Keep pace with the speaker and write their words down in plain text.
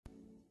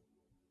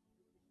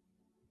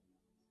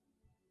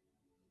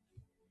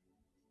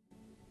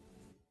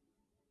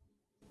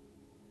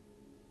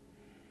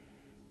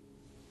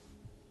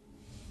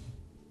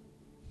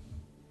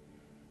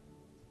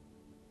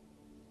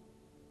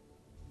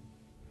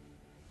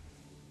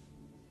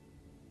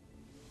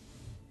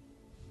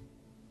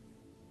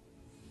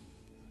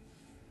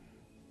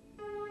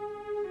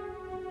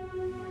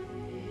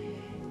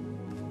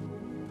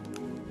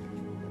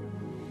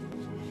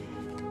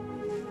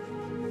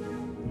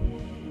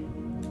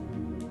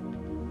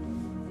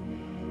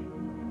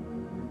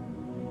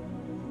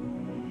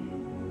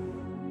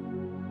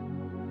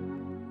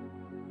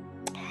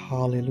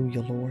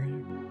Hallelujah,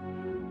 Lord.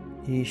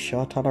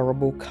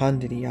 Ishatarabo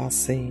kandidi, I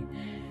say.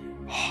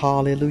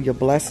 Hallelujah.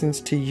 Blessings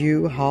to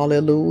you.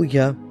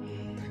 Hallelujah.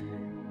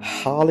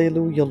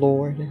 Hallelujah,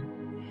 Lord.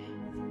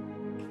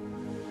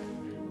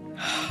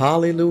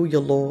 Hallelujah,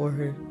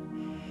 Lord.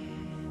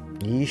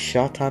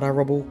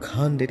 Ishatarabo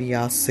kandidi,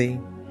 I say.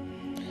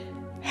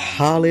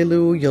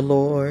 Hallelujah,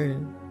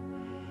 Lord.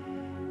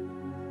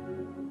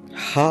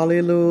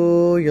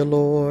 Hallelujah,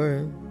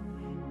 Lord.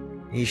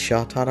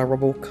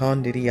 Ishatarabo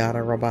kandidi,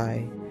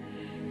 Rabbi.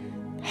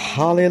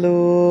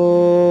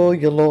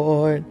 Hallelujah,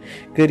 Lord.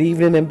 Good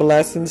evening and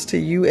blessings to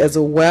you as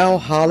well.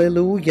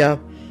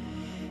 Hallelujah.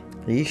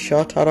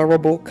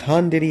 Ishatarabo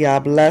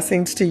kandidia.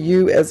 Blessings to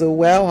you as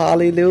well.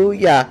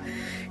 Hallelujah.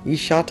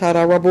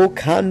 Ishatarabo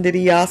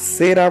kandidia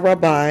sera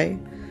rabbi.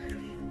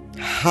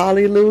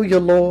 Hallelujah,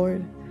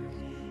 Lord.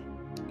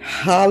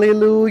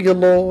 Hallelujah,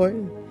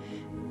 Lord.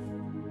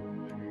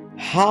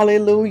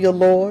 Hallelujah,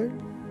 Lord.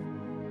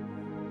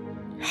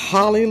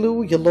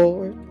 Hallelujah,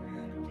 Lord.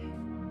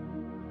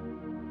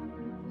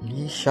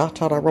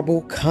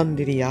 Ishatarabo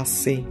kandidia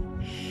se.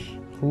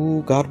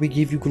 Oh, God, we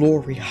give you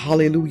glory.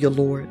 Hallelujah,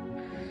 Lord.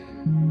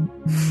 My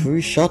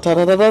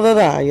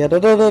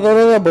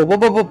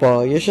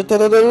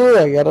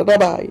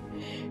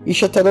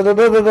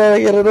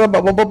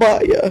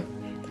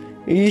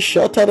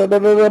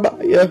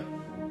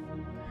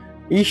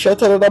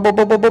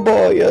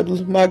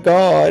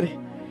God.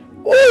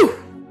 Woo!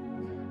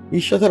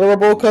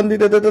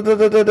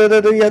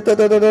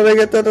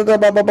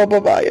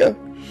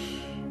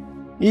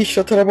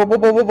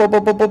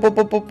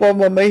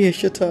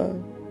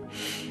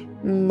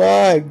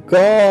 My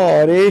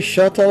God,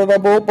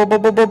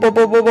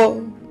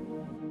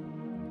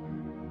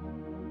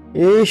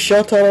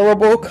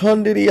 Ishatarabo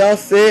Kandidia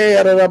se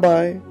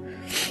Arabai.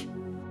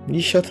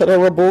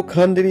 Ishatarabo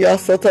Kandidia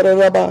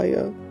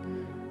Satarabaya.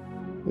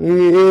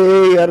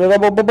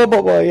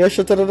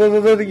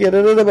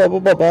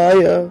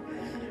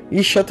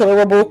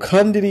 Ishatarabo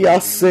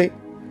Kandidia se.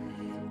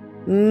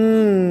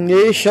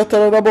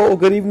 Ishatarabo.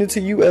 Good evening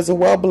to you as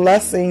well.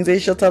 Blessings.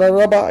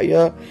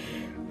 Ishatarabaya.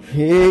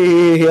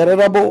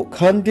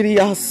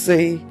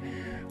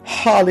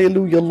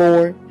 Hallelujah,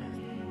 Lord.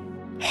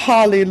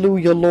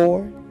 Hallelujah,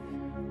 Lord.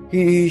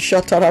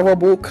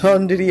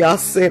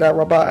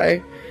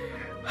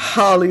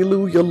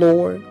 Hallelujah,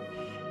 Lord.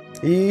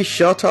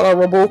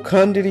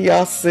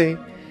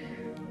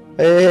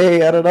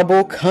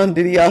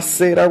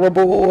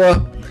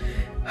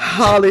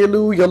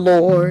 Hallelujah,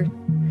 Lord.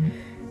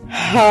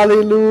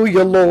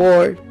 Hallelujah,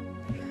 Lord.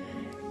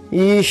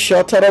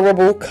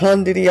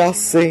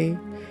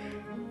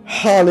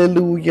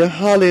 Hallelujah,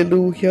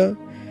 hallelujah,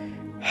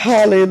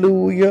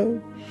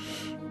 hallelujah.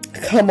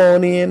 Come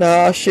on in,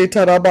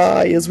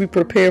 Shetarabai, as we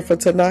prepare for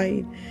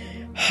tonight.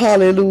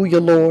 Hallelujah,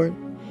 Lord.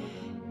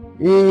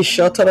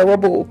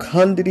 Shatarabo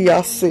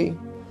Kandidiase.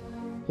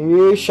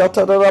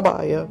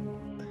 Shatarabaya.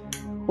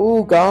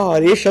 Oh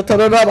God,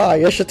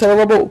 Shatarabaya,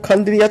 Shatarabo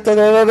Kandidiata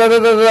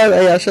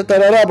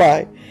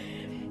Shatarabai.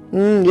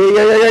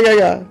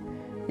 Yeah.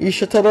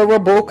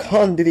 Shatarabo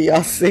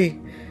Kandidiase.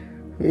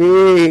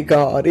 Hey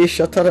God,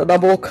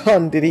 Ishatarabo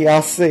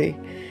Kandidiase.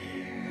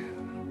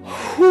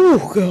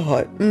 Oh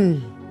God.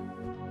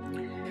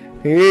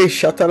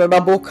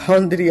 Shatarabo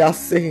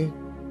Kandidiase.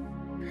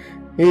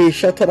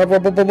 Shatarabo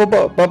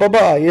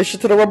Baba.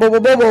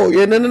 Yeshatarabo.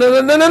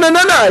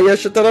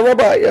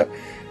 Yeshatarabaya.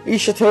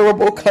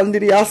 Ishatarabo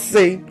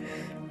Kandidiase.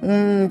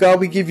 God,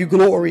 we give you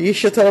glory.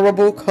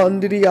 Ishatarabo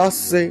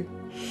Kandidiase.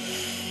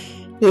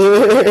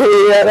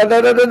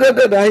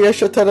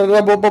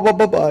 Yeshatarabo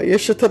Baba.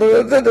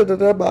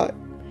 Yeshatarabo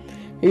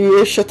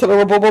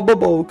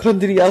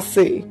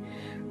Kandidiase.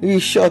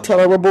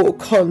 Ishatarabo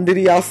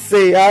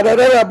Kandidiase.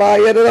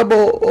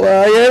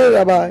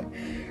 Arabai.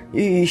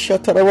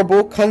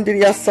 Ishatarabo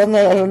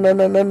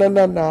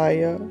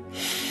Kandidiasanaya.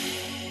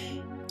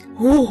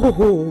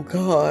 Oh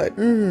God.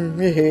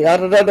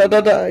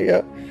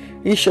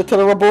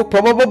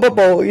 Ishatarabo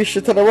Baba.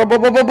 Ishatarabo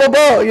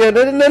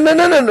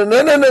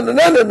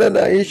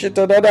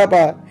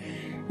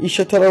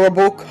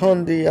Ishatarabo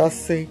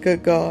Kandidiase.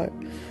 Good God.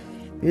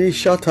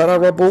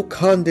 Ishatarabo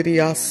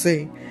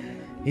Kandidiase.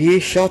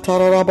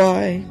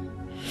 Ishatarabai.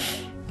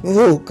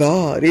 Oh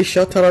God.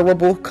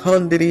 Ishatarabo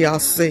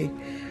Kandidiase.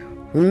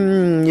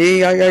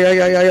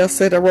 Yeah,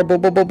 said a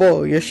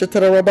rabo,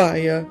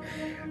 Yeshatarabaya.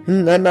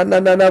 Na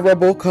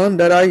rabo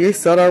kandara,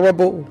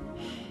 Yesarabo.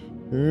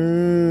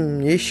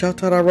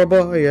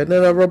 Yeshatarabaya,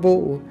 Nana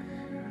rabo.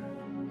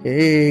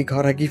 Hey,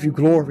 God, I give you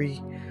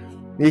glory.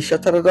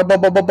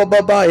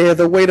 Yeshatarabaya,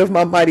 the weight of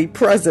my mighty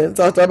presence.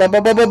 The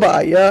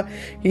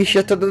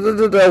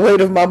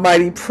weight of my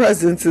mighty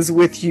presence is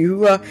with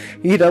you.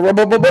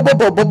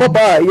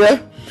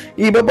 Yeshatarabaya.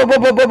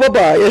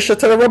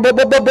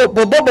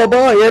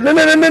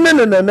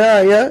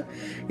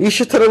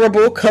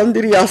 Ishatarabo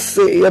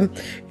Kandiriase.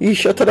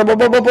 Ishatarabo.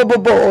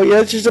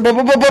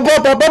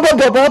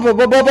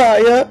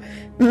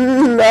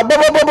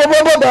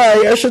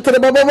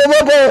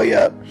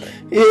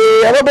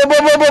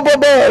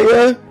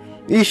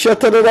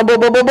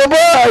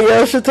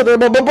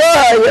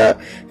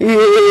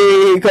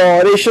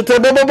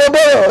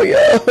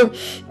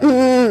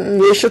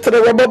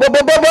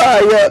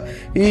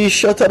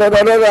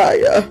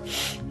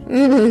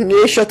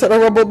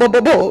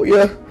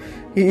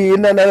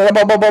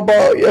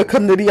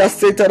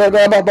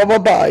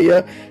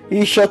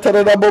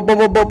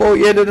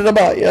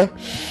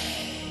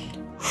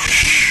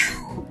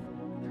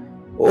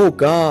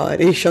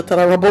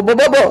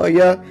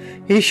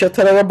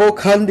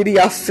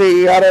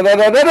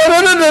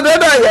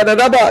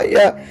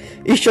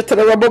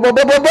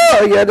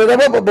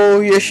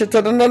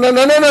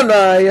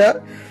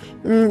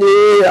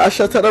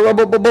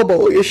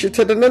 Ashatarabo,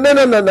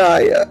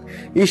 Yeshitananaya,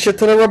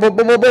 Yeshitarabo,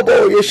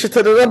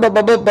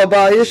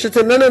 Yeshitanababa,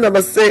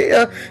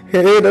 Yeshitananamasea,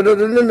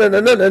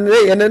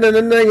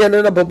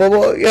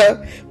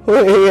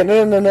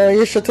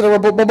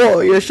 Yeshatarabo,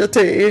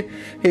 Yeshate,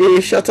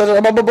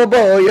 Yeshatarabo,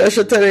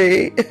 Yeshate,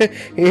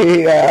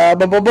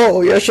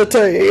 Babo,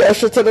 Yeshate,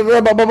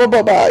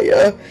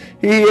 Yeshatarababaya,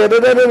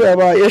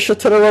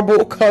 Yeshatarabo,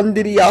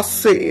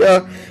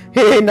 Candidiasea.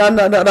 Hey, na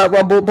na na na,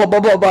 God,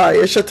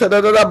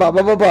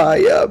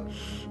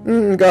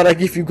 I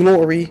give you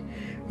glory.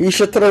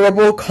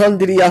 Ishatarabo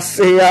Kandri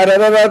Asea,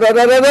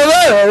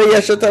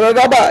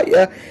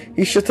 Yashatarabaya,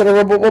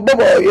 Ishatarabo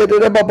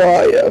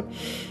Babaya,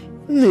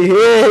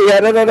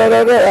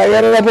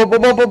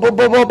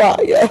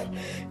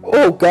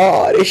 oh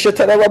God,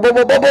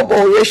 Ishatarabo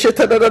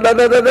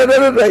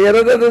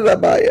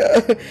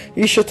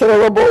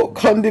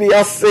Kandri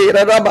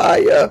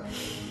Asea,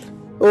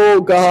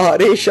 oh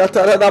God,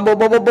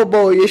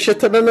 Ishatarabo,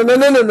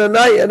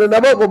 Yeshatananaya, and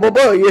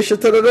Nababo,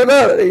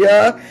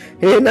 Yeshatananaya,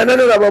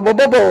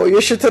 Nanabo,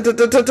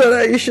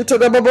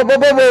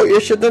 Yeshatanababo,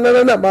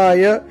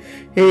 Yeshatananamaya,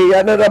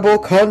 Yanabo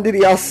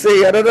Condidia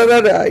say,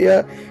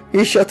 Adadaya,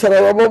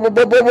 Ishatarabo,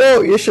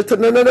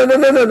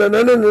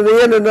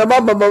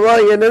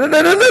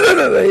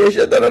 Yeshatananamaya,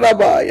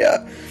 Yeshatanabaya.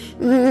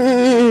 Oh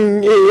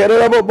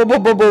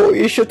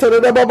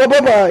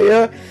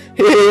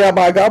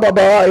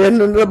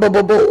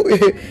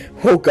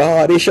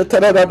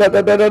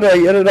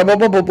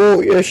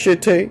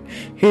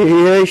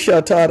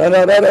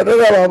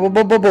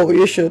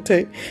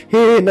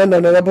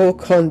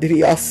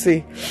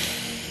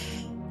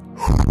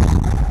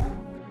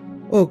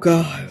God, oh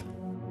God.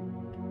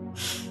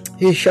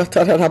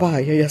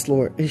 Yes,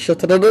 Lord.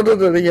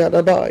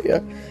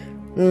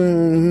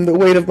 The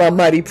weight of my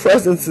mighty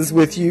presence is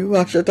with you.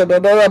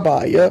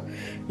 Ashatarabaya.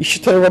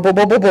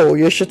 Ishatarababo.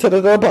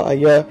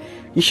 Yeshatarabaya.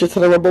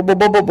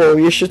 Ishatarababo.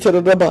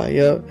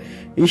 Yeshatarabaya.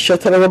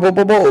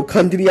 Ishatarababo.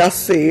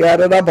 Kandriase.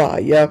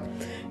 Arabaya.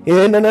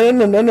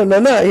 Yanababo.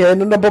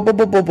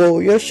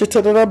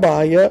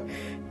 Yeshatarabaya.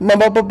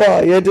 Mama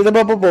Babaya.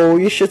 Didababo.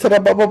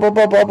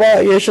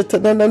 Yeshatarababa.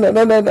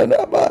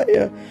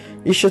 Yeshatarabaya.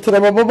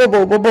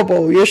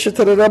 Ishatarababo.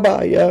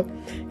 Yeshatarabaya.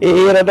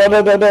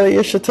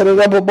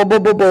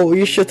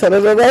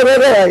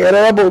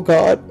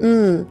 God.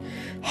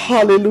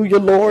 Hallelujah,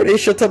 Lord.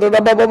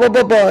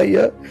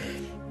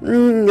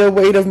 The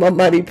weight of my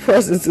mighty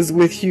presence is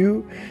with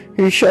you.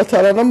 Oh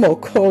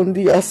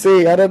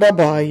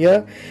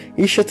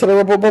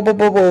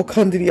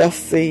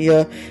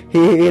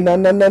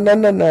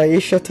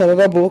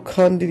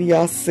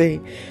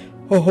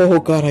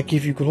God, I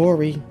give you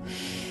glory.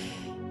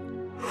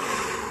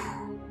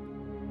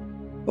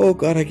 Oh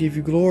God, I give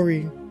you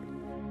glory.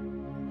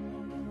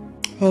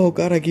 Oh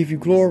God, I give you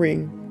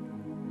glory.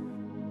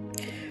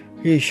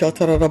 Yes,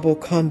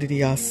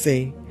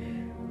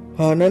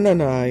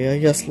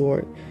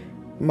 Lord.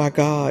 My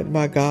God,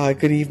 my God.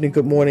 Good evening,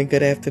 good morning,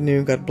 good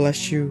afternoon. God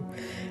bless you.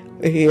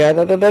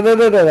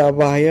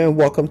 And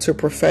welcome to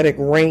Prophetic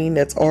Reign.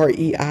 That's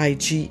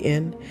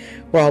REIGN,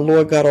 where our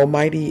Lord God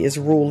Almighty is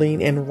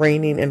ruling and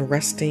reigning and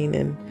resting.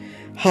 And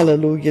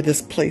hallelujah,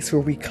 this place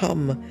where we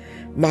come,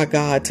 my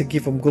God, to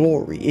give him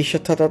glory.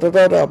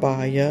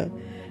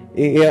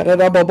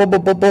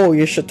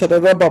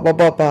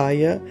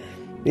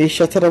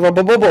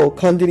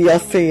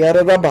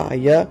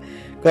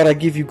 God, I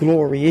give you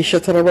glory.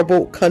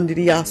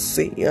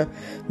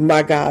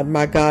 My God,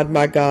 my God,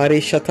 my God.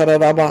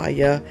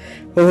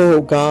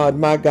 Oh God,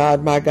 my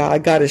God, my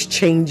God. God is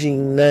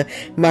changing,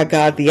 my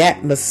God, the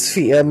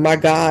atmosphere. My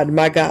God,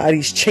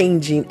 He's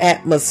changing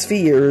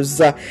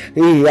atmospheres. I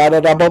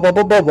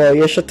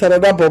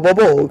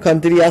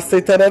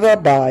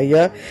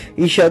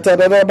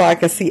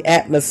can see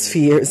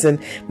atmospheres, and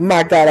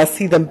my God, I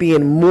see them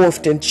being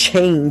morphed and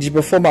changed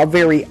before my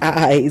very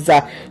eyes.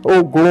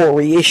 Oh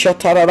glory.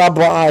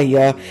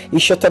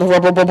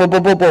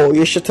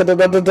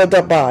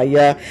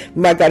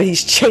 My God,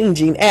 he's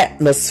changing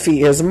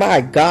atmospheres.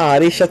 My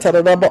God, he's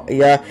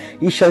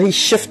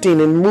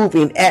shifting and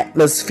moving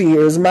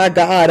atmospheres. My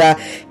God,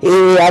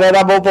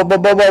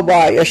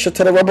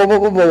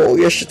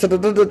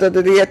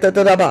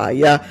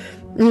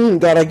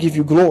 God, I give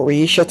you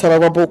glory. My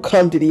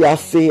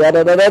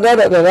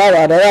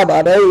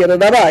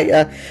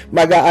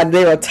God,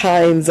 there are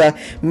times,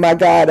 my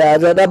God,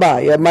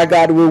 my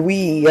God, where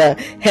we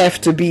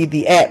have to be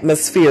the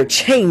atmosphere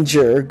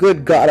changer.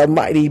 Good God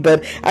Almighty.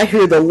 But I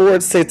hear the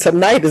Lord say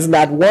tonight is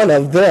not one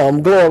of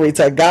them. Glory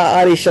to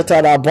God.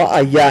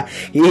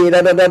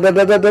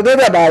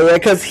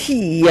 Because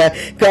He,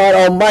 God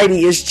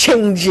Almighty, is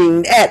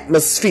changing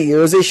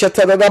atmospheres. He's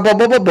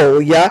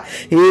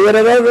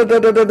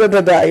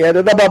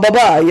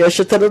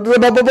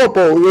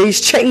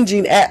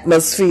changing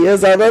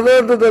atmospheres. And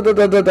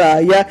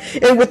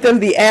within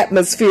the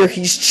atmosphere,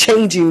 He's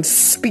changing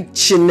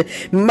speech. And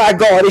my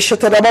God,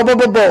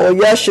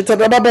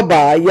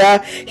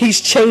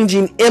 He's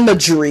changing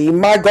imagery.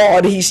 My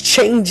God, He's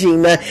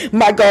changing.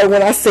 My God,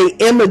 when I say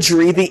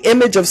imagery, the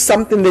image of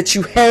something that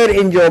you had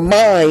in your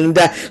mind,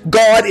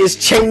 God is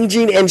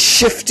changing and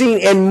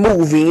shifting and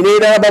moving.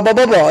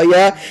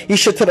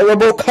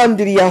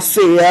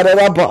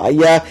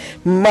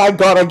 My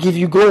God, I give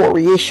you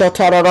glory. The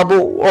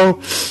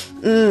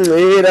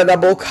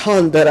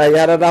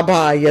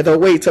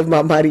weight of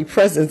my mighty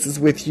presence is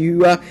with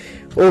you.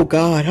 Oh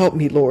God, help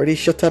me, Lord.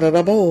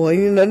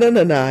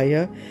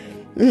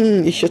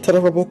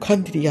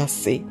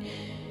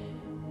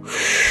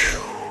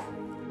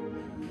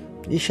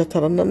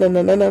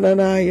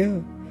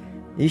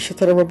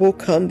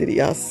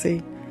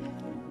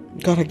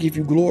 God, I give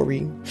you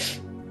glory.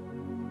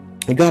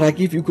 God, I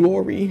give you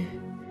glory.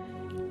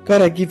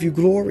 God, I give you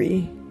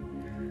glory.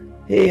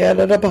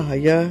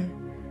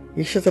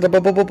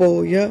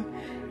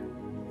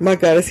 My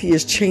God, as He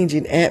is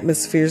changing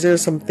atmospheres, there are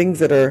some things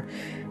that are,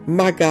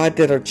 my God,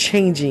 that are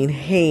changing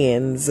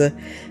hands.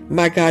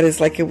 My God, it's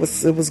like it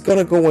was going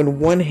to go in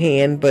one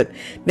hand, but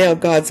now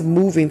God's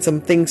moving some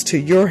things to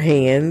your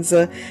hands.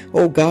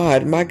 Oh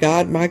God, my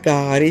God, my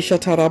God.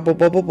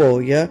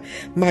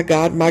 My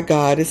God, my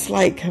God. It's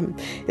like,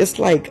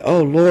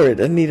 oh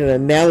Lord, I need an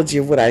analogy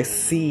of what I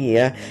see.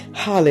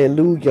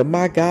 Hallelujah.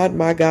 My God,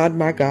 my God,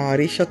 my God.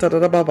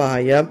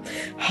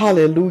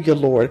 Hallelujah,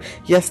 Lord.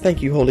 Yes,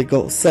 thank you, Holy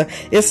Ghost.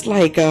 It's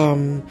like,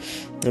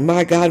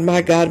 my God,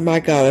 my God, my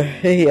God.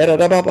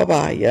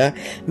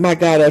 My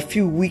God, a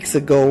few weeks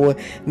ago,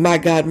 my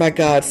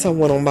God,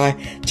 someone on my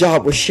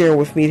job was sharing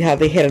with me how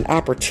they had an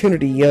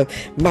opportunity,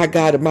 my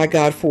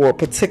God, for a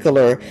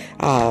particular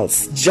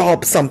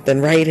job,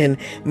 something, right? And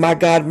my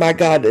God,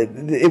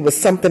 it was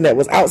something that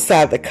was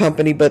outside the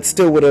company, but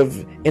still would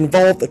have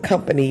involved the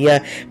company,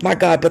 my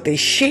God. But they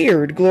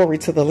shared, glory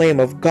to the Lamb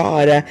of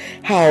God,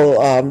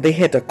 how they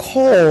had to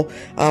call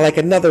like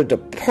another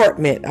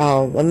department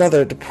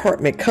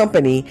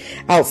company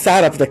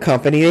outside of the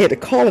company. They had to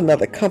call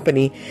another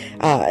company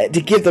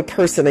to give the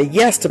person a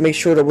yes to make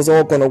sure that it was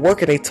all going to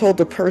work. And they told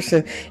the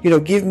person,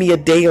 give me a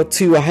day or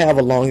two, or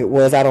however long it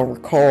was, I don't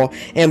recall.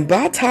 And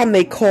by the time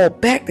they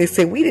called back, they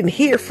said, we didn't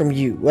hear from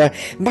you.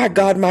 My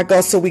God, my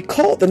God. So we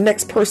called the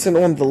next person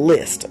on the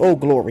list. Oh,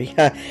 glory.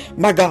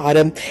 My God.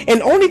 And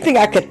the only thing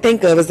I could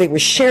think of as they were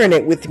sharing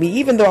it with me,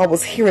 even though I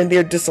was hearing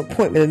their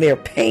disappointment and their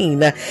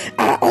pain,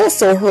 I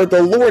also heard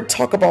the Lord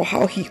talk about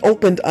how He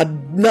opened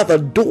another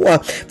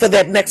door for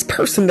that next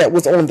person that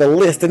was on the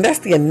list. And that's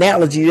the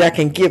analogy that I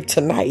can give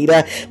tonight.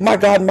 My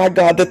God,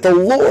 that the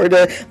Lord,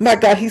 my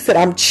God, He said,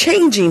 I'm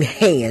changing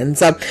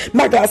hands.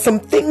 My God, some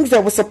things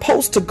that were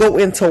supposed to go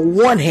into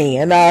one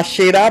hand,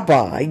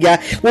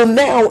 will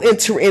now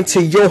enter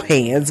into your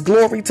hands.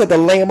 Glory to the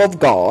Lamb of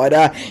God.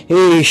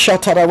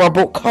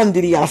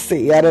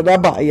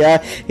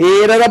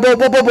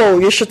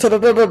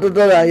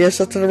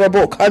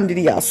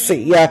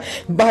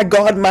 My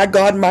God, my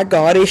God, my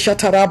God.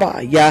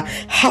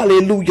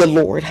 Hallelujah,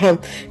 Lord.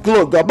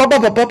 Glory God.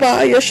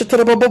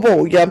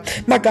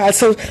 My God,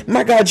 so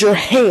my God, your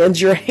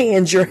hands.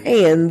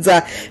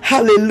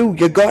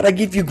 Hallelujah. God, I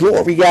give you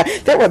glory.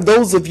 There are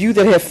those of you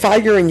that have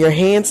fire in your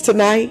hands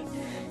tonight.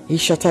 God,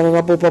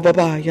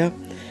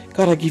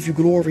 I give you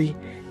glory.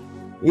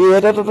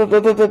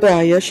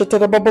 I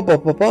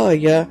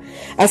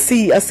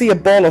see a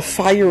ball of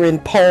fire in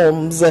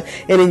palms and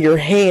in your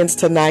hands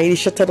tonight.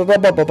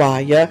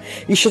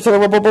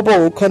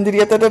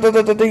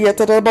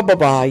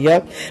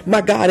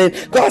 My God, and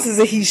God says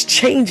that He's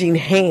changing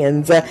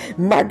hands.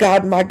 My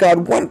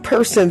God, one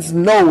person's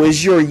no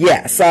is your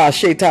yes. God,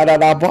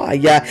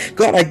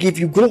 I give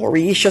you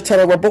glory.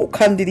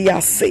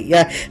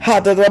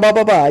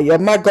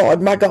 My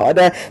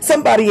God,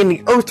 somebody in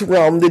the earth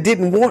realm that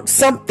didn't want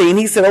something,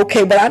 He said,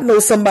 okay, but I know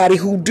somebody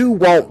who do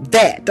want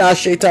that.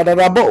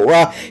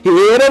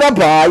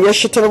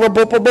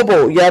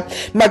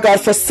 My God,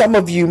 for some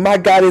of you, my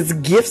God, is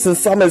gifts, and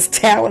some is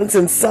talents,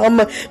 and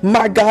some,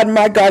 my God,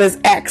 is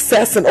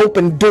access and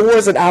open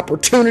doors and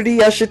opportunity.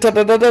 My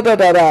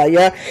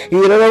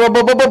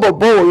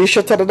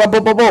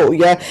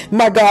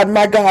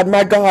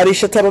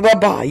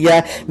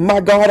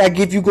God, I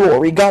give you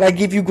glory. God, I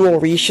give you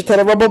glory.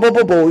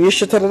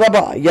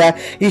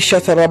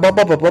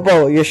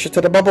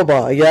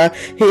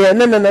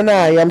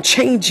 I'm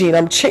changing.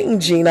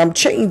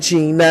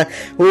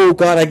 Oh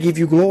God, I give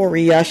you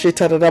glory. I'm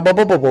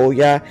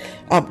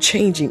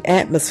changing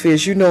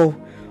atmospheres.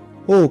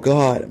 Oh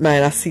God,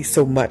 man, I see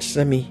so much.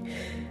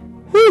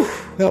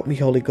 Help me,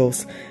 Holy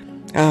Ghost.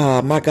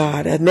 My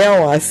God. And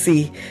now I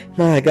see,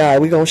 my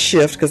God, we're going to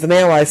shift, because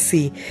now I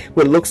see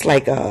what looks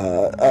like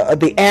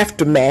the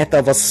aftermath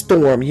of a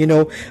storm.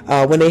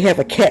 When they have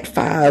a Cat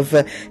 5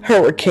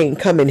 hurricane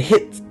come and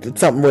hit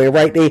somewhere,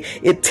 right?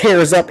 It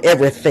tears up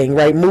everything,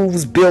 right?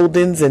 Moves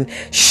buildings and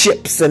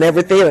ships and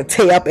everything. It'll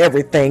tear up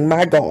everything.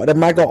 My God,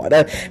 my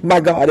God, my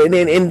God. And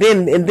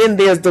then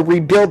there's the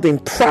rebuilding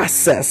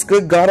process.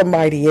 Good God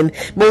Almighty. In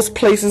most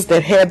places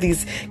that have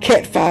these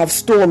Cat 5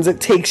 storms,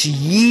 it takes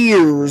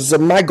years,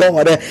 my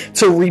God,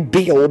 to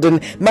rebuild.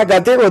 And my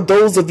God, there are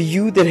those of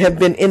you that have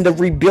been in the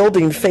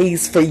rebuilding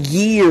phase for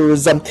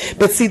years.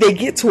 But see, they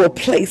get to a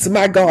place,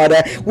 my God,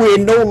 where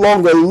it no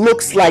longer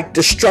looks like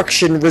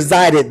destruction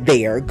resided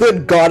there.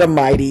 Good God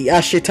Almighty.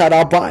 And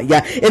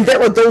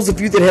there are those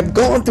of you that have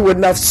gone through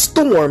enough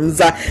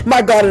storms,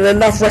 my God, and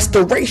enough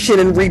restoration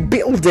and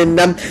rebuilding,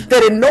 that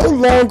it no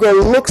longer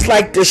looks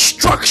like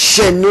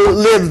destruction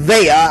live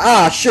there.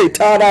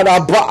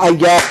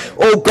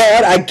 Oh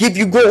God, I give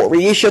you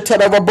glory. I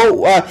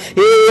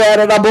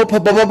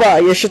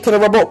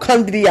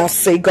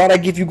say, God, I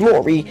give you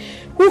glory.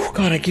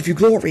 God, I give you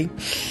glory.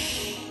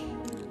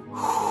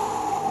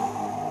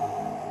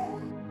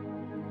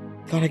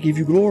 God, I give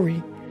you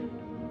glory.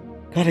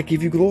 God, I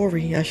give you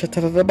glory.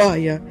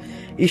 Ishatarabaya.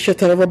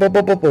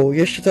 Ishatarabababo.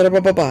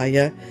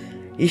 Yeshatarababaya.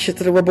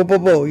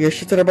 Ishatarabababo.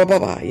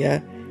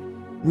 Yeshatarababaya.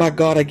 My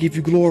God, I give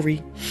you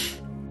glory.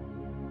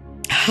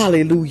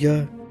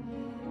 Hallelujah.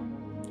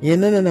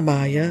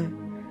 Yenanamaya.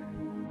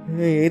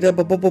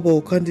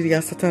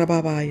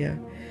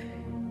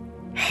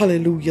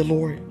 Hallelujah,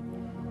 Lord.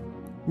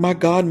 My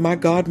God, my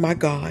God, my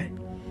God.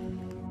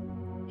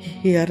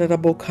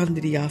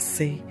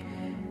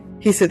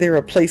 He said there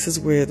are places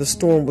where the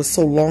storm was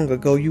so long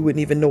ago you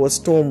wouldn't even know a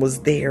storm was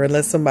there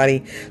unless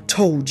somebody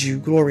told you.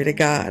 Glory to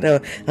God.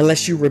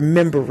 Unless you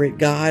remember it,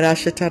 God.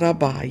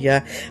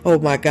 Oh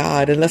my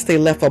God. Unless they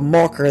left a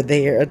marker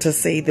there to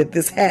say that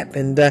this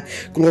happened.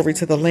 Glory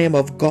to the Lamb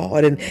of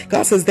God. And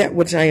God says that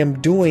which I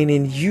am doing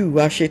in you.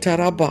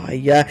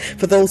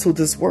 For those who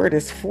this word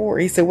is for.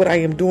 He said what I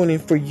am doing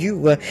for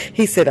you.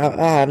 He said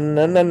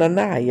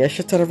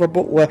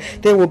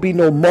there will be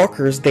no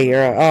markers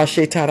there.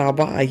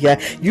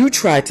 You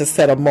tried to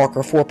set a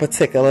marker for a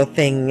particular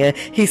thing.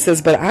 He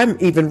says, but I'm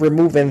even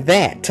removing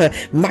that.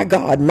 My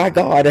God, my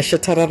God.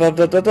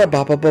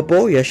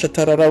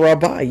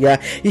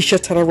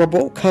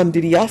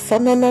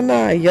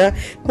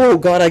 Oh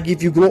God, I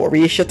give you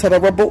glory.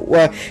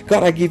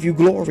 God, I give you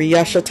glory.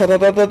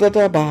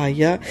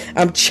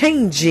 I'm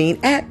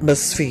changing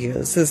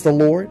atmospheres, says the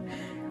Lord.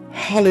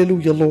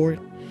 Hallelujah,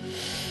 Lord.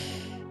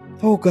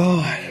 Oh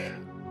God.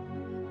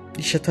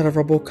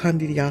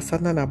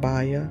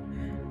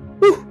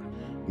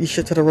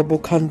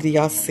 Ishatarabo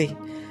Kandriase,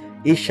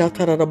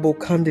 Ishatarabo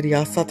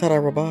Kandria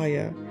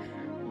Satarabaya,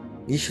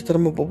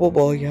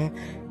 Ishataraboboya,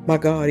 my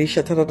God,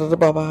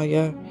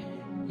 Ishatarababaya,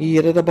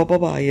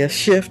 Yedababaya,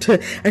 shift.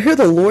 I hear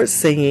the Lord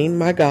saying,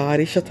 my God,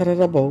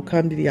 Ishatarabo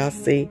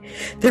Kandriase.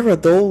 There are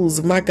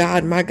those, my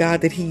God,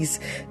 that He's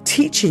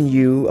teaching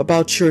you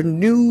about your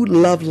new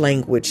love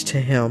language to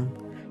Him.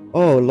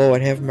 Oh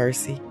Lord, have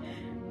mercy.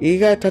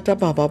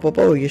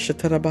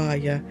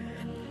 Ishatarabaya.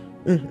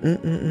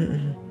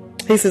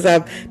 He says,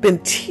 I've been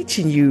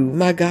teaching you,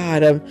 my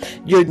God,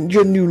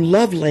 your new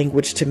love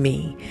language to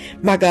me.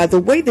 My God, the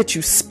way that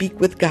you speak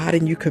with God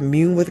and you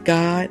commune with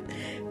God,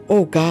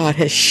 oh God,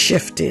 has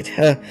shifted.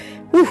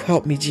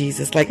 Help me,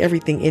 Jesus. Like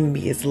everything in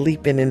me is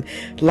leaping and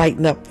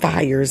lighting up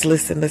fires.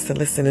 Listen,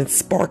 and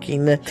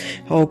sparking.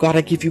 Oh God,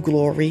 I give you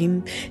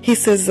glory. He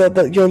says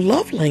your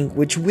love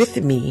language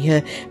with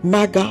me,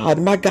 my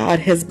God,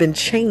 has been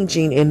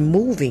changing and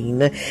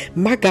moving.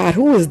 My God,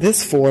 who is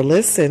this for?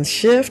 Listen,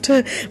 shift.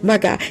 My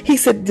God, He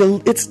said,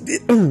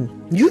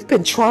 you've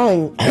been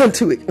trying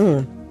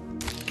to,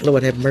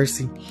 Lord have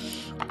mercy.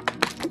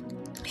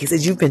 He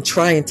says, you've been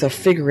trying to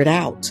figure it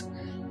out.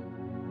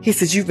 He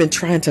says, you've been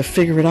trying to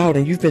figure it out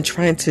and you've been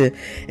trying to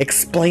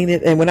explain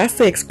it. And when I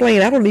say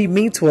explain, I don't even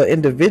mean to an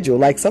individual.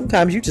 Like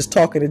sometimes you just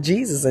talking to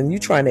Jesus and you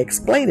trying to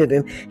explain it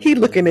and He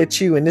looking at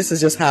you. And this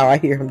is just how I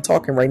hear Him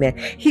talking right now.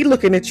 He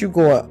looking at you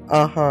going,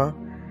 uh-huh.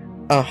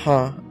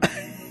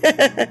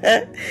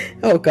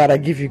 Oh God, I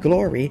give you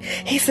glory.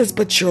 He says,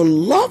 but your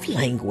love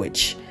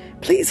language,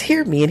 please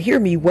hear me and hear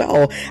me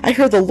well. I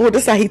hear the Lord.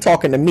 This is how He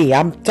talking to me.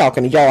 I'm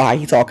talking to y'all how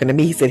He talking to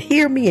me. He said,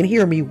 hear me and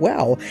hear me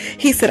well.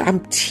 He said,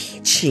 I'm teaching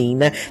teaching.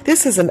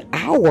 This is an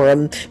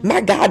hour,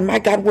 my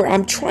God, where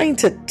I'm trying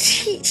to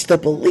teach the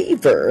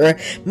believer,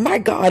 my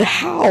God,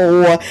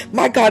 how,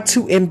 my God,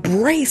 to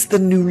embrace the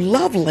new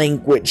love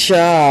language.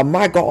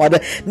 My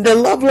God, the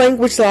love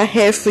language that I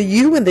have for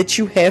you and that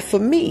you have for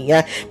me.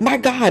 My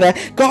God,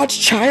 God's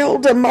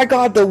child, my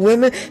God, the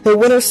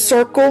winner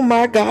circle,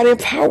 my God,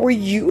 empower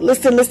you.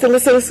 Listen.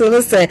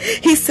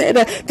 He said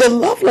the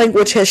love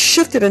language has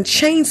shifted and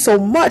changed so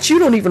much, you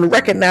don't even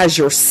recognize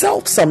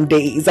yourself some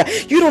days.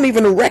 You don't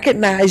even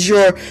recognize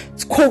your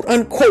quote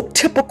unquote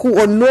typical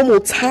or normal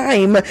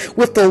time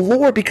with the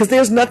Lord, because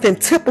there's nothing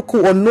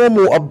typical or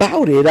normal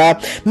about it.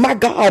 My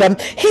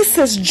God, he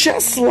says,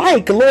 just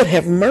like, Lord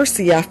have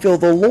mercy, I feel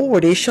the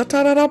Lord. He says,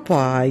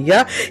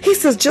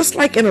 just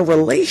like in a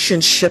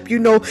relationship, you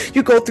know,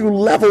 you go through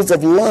levels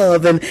of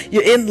love, and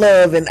you're in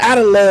love and out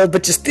of love,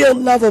 but you still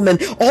love them,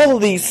 and all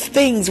of these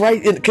things,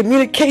 right? In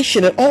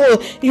communication and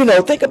all, you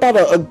know, think about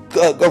a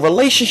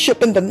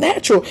relationship in the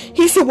natural.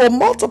 He said, well,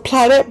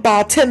 multiply that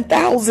by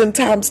 10,000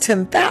 times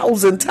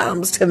 10,000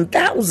 times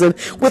 10,000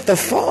 with the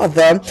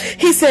Father.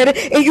 He said,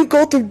 and you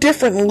go through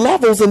different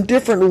levels and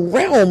different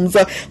realms.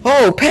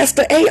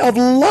 Pastor A, of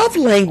love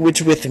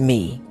language with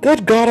me.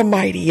 Good God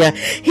Almighty.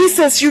 He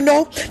says, you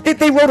know, that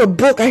they wrote a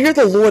book. I hear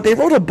the Lord. They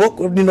wrote a book,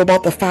 you know,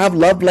 about the 5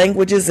 love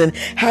languages and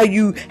how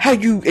you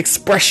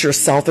express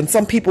yourself. And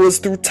some people is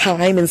through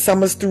time, and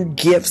some is through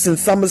gifts, and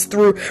some is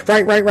through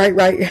right.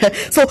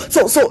 So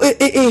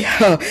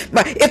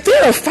if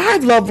there are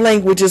 5 love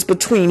languages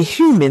between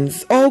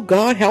humans, oh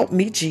God, help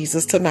me,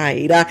 Jesus,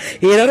 tonight.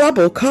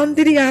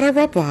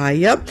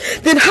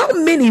 Then how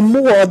many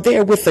more are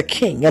there with the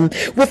King and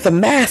with the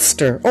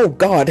Master? Oh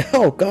God.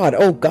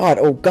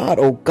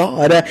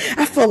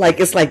 I feel like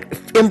it's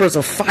like embers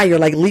of fire,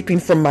 like leaping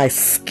from my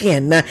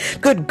skin.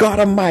 Good God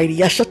Almighty.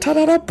 He says,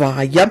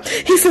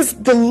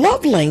 the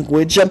love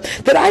language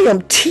that I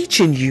am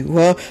teaching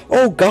you,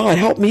 oh God,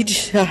 help me. He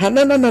said,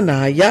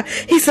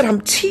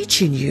 I'm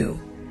teaching you.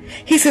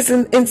 He says,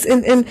 and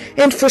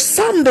for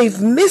some, they've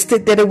missed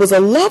it, that it was a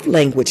love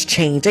language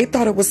change. They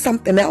thought it was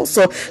something else,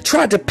 or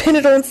tried to pin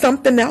it on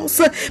something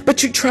else,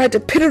 but you tried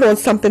to pin it on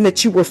something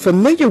that you were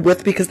familiar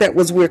with, because that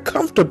was where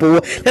comfortable.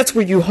 That's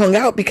where you hung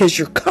out because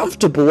you're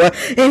comfortable.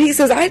 And he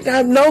says, I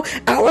know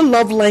our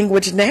love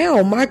language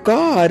now, my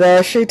God.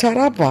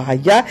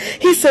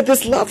 He said,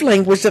 this love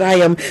language that I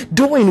am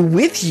doing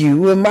with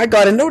you, and my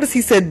God, and notice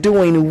he said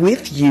doing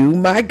with you,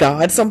 my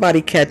God,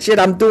 somebody catch it.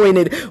 I'm doing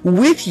it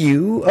with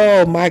you.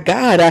 Oh my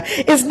God,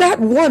 it's not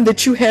one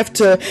that you have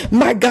to,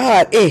 my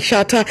God,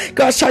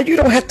 God, child, you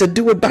don't have to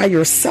do it by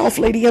yourself,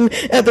 lady.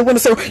 The one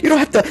said, you don't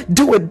have to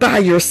do it by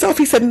yourself.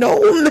 He said, no,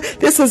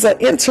 this is an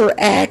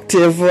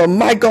interactive,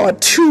 my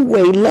God,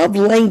 two-way love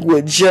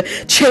language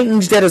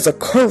change that is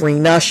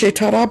occurring. Oh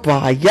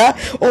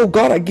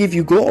God, I give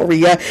you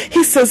glory.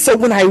 He says, so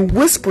when I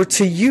whisper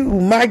to you,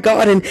 my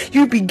God, and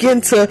you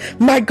begin to,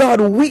 my God,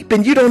 weep,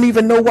 and you don't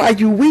even know why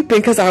you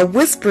weeping, because I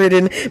whispered,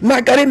 and my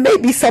God, it may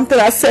be something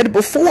I said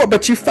before,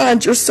 but you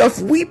find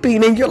yourself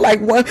weeping, and you're like,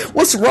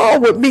 what's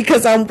wrong with me,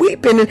 because I'm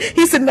weeping? And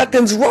he said,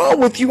 nothing's wrong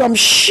with you. I'm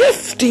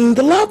shifting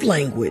the love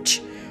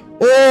language.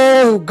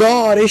 Oh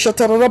God, I hear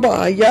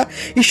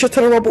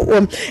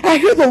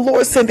the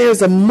Lord saying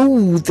there's a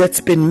move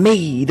that's been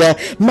made,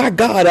 my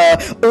God,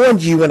 on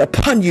you and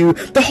upon you.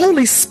 The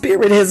Holy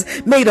Spirit has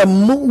made a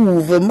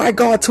move, my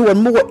God, to a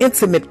more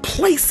intimate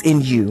place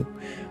in you.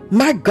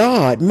 My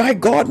God.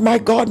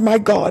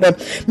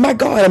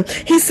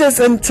 He says,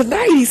 and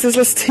tonight he says,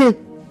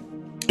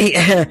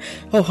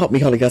 oh, help me,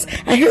 Holy Ghost.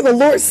 I hear the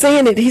Lord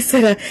saying it. He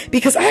said,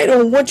 because I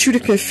don't want you to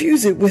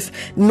confuse it with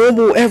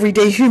normal,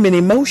 everyday human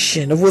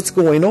emotion of what's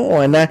going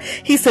on.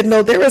 He said,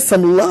 no, there is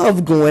some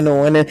love going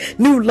on, and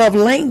new love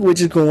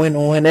language is going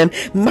on. And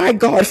my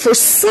God, for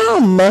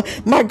some,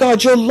 my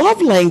God, your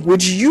love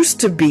language used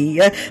to be,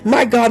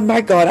 my God,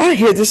 I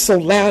hear this so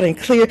loud and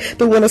clear.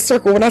 The winner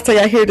circle, when I say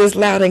I hear this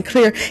loud and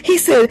clear, he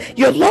said,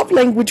 your love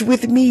language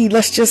with me,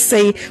 let's just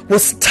say,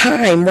 was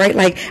time, right?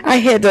 Like I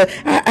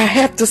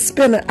have to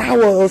spend an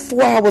hour or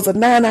 4 hours or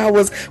 9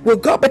 hours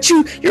with God, but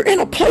you're in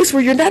a place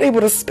where you're not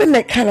able to spend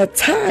that kind of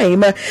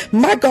time,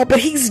 my God, but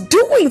he's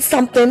doing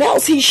something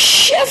else. He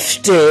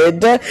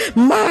shifted,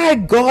 my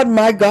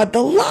God,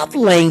 the love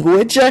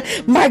language,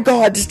 my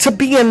God, to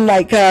being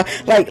like,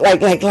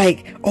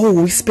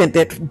 oh, we spent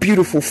that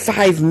beautiful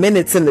 5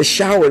 minutes in the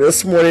shower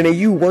this morning, and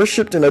you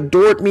worshiped and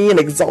adored me and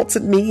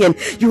exalted me, and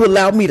you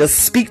allowed me to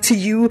speak to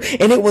you,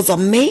 and it was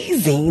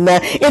amazing.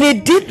 And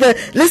it did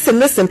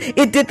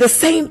it did the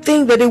same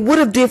thing that it would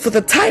have did for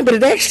the time, but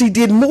it actually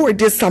did more. It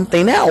did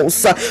something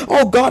else.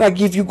 Oh God, I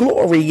give you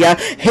glory. He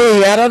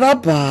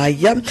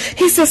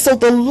says, so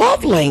the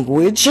love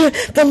language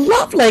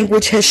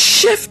has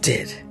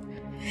shifted.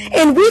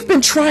 And we've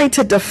been trying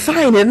to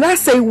define it. And I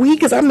say we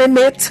because I'm in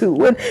there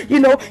too. And,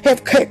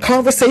 have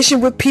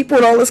conversation with people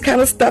and all this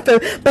kind of stuff.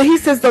 But he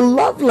says the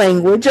love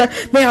language.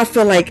 Now I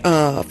feel like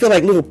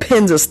little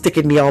pins are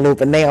sticking me all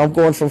over now. I'm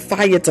going from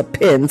fire to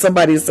pin.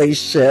 Somebody say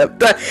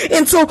ship.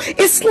 And so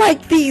it's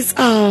like these,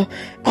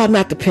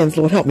 not the pins,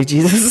 Lord help me,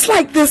 Jesus. It's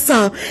like this,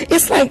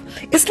 it's like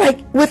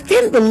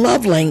within the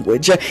love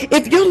language.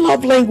 If your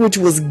love language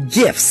was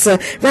gifts,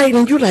 right?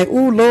 And you're like,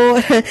 oh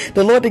Lord,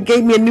 the Lord that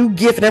gave me a new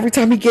gift. And every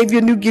time he gave you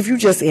a new gift, you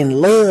just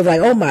in love.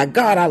 Like, oh my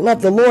God, I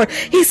love the Lord.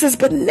 He says,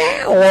 but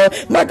now,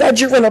 my God,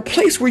 you're in a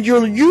place where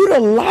you're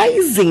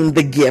utilizing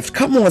the gift.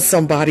 Come on,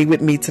 somebody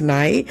with me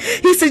tonight.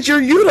 He says,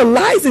 you're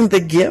utilizing the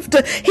gift.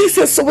 He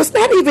says, so it's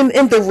not even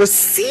in the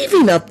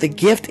receiving of the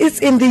gift. It's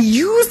in the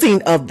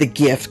using of the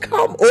gift.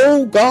 Come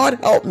on, God,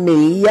 help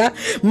me.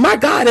 My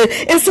God.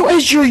 And so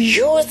as you're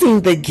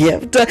using the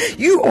gift,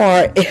 you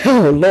are,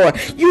 oh Lord,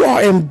 you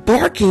are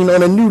embarking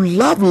on a new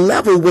love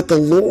level with the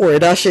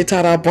Lord.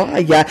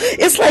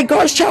 It's like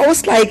God's child.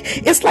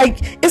 It's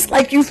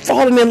like you've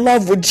fallen in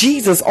love with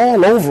Jesus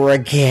all over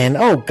again.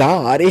 Oh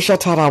God. It's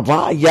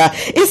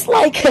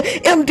like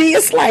MD.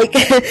 It's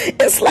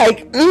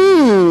like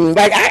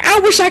I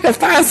wish I could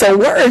find some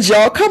words,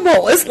 y'all. Come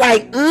on. It's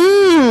like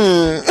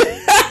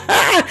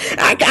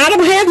I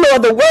don't have no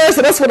other words,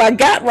 so that's what I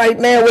got right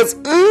now is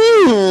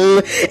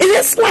and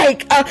it's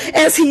like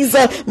as he's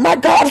my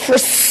God, for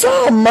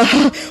some,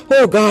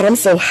 oh God, I'm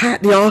so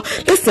hot, y'all.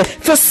 Listen,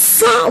 for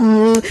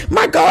some,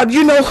 my God,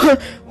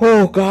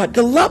 oh God,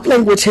 the love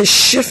language has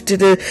shifted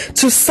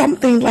to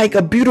something like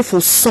a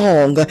beautiful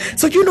song.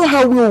 So you know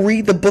how we'll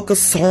read the book of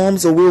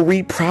Psalms, or we'll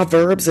read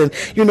Proverbs, and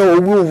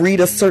we'll read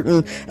a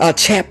certain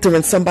chapter,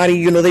 and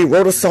somebody, they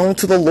wrote a song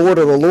to the Lord,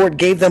 or the Lord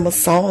gave them a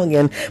song,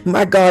 and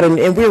my God,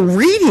 and we're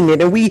reading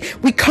it, and we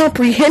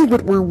comprehend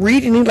what we're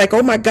reading, and like,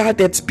 oh my God,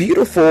 that's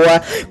beautiful.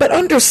 But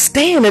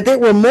understand that there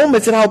were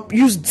moments, and I'll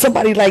use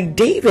somebody like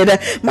David,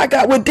 my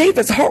God, where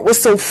David's heart was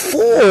so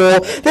full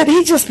that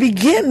he just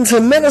began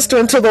to minister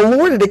unto the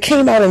Lord, and it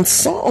came out in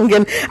song.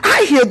 And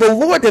I hear the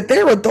Lord that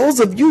there are those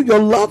of you, your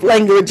love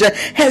language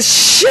has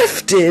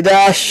shifted,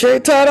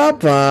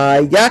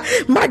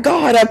 my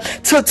God,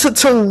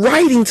 to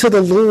writing to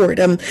the Lord.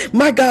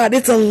 My God,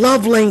 it's a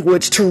love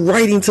language to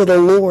writing to the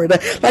Lord.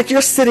 Like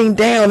you're sitting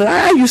down, and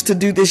I used to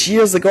do this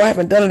years ago. I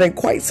haven't done it in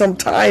quite some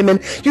time.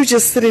 And you're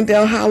just sitting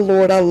down. How,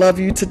 Lord, I love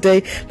you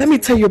today. Let me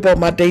tell you about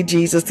my day,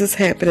 Jesus. This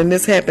happened, and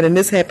this happened, and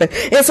this happened.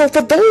 And so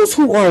for those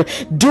who are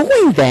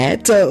doing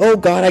that, oh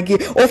God,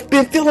 or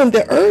been feeling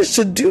the urge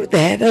to do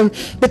that,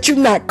 but you're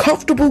not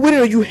comfortable with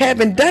it, or you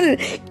haven't done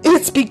it,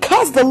 it's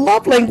because the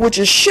love language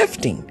is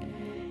shifting.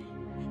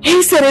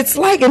 He said it's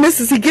like, and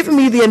he giving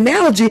me the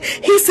analogy,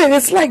 he said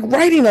it's like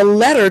writing a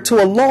letter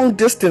to a long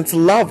distance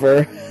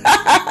lover.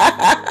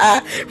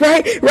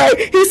 Right.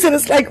 He said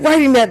it's like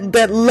writing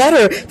that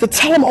letter to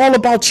tell him all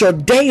about your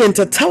day, and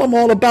to tell him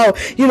all about,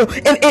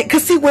 and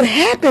cause see what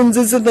happens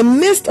is in the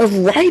midst of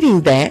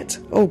writing that,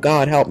 oh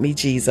God, help me,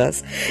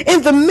 Jesus,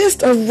 in the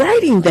midst of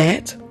writing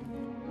that,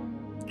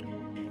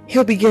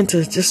 he'll begin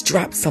to just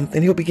drop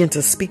something. He'll begin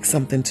to speak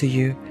something to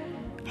you.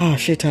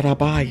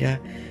 Shetarabaya.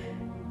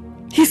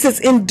 He says,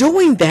 in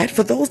doing that,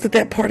 for those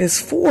that part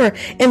is for,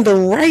 in the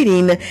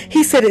writing,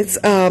 he said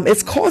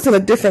it's causing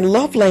a different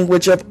love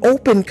language of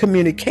open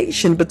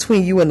communication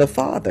between you and the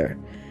Father.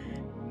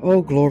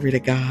 Oh, glory to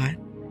God.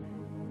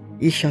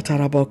 He says,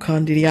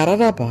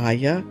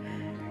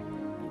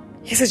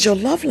 your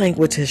love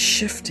language has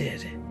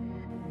shifted.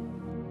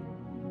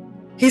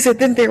 He said,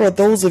 then there are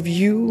those of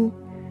you,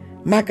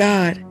 my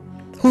God,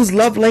 whose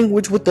love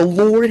language with the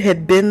Lord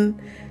had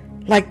been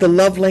like the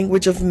love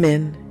language of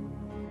men.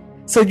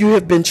 So you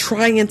have been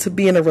trying to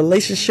be in a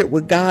relationship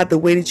with God the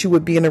way that you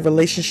would be in a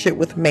relationship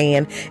with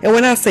man. And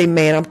when I say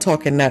man, I'm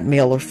talking not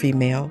male or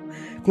female.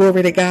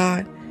 Glory to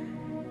God.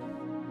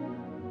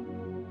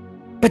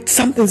 But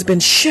something's been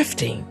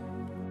shifting.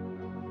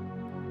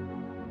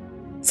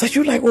 So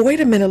you're like, well, wait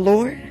a minute,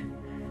 Lord.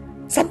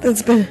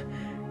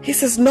 He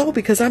says, no,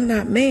 because I'm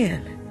not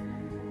man.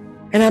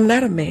 And I'm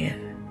not a man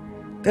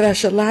that I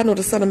should lie, nor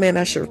the Son of Man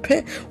I should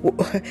repent.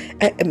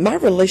 My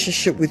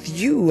relationship with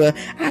you,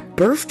 I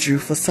birthed you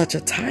for such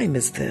a time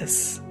as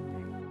this.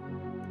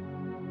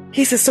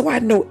 He says, so I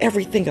know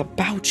everything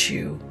about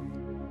you.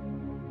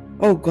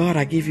 Oh God,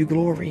 I give you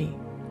glory.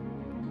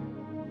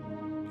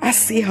 I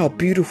see how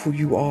beautiful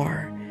you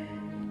are.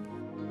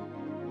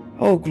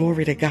 Oh,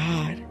 glory to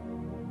God.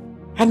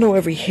 I know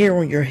every hair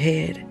on your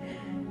head.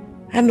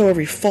 I know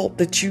every fault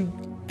that you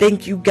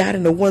think you got,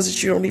 and the ones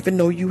that you don't even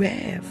know you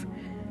have.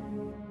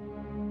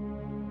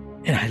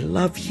 And I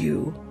love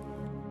you.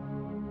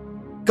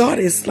 God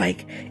is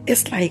like,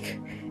 it's like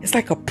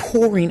a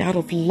pouring out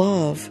of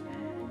love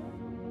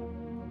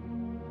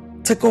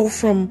to go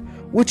from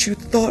what you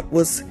thought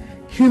was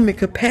human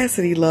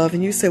capacity love.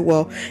 And you say,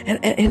 well,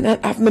 and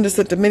I've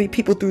ministered to many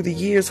people through the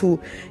years who,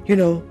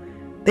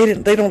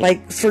 they don't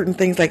like certain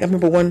things. Like I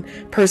remember one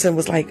person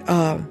was like,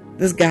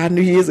 This guy I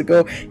knew years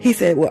ago, he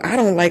said, well, I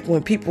don't like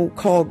when people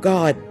call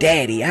God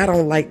daddy. I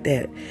don't like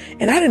that.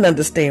 And I didn't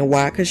understand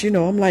why, because,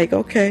 I'm like,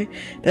 okay,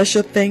 that's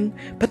your thing.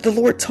 But the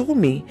Lord told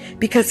me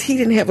because he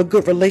didn't have a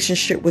good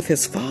relationship with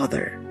his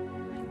father.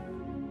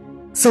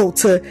 So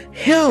to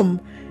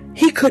him,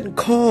 he couldn't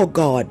call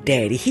God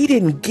daddy. He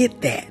didn't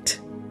get that.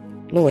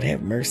 Lord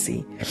have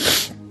mercy.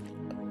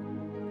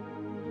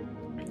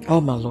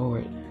 Oh, my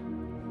Lord.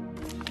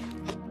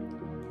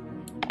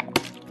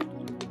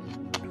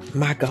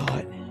 My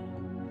God.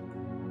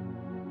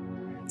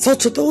 So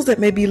to those that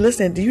may be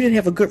listening, you didn't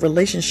have a good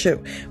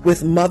relationship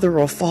with mother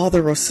or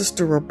father or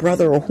sister or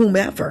brother or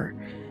whomever.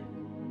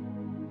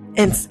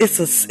 And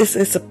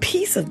it's a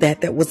piece of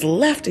that was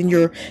left in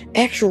your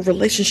actual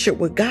relationship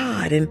with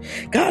God. And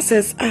God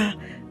says, our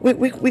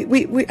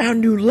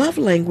new love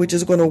language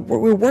is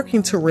we're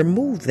working to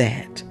remove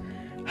that.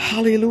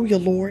 Hallelujah,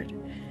 Lord.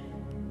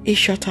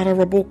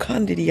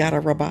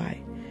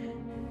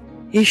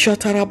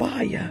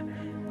 Ishatarabaya.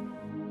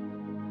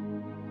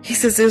 He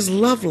says there's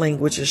love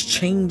language is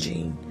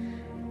changing.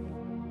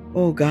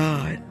 Oh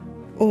God,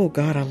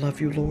 I love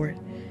you, Lord.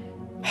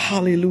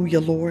 Hallelujah,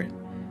 Lord.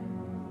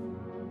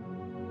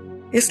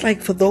 It's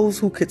like for those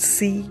who could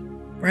see,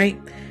 right?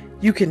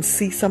 You can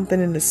see something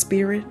in the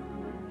spirit.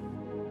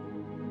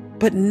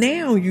 But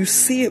now you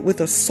see it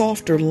with a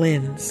softer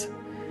lens.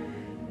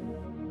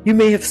 You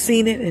may have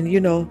seen it and,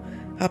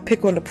 I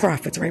pick on the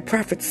prophets, right?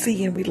 Prophets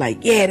see and we like,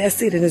 yeah,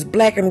 that's it. And it's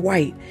black and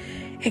white.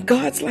 And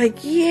God's like,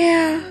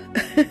 yeah,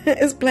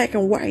 it's black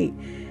and white.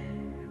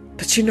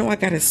 But I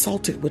got it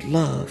salted with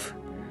love.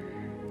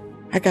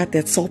 I got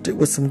that salted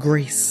with some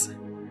grace.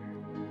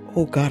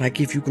 Oh God, I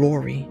give you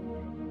glory.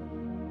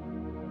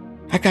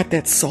 I got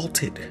that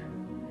salted.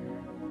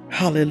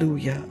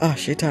 Hallelujah.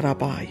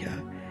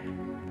 Shetarabaya.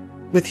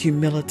 With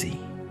humility.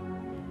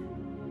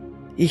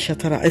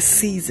 It's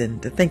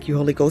seasoned. Thank you,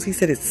 Holy Ghost. He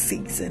said it's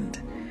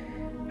seasoned.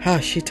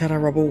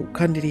 Shetarabo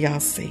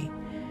kandidiasi.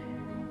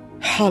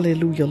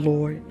 Hallelujah,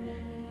 Lord.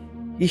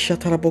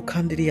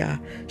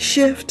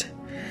 Shift.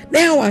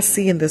 Now I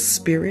see in the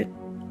spirit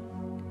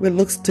what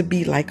looks to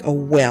be like a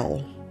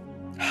well.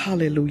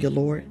 Hallelujah,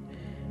 Lord.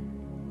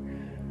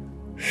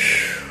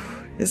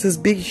 It's this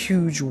big,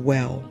 huge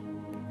well.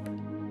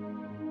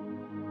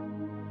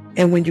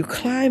 And when you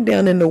climb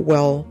down in the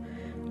well,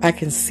 I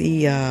can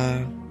see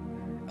a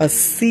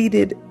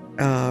seated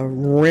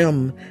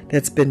rim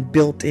that's been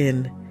built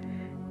in.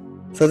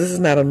 So this is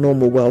not a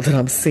normal well that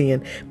I'm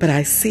seeing, but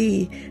I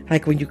see,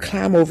 like when you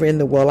climb over in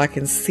the well, I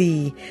can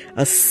see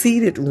a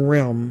seated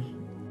rim.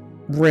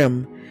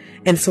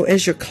 And so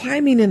as you're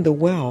climbing in the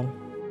well,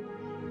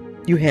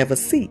 you have a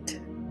seat.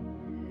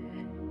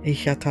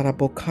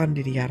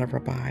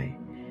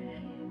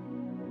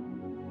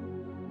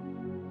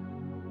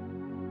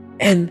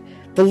 And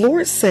the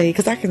Lord say,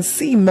 because I can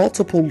see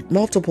multiple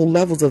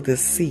levels of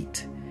this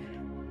seat.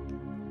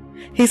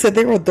 He said,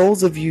 there are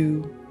those of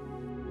you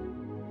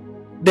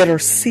that are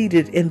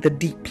seated in the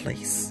deep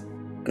place.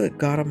 Good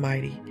God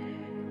Almighty.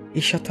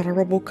 He says,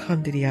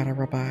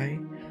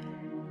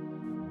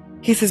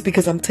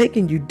 because I'm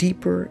taking you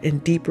deeper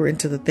and deeper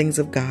into the things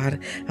of God.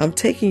 I'm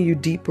taking you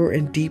deeper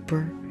and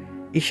deeper.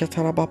 Good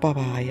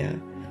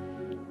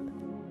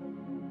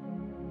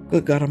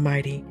God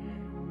Almighty.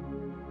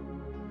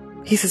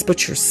 He says,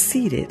 but you're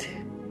seated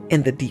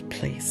in the deep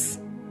place.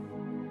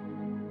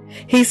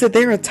 He said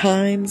there are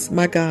times,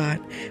 my God,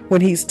 when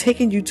he's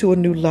taking you to a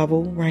new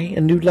level, right?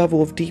 A new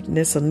level of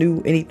deepness, a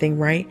new anything,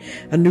 right?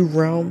 A new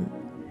realm.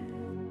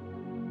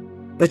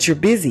 But you're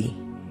busy.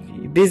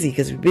 You're busy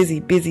because you're busy.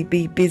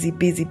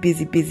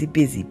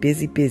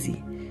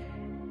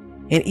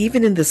 And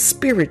even in the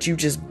spirit, you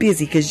just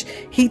busy because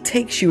he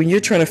takes you and you're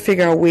trying to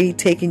figure out where he's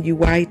taking you,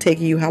 why he's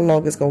taking you, how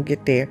long it's going to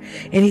get there.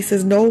 And he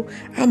says, no,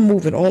 I'm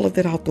moving all of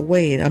that out the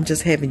way and I'm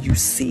just having you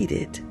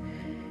seated.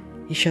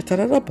 So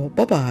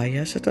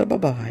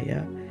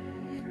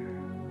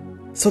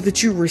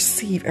that you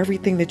receive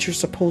everything that you're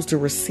supposed to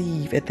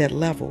receive at that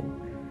level.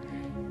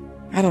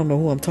 I don't know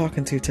who I'm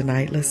talking to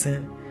tonight.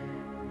 Listen.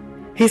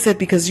 He said,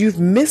 because you've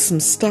missed some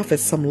stuff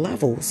at some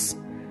levels.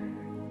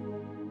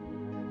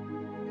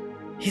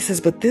 He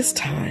says, but this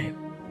time,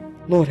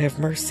 Lord have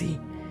mercy.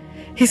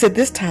 He said,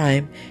 this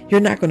time, you're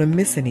not going to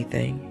miss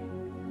anything.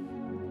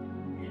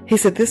 He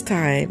said, this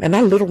time, and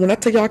when I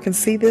tell y'all I can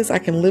see this, I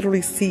can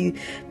literally see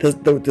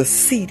the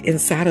seat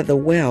inside of the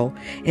well.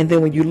 And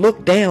then when you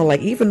look down,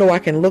 like even though I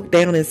can look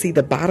down and see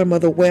the bottom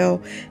of the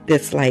well,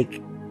 that's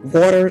like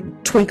water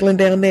twinkling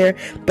down there,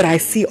 but I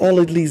see all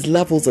of these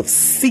levels of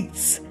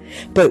seats.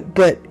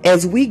 But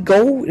as we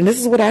go, and this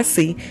is what I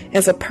see,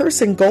 as a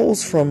person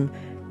goes from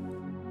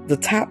the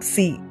top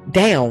seat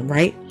down,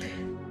 right?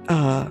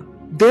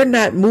 They're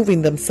not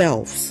moving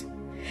themselves.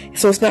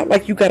 So it's not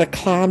like you got to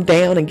climb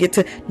down and get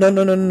to, no.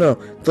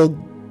 The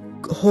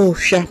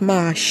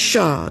Hoshama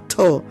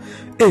Shato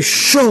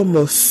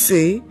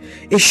Ishomose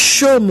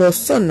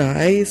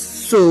Ishomosana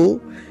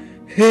So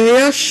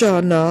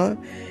Heashana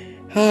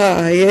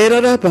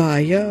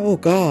Hayerabaya. Oh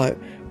God.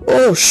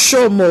 Oh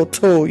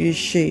Shomoto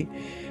Yishi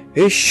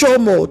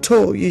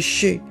Ishomoto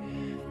Yishi.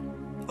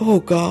 Oh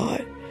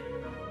God.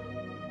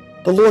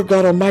 The Lord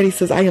God Almighty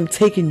says, I am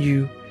taking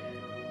you,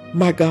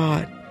 my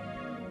God,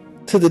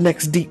 to the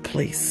next deep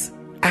place.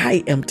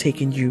 I am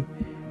taking you.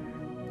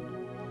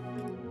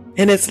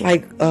 And it's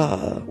like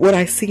what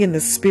I see in the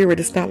spirit.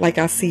 It's not like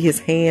I see his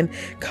hand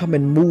come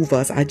and move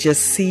us. I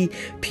just see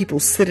people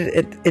sit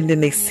at, and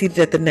then they sit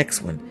at the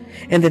next one.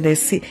 And then they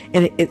see,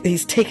 and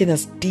he's taking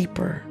us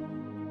deeper.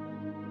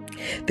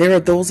 There are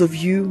those of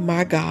you,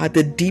 my God,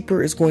 the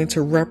deeper is going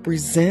to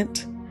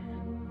represent.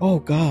 Oh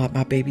God,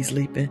 my baby's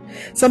leaping.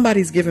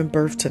 Somebody's giving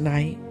birth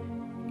tonight.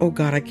 Oh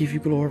God, I give you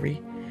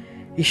glory.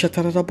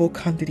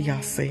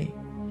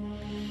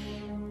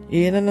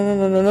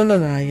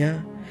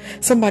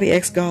 Somebody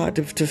asked God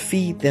to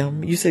feed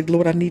them. You said,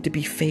 Lord, I need to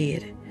be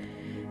fed.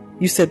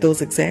 You said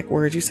those exact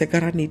words. You said,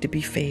 God, I need to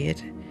be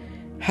fed.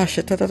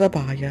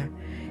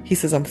 He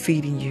says, I'm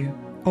feeding you.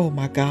 Oh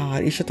my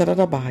God.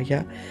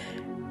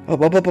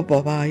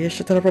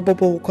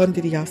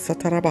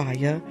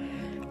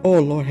 Oh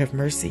Lord, have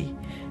mercy.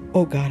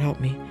 Oh God, help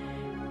me.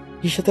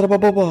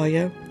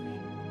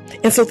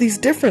 And so these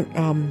different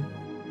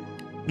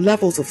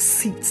levels of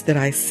seats that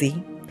I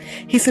see,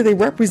 he said they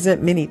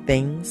represent many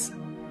things.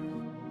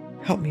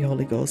 Help me,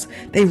 Holy Ghost.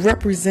 They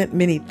represent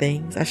many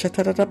things.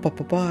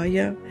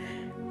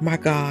 My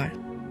God.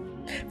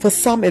 For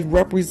some, it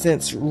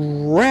represents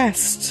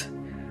rest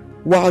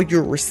while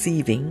you're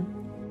receiving.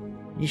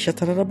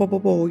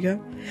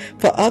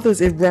 For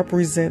others, it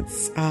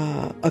represents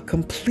a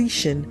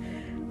completion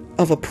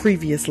of a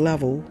previous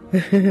level.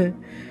 I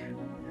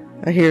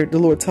hear the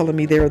Lord telling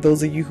me there are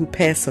those of you who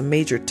passed some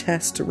major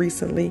tests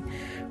recently.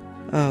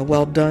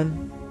 Well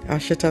done.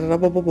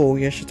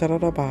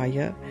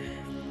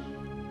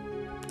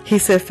 He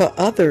said for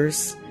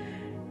others,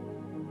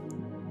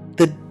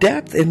 the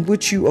depth in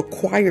which you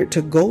acquired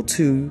to go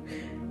to,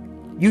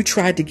 you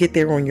tried to get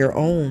there on your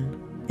own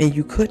and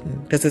you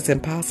couldn't because it's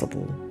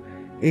impossible.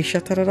 God,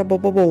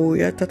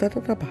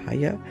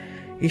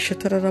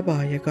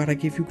 I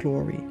give you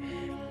glory.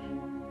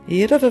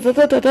 You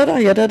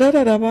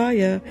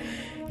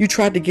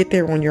tried to get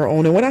there on your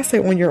own. And when I say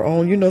on your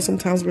own, you know,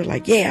 sometimes we're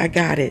like, yeah, I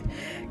got it.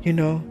 You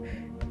know.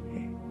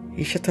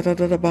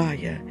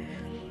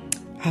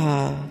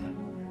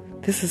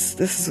 This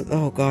is,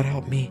 oh God,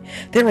 help me.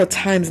 There are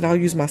times, and I'll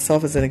use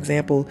myself as an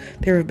example.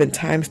 There have been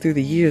times through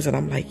the years and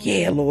I'm like,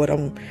 yeah, Lord,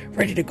 I'm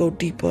ready to go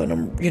deeper and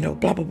I'm,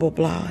 blah, blah, blah,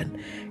 blah. And,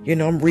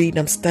 I'm reading,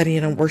 I'm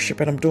studying, I'm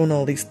worshiping, I'm doing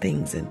all these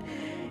things. And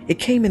it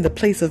came in the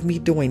place of me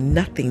doing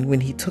nothing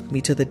when he took me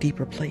to the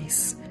deeper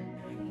place.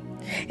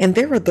 And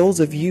there are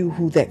those of you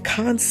who that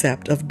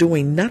concept of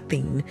doing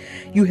nothing,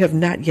 you have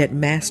not yet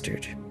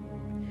mastered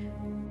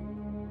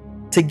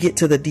to get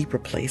to the deeper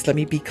place. Let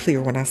me be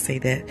clear when I say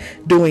that.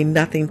 Doing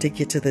nothing to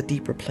get to the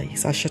deeper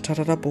place.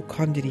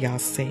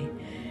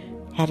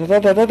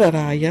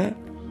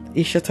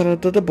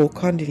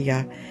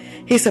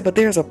 He said, but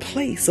there's a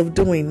place of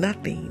doing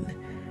nothing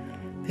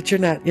that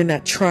you're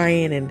not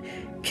trying and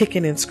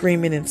kicking and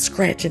screaming and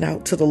scratching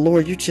out to the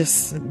Lord. You're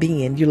just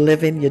being, you're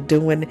living, you're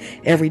doing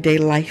everyday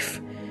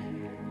life.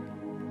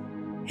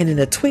 And in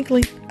a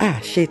twinkling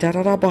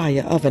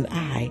of an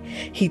eye,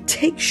 he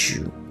takes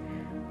you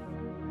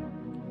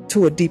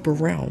to a deeper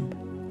realm.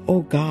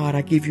 Oh God,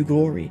 I give you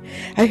glory.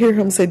 I hear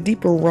him say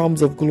deeper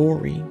realms of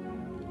glory.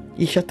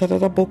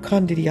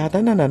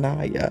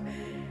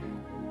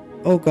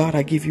 Oh God,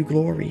 I give you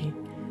glory.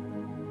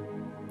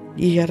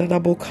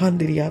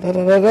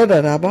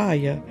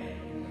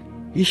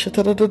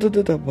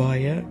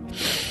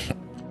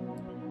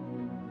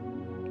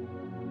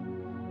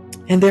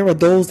 And there are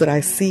those that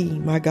I see,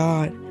 my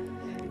God.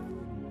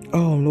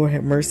 Oh Lord,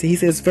 have mercy. He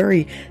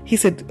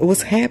said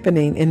what's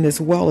happening in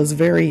this well is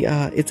very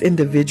it's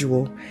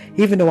individual.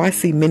 Even though I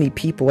see many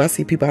people, I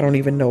don't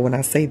even know when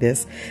I say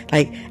this.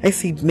 Like I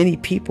see many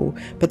people,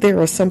 but there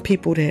are some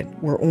people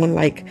that were on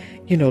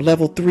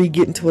level 3,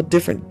 getting to a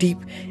different deep,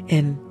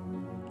 and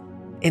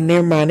in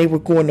their mind they were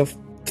going to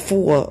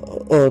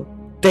 4 or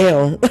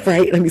down,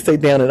 right? Let me say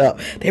down and up.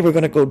 They were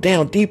going to go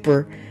down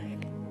deeper,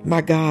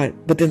 my God.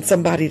 But then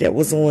somebody that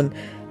was on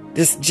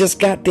this just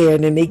got there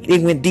and then they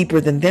went deeper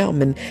than them.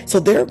 And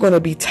so there are going to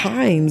be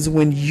times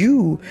when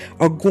you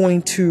are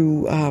going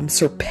to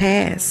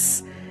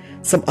surpass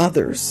some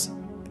others.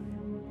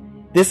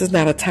 This is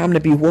not a time to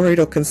be worried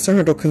or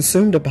concerned or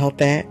consumed about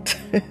that.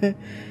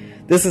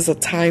 This is a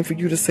time for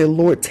you to say,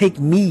 Lord, take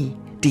me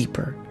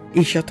deeper.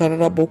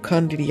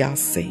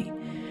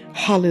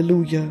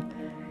 Hallelujah.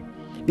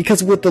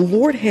 Because what the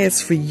Lord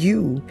has for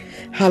you,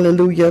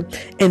 hallelujah,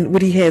 and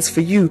what he has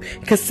for you,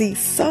 because see,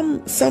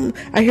 some,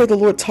 I hear the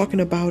Lord talking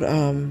about,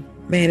 man,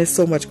 there's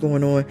so much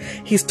going on.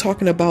 He's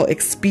talking about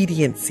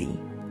expediency.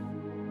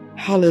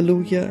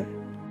 Hallelujah.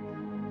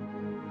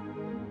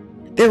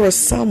 There are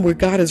some where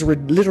God is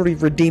literally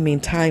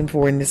redeeming time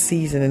for in this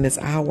season, in this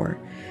hour.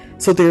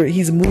 So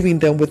he's moving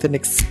them with an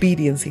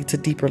expediency to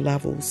deeper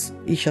levels.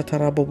 God,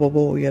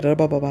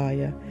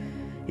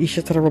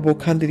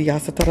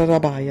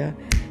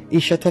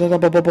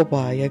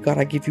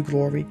 I give you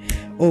glory.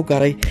 Oh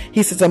God,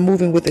 he says, I'm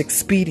moving with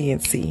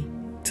expediency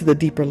to to the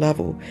deeper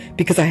level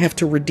because I have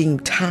to redeem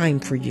time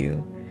for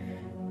you.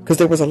 Because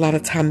there was a lot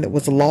of time that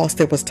was lost.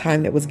 There was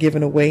time that was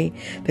given away.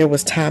 There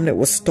was time that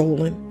was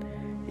stolen.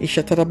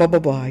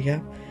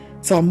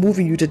 So I'm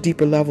moving you to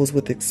deeper levels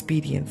with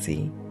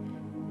expediency.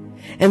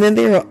 And then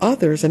there are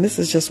others, and this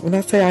is just, when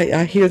I say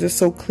I hear this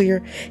so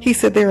clear, he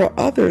said there are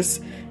others.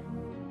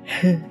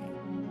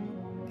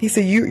 He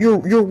said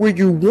you're where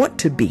you want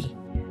to be.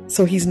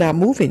 So he's not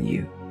moving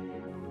you.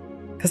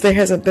 Because there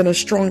hasn't been a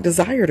strong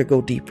desire to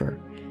go deeper.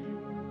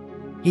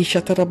 He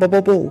says,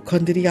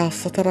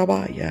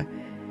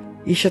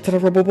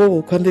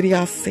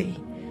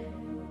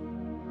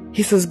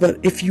 but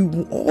if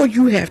you, all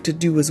you have to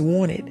do is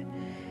want it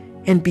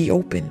and be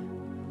open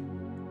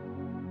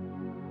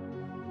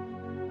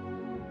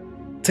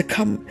to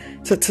come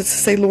to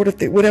say, Lord,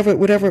 if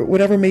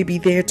whatever may be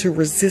there to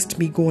resist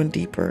me going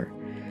deeper,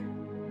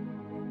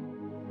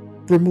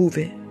 remove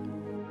it.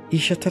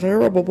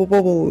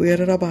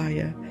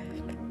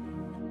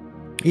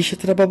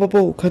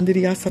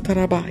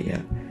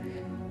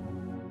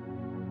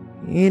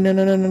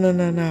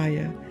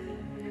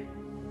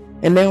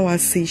 And now I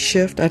see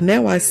shift.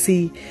 Now I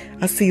see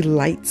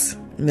lights.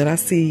 And then I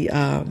see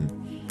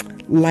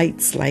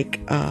lights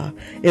like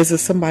as if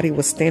somebody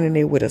was standing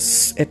there with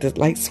at the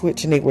light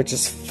switch and they were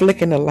just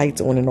flicking the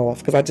lights on and off,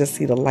 because I just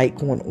see the light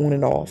going on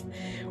and off,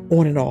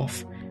 on and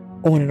off,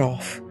 on and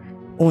off,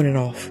 on and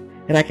off.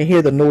 And I can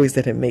hear the noise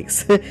that it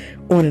makes.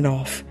 On and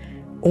off,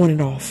 on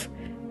and off,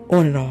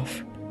 on and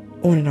off,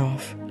 on and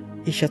off.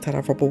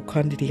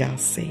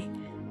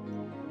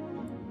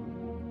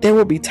 There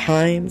will be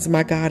times,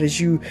 my God, as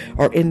you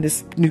are in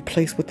this new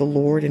place with the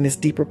Lord, in this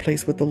deeper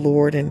place with the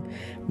Lord, and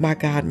my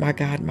God,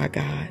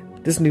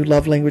 this new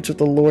love language with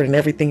the Lord and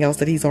everything else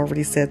that he's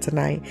already said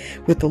tonight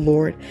with the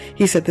Lord.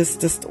 He said this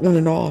just on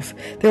and off.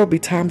 There will be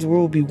times where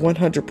it will be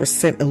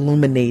 100%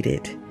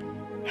 illuminated.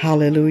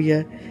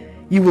 Hallelujah.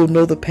 You will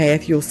know the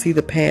path, you'll see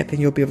the path, and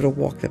you'll be able to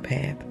walk the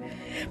path.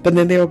 But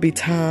then there will be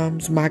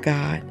times, my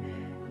God,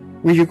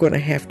 where you're going to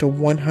have to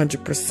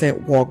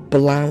 100% walk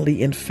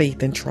blindly in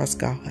faith and trust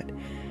God.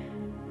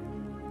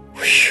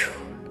 Whew.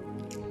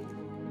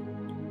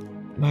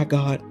 My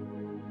God.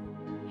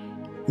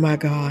 My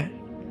God.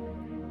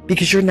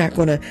 Because you're not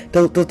going to,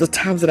 the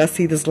times that I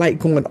see this light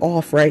going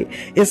off, right?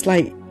 It's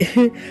like,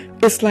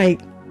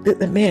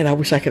 man, I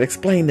wish I could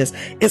explain this.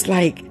 It's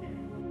like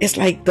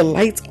the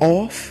light's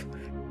off,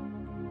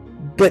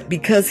 but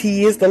because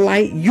he is the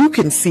light, you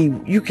can see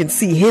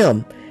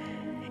him,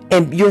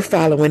 and you're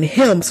following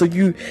him. So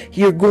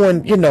you're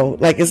going,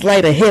 like it's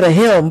light ahead of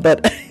him,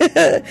 but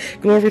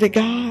glory to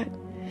God.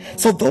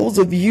 So those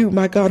of you,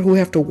 my God, who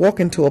have to walk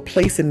into a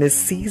place in this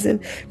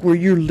season where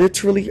you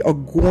literally are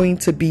going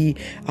to be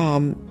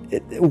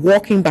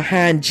walking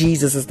behind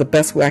Jesus, is the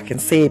best way I can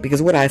say it,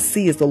 because what I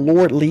see is the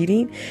Lord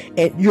leading,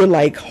 and you're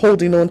like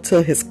holding on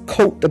to his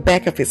coat, the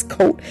back of his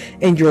coat,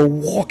 and you're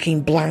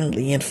walking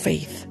blindly in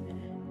faith.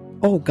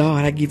 Oh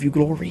God, I give you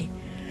glory.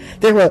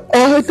 There are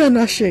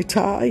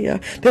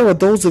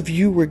those of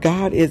you where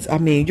God is,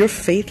 your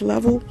faith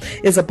level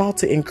is about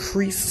to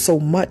increase so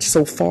much,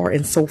 so far,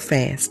 and so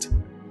fast.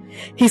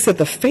 He said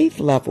the faith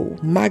level,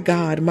 my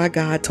God,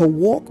 to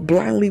walk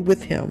blindly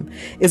with him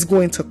is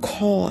going to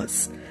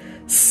cause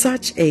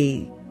such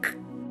a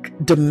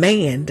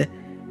demand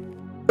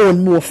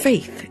on more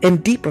faith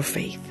and deeper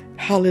faith.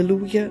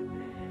 Hallelujah.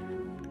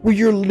 Where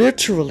you're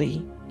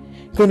literally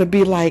going to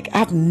be like,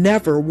 I've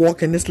never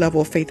walked in this level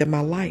of faith in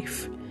my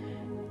life.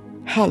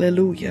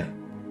 Hallelujah.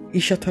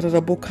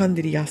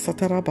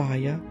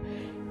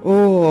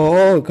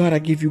 Oh God, I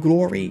give you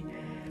glory.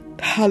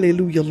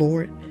 Hallelujah,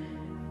 Lord.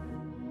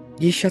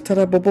 He says,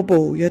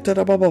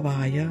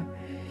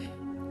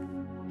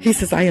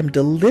 I am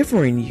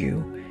delivering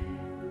you.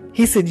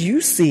 He said,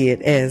 you see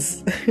it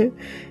as,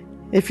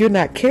 if you're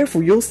not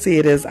careful, you'll see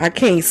it as, I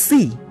can't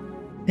see.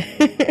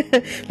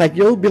 Like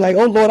you'll be like,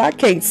 oh Lord, I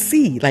can't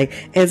see. Like,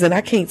 as in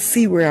I can't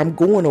see where I'm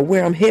going or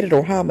where I'm headed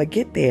or how I'm going to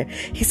get there.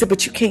 He said,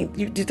 but you can't,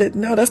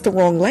 no, that's the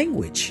wrong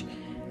language.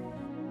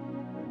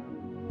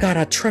 God,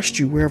 I trust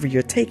you wherever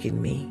you're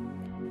taking me.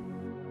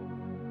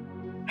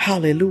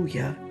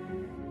 Hallelujah.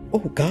 Oh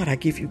God, I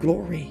give you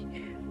glory.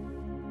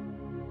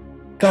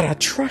 God, I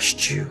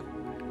trust you.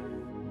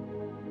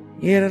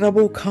 Because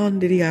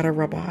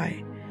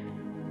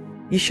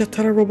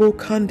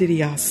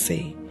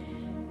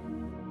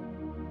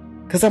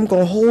I'm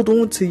going to hold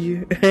on to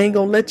you. I ain't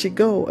going to let you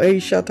go.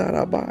 Because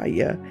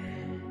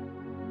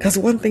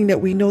one thing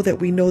that we know, he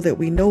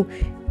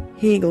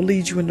ain't going to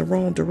lead you in the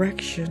wrong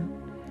direction.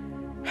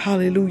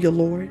 Hallelujah,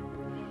 Lord.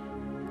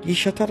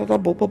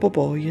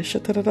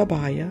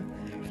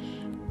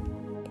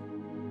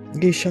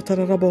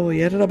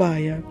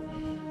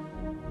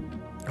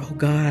 Oh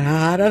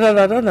God.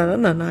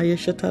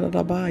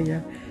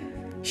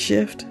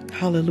 Shift.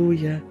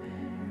 Hallelujah.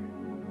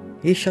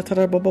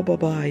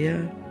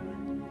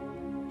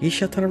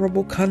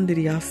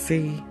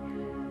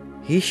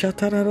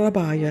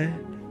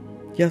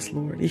 Yes,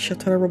 Lord.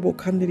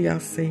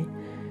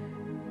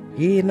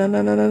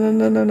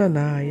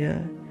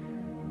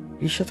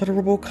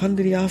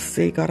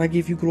 God, I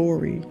give you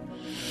glory.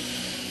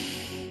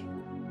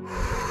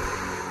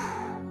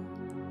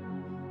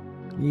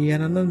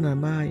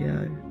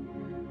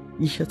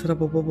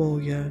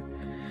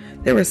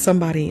 There is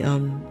somebody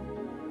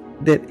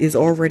that is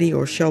already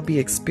or shall be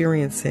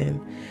experiencing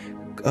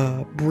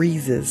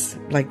breezes,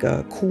 like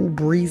cool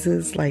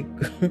breezes, like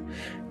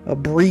a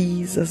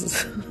breeze.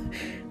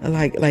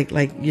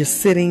 Like you're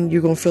sitting,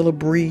 you're gonna feel a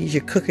breeze.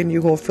 You're cooking,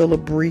 you're gonna feel a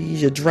breeze.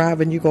 You're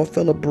driving, you're gonna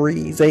feel a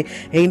breeze.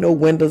 Ain't no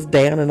windows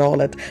down and all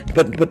that,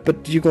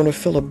 but you're gonna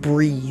feel a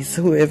breeze.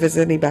 If it's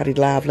anybody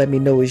live, let me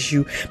know it's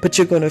you. But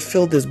you're gonna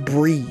feel this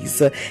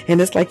breeze,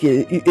 and it's like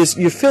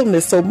you're feeling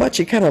it so much.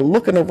 You're kind of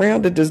looking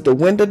around. Is the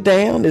window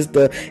down? Is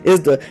the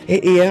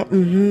yeah?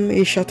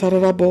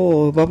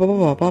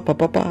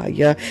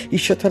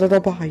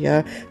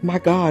 Yeah. My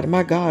God,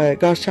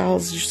 gosh,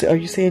 Charles, are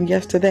you saying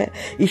yes to that?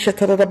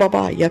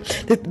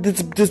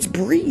 This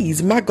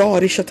breeze, my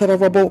God, okay,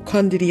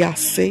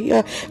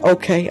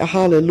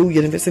 hallelujah.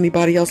 And if it's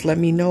anybody else, let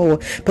me know.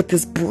 But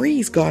this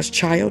breeze, God's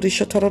child,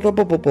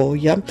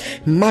 yeah,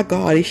 my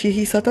God,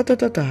 he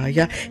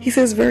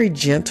says very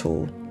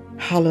gentle,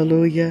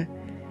 hallelujah.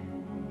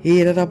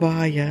 He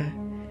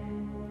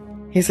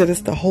said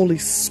it's the Holy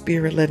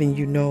Spirit letting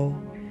you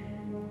know,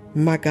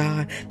 my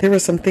God. There are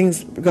some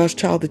things, God's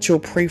child, that you'll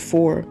pray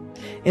for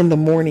in the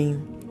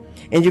morning,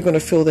 and you're going to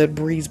feel that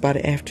breeze by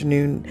the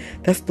afternoon.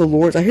 That's the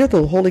Lord's. I hear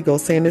the Holy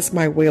Ghost saying, it's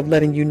my way of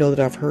letting you know that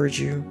I've heard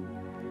you.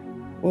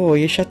 Oh,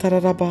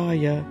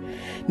 yeshatarabaya.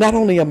 Not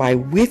only am I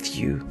with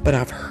you, but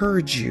I've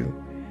heard you.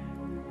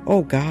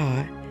 Oh,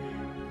 God.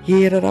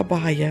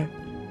 Yerabaya.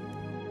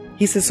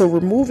 He says, so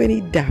remove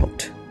any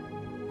doubt,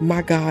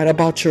 my God,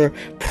 about your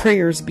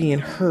prayers being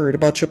heard,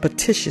 about your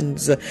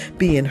petitions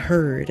being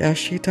heard.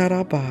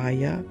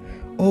 Ashitarabaya.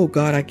 Oh,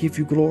 God, I give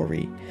you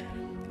glory.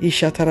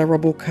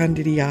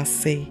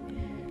 Ishatarabokandidiyase.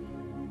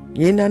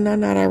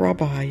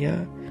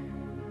 Yenananarabaya.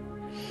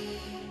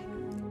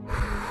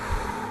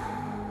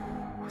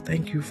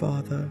 Thank you,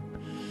 Father.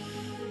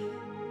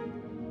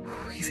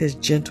 He says,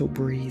 gentle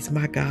breeze.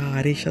 My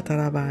God.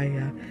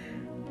 Ishatarabaya.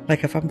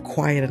 Like if I'm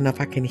quiet enough,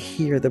 I can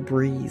hear the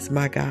breeze.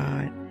 My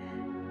God.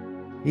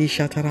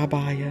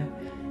 Ishatarabaya.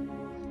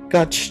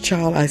 God's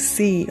child, I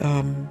see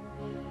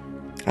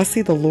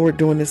the Lord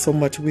doing this so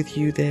much with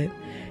you that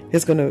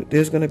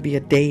there's gonna be a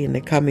day in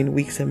the coming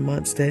weeks and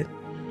months that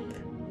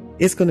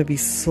it's gonna be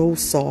so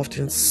soft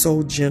and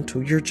so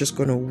gentle. You're just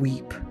gonna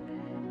weep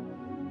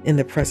in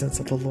the presence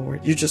of the Lord.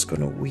 You're just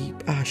gonna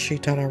weep.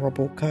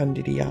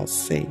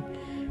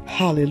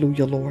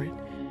 Hallelujah, Lord.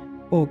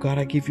 Oh God,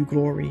 I give you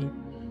glory.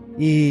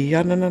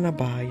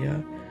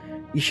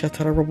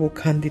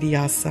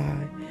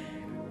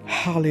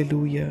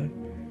 Hallelujah.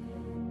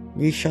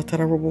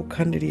 Yishatarabu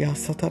kandiria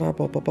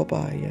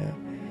satarabababaya.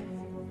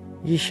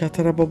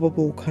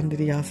 Yishatarababu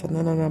kandiria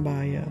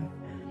sananamaya.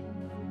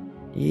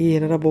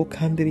 Yerabu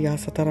kandiria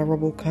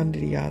satarabu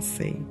kandiria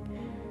say.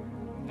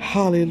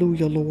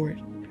 Hallelujah,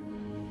 Lord.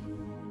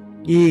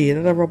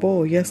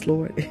 Yerabu, yes,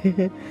 Lord.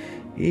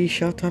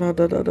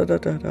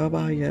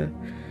 Yishatarabaya.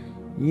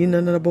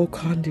 Yinanabu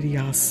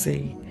kandiria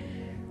say.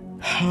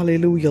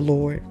 Hallelujah,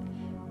 Lord.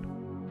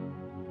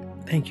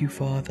 Thank you,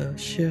 Father.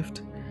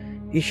 Shift.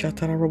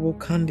 Ishatarabo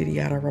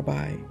Kandiriara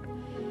Rabbi.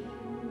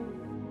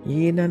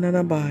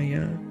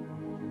 Yinanabaya.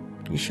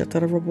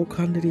 Ishatarabo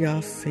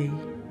Kandiriasi.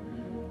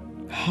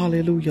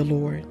 Hallelujah,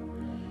 Lord.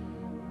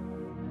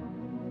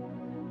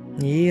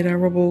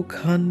 Yirarabo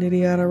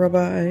Kandiriara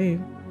Rabbi.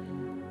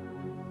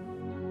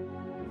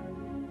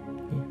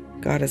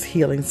 God is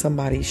healing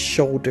somebody's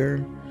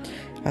shoulder.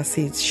 I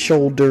see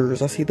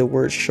shoulders. I see the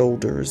word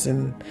shoulders,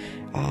 and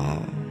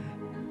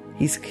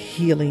He's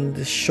healing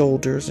the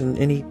shoulders and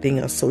anything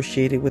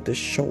associated with the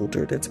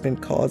shoulder that's been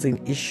causing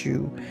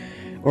issue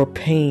or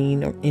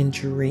pain or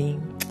injury.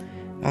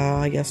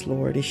 Yes,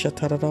 Lord.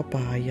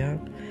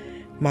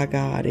 My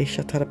God,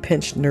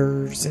 pinched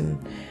nerves and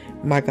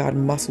my God,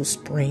 muscle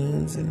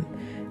sprains and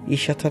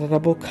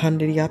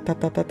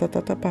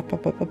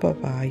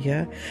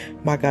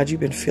my God,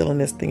 you've been feeling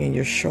this thing in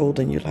your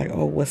shoulder and you're like,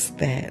 oh, what's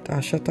that?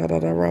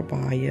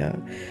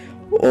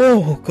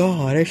 Oh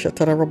God,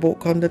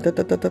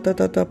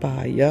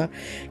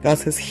 God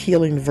says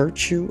healing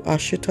virtue,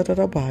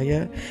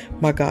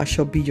 my God,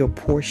 shall be your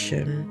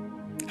portion.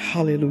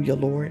 Hallelujah,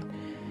 Lord.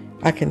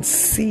 I can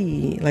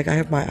see, like I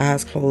have my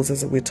eyes closed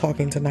as we're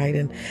talking tonight,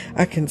 and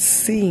I can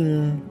see,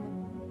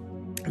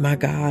 my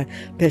God,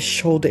 that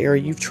shoulder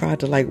area. You've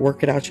tried to like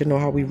work it out. You know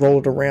how we roll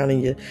it around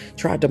and you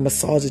tried to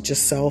massage it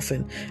yourself,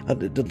 and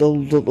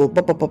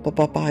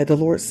the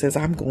Lord says,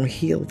 I'm going to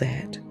heal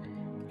that.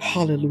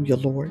 Hallelujah,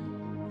 Lord.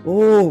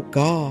 Oh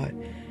God.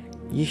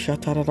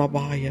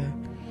 Yishatarabaya.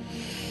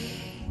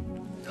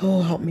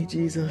 Oh, help me,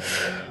 Jesus.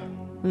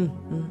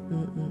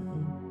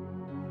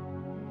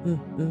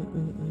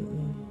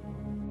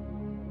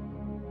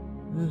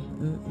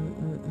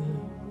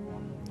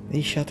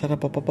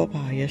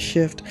 Yishatarabaya.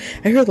 Shift.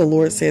 I hear the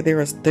Lord say there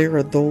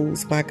are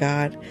those, my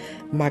God.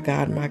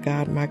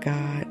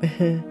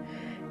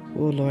 Oh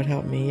Lord,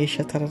 help me.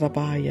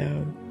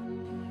 Yishatarabaya.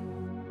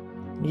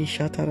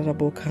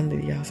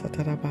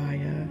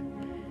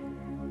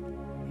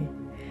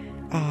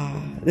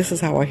 This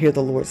is how I hear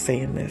the Lord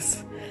saying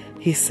this.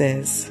 He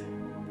says,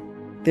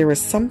 there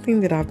is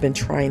something that I've been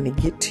trying to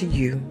get to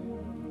you.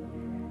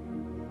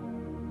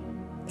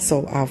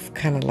 So I've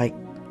kind of like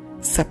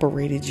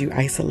separated you,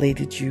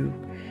 isolated you.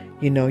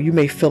 You know, you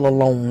may feel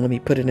alone. Let me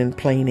put it in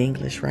plain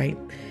English, right?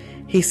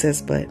 He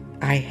says, but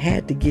I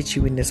had to get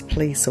you in this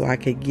place so I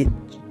could get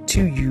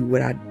to you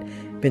what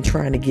I'd been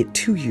trying to get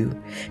to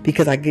you,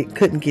 because I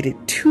couldn't get it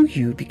to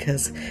you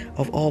because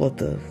of all of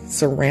the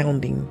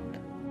surrounding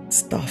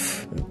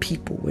stuff and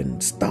people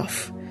and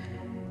stuff.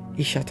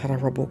 He says,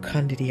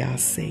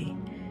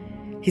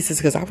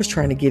 because I was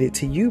trying to get it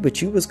to you,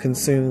 but you was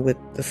consumed with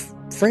the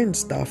friend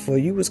stuff, or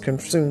you was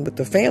consumed with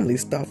the family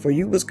stuff, or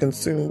you was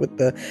consumed with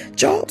the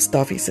job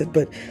stuff. He said,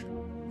 but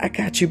I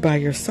got you by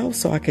yourself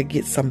so I could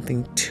get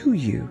something to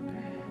you.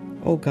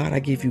 Oh God, I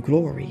give you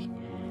glory.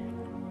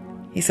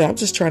 He said, I'm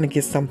just trying to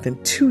get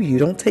something to you.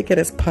 Don't take it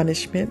as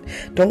punishment.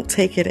 Don't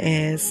take it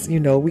as,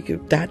 we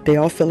could they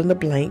all fill in the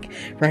blank,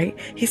 right?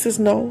 He says,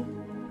 no,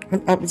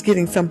 I was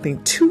getting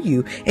something to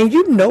you, and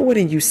you know it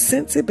and you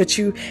sense it, but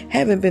you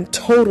haven't been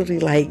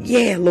totally like,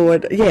 yeah,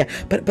 Lord, yeah.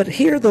 But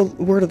hear the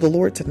word of the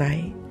Lord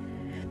tonight.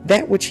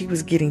 That which he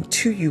was getting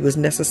to you is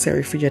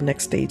necessary for your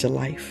next stage of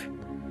life.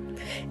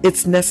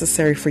 It's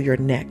necessary for your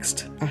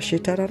next.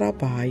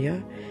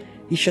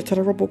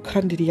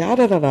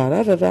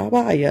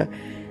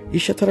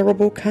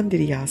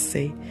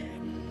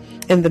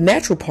 And the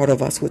natural part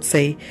of us would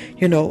say,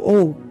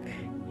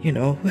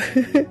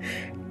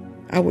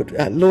 I would,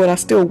 Lord, I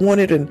still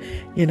want it, and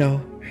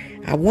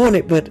I want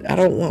it, but I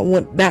don't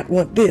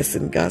want this.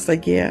 And God's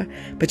like, yeah,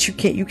 but you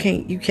can't,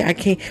 I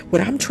can't.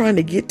 What I'm trying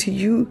to get to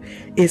you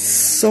is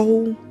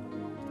so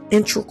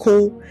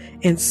integral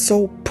and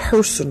so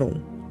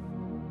personal.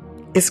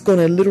 It's going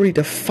to literally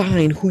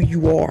define who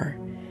you are.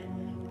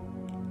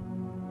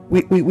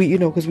 We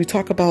because we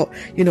talk about,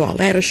 our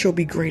ladder shall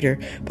be greater,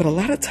 but a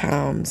lot of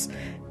times,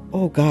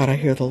 oh God, I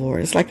hear the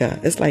Lord. It's like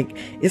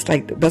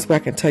the best way I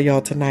can tell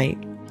y'all tonight.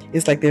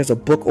 It's like there's a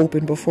book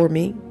open before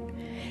me,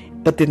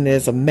 but then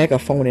there's a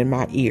megaphone in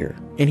my ear,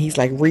 and he's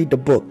like, read the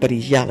book, but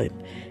he's yelling.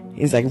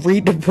 He's like,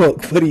 read the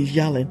book, but he's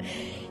yelling.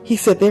 He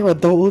said, there are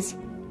those,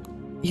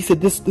 he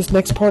said, this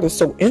next part is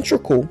so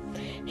integral.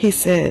 He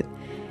said,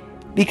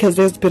 because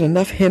there's been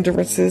enough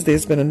hindrances,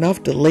 there's been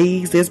enough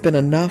delays, there's been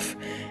enough,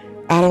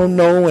 I don't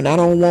know and I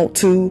don't want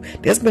to.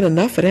 There's been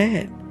enough of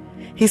that.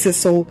 He said,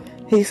 so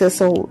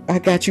I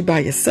got you by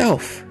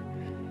yourself,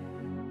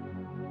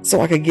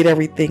 so I could get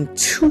everything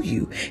to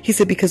you. He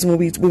said, because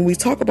when we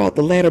talk about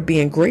the ladder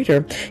being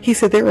greater, he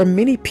said there are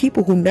many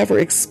people who never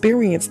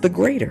experienced the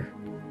greater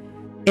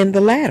in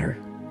the ladder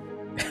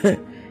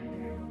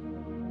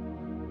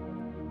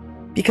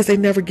because they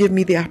never give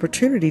me the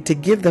opportunity to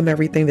give them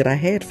everything that I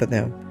had for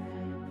them.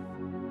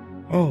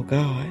 Oh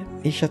God.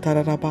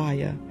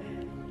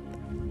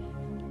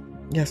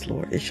 Yes,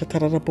 Lord. He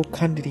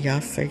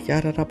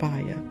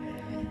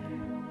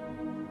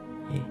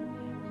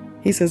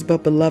says,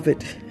 but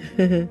beloved,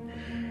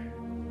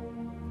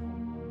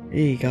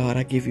 hey God,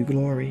 I give you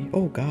glory.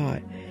 Oh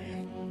God.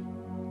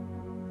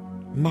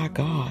 My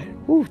God.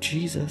 Oh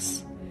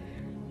Jesus.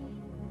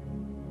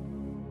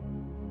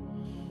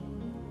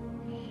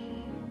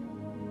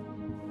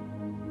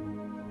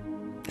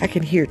 I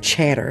can hear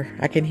chatter.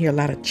 I can hear a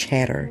lot of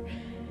chatter.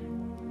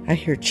 I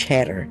hear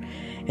chatter.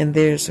 And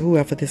there's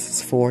whoever this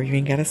is for. You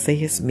ain't got to say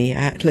it's me.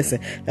 Listen,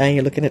 I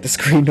ain't looking at the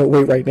screen no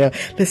way right now.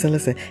 Listen.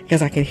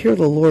 Because I can hear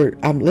the Lord.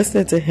 I'm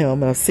listening to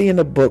him and I'm seeing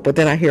the book, but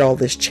then I hear all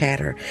this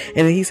chatter.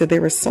 And he said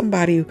there was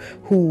somebody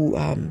who,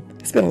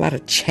 there's been a lot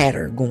of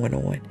chatter going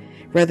on.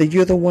 Whether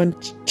you're the one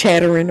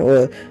chattering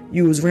or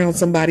you was around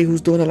somebody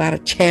who's doing a lot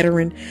of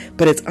chattering,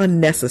 but it's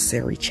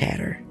unnecessary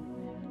chatter.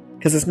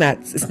 Because it's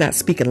not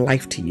speaking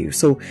life to you.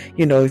 So,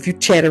 if you're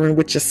chattering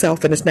with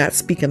yourself and it's not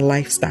speaking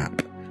life,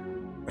 stop.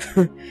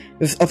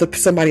 If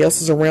somebody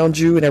else is around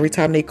you and every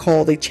time they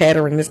call, they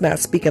chattering and it's not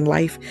speaking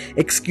life,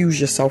 excuse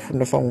yourself from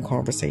the phone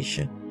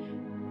conversation.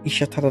 He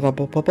said,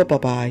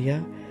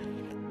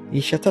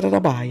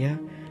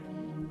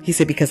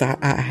 because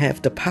I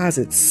have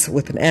deposits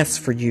with an S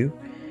for you.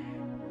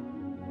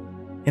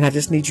 And I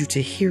just need you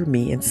to hear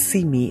me and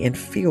see me and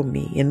feel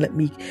me and let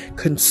me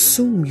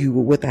consume you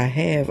with what I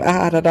have.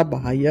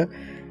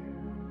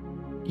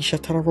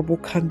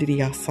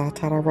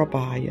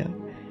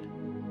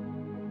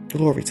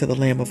 Glory to the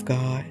Lamb of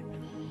God.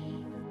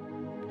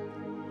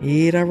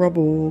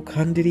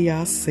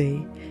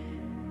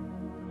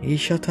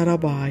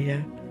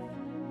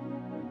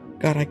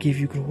 God, I give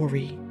you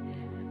glory.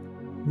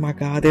 My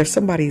God, there's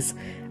somebody's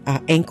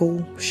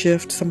ankle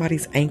shift.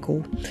 Somebody's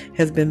ankle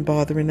has been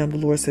bothering them. The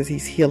Lord says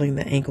he's healing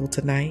the ankle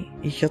tonight.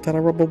 It's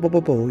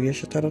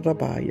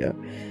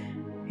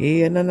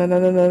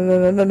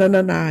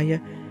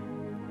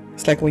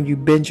like when you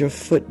bend your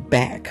foot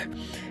back.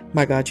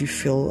 My God, you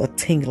feel a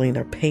tingling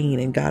or pain,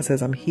 and God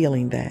says, I'm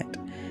healing that.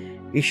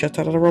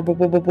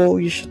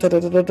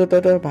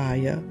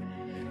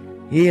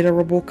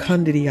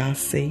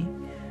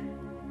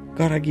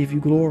 God, I give you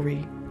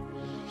glory.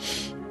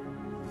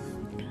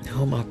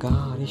 Oh my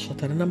God.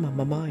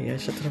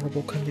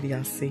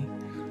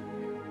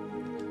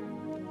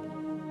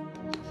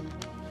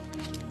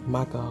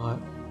 My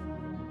God.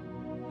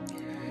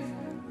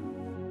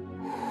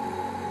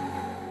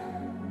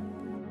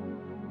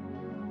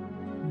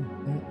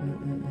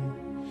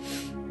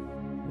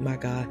 My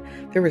God,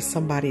 there is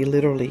somebody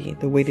literally,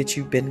 the way that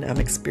you've been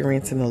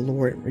experiencing the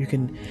Lord, you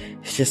can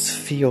just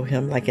feel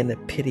him like in the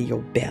pit of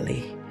your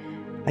belly.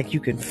 Like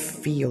you can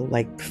feel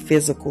like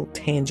physical,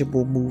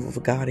 tangible move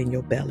of God in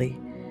your belly.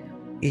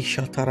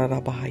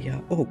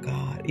 Ishatarabaya. Oh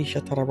God.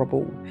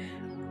 Ishatarabu.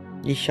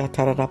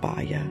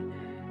 Ishatarabaya.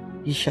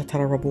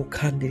 Ishatarabu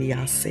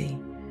kandiriase.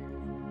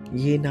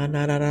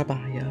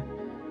 Yenanarabaya.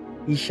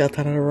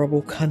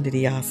 Ishatarabu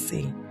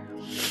kandiriase.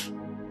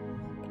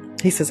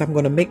 He says, I'm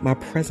going to make my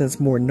presence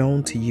more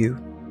known to you.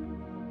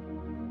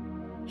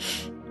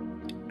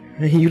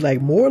 And you like,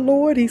 more,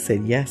 Lord? He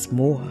said, yes,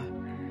 more.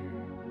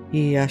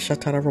 Hallelujah,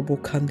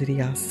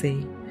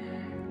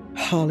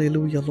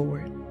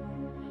 Lord.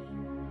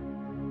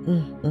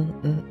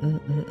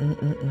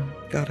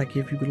 God, I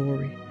give you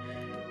glory.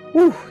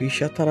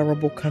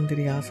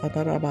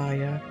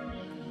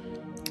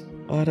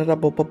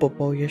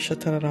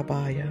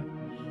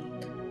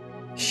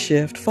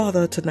 Shift.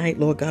 Father, tonight,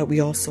 Lord God, we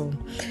also,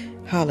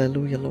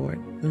 hallelujah,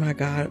 Lord. My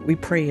God, we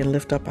pray and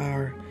lift up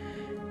our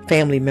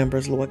family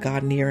members, Lord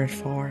God, near and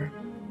far.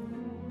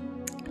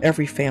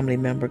 Every family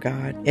member,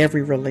 God.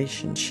 Every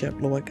relationship,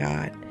 Lord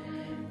God.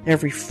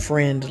 Every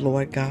friend,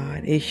 Lord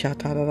God. We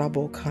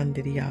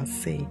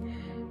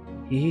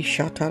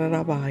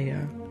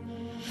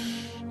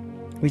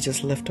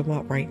just lift them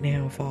up right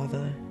now,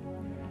 Father.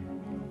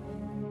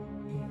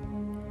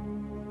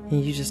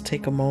 And you just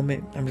take a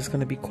moment. I'm just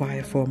going to be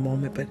quiet for a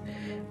moment, but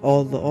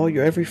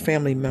every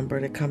family member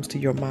that comes to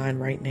your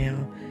mind right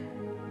now,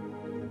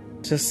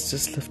 just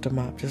lift them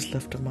up. Just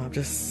lift them up.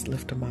 Just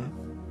lift them up.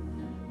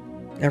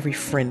 Every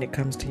friend that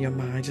comes to your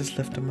mind, just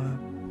lift them up.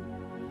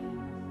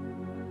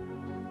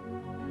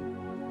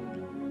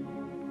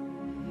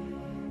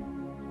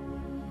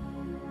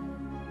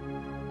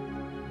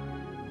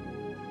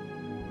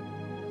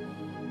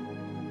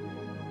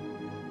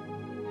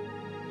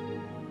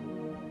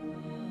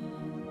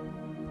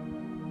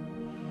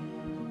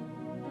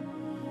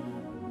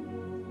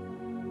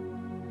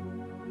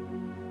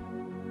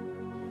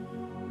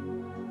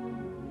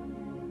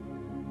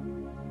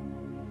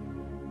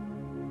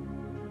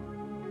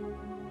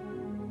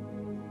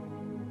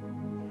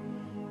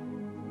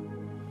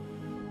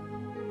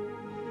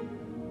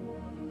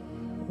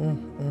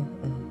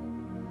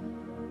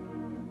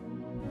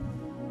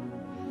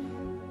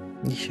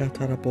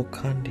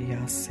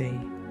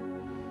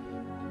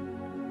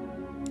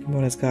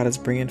 What as God is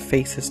bringing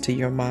faces to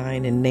your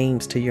mind and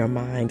names to your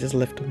mind, just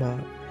lift them up.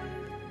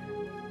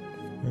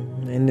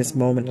 In this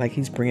moment, like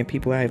he's bringing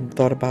people I haven't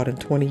thought about in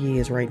 20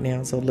 years right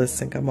now. So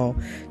listen, come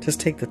on. Just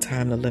take the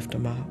time to lift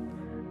them up.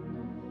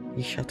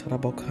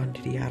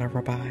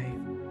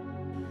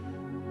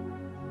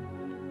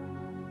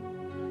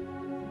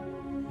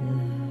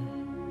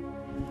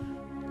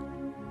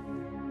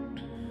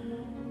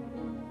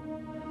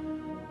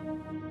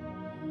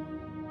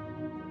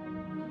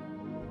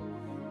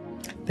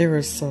 There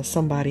is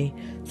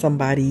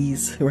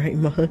somebody's, right?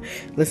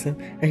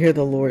 Listen, I hear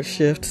the Lord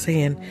shift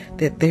saying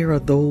that there are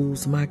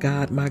those, my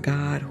God,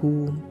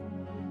 who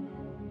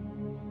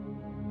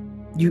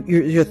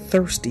you're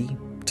thirsty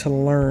to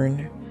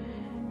learn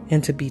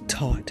and to be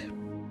taught.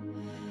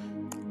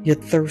 You're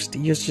thirsty.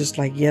 You're just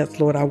like, yes,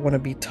 Lord, I want to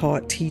be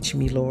taught. Teach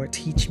me, Lord.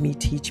 Teach me,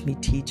 teach me,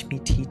 teach me,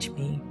 teach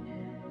me.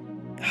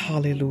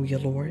 Hallelujah,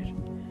 Lord.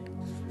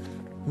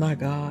 My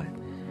God.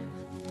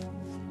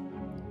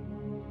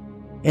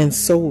 And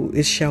so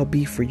it shall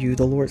be for you.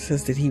 The Lord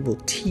says that he will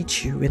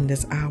teach you in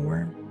this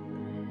hour.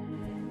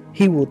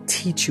 He will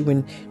teach you,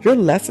 and your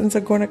lessons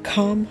are going to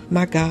come.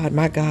 My God,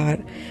 my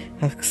God.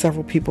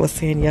 Several people are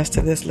saying yes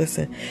to this.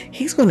 Listen,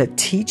 he's going to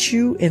teach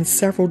you in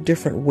several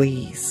different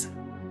ways.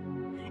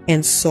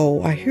 And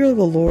so I hear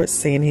the Lord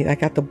saying, I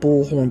got the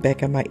bullhorn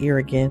back in my ear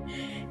again.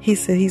 He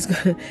said he's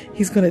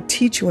going to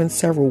teach you in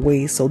several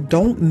ways. So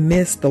don't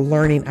miss the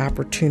learning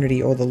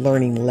opportunity or the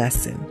learning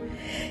lesson.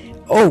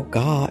 Oh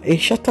God.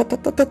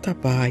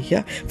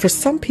 For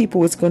some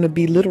people, it's going to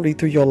be literally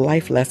through your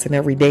life lesson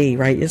every day,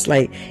 right? It's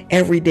like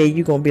every day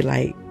you're going to be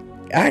like,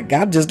 I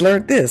just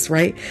learned this,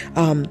 right?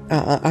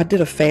 I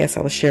did a fast.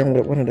 I was sharing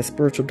with one of the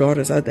spiritual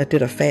daughters. I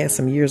did a fast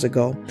some years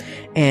ago,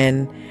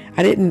 and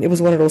it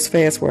was one of those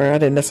fasts where I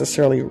didn't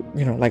necessarily,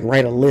 like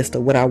write a list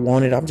of what I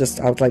wanted. I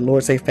was like,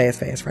 Lord, say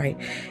fast, right?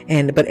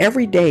 But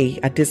every day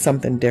I did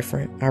something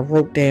different. I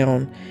wrote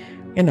down,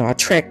 I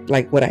tracked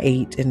like what I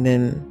ate, and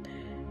then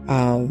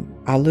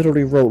I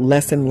literally wrote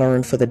lesson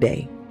learned for the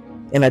day,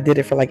 and I did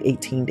it for like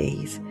 18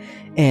 days,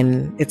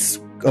 and it's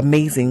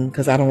amazing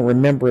because I don't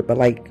remember it, but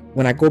like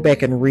when I go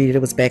back and read it, it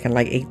was back in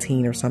like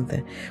 18 or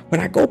something. When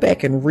I go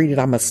back and read it,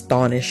 I'm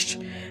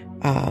astonished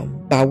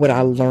by what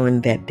I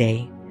learned that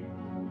day.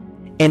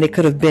 And it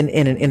could have been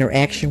in an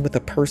interaction with a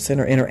person,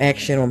 or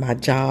interaction on my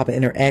job,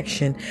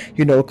 interaction,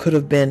 it could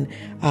have been,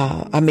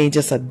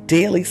 just a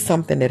daily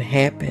something that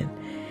happened.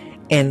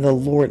 And the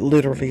Lord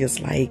literally is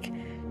like,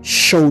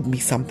 showed me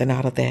something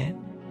out of that.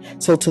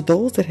 So to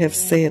those that have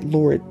said,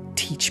 Lord,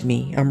 teach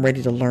me, I'm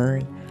ready to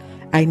learn.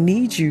 I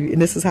need you,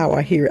 and this is how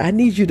I hear it, I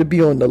need you to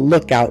be on the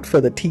lookout for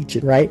the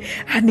teaching, right?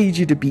 I need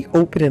you to be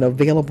open and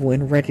available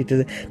and ready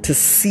to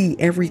see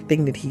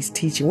everything that he's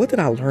teaching. What did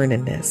I learn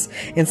in this?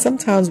 And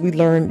sometimes we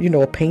learn,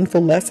 a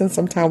painful lesson.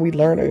 Sometimes we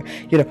learn,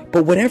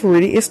 but whatever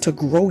it is to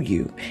grow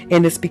you.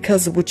 And it's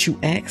because of what you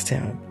asked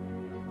him.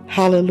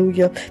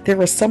 Hallelujah.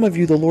 There are some of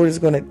you, the Lord is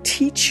going to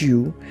teach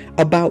you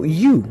about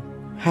you.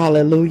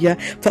 Hallelujah.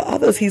 For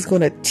others, he's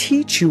going to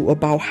teach you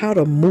about how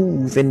to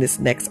move in this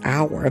next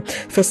hour.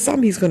 For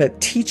some, he's going to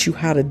teach you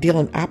how to deal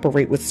and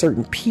operate with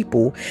certain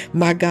people.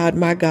 My God,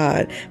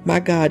 to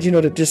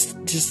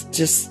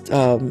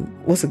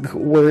what's a good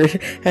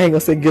word? I ain't gonna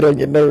say get on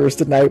your nerves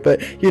tonight,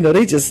 but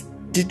they just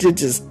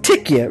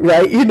tick you,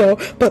 right?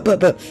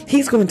 But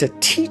he's going to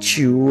teach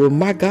you,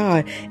 my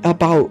God,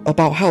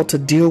 about how to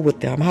deal with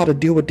them, how to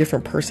deal with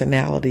different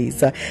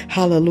personalities.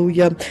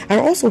 Hallelujah. I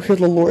also hear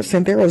the Lord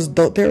saying there is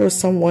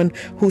someone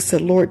who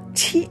said, Lord,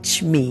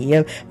 teach me,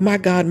 and my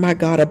God,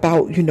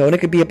 about, and it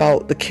could be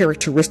about the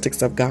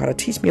characteristics of God, or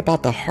teach me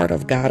about the heart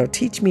of God, or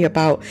teach me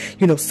about,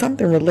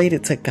 something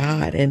related to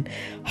God. And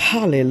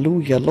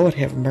hallelujah, Lord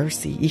have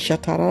mercy. He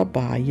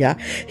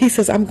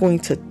says, I'm going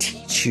to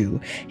teach you.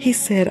 He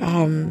said,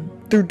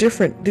 through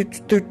different, he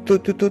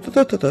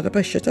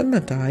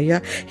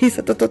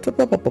says,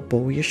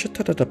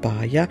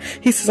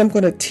 I'm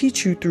going to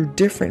teach you through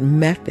different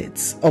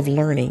methods of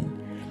learning.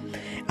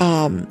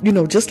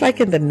 Just like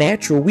in the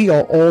natural, we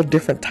are all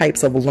different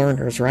types of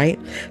learners, right?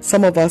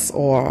 Some of us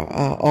are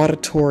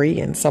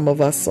auditory, and some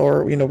of us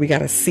are, we got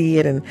to see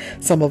it, and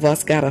some of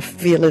us got to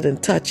feel it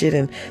and touch it,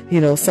 and,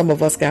 some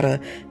of us got to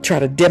try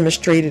to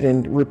demonstrate it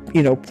and,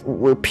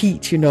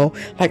 repeat,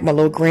 like my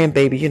little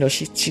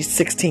grandbaby, she's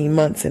 16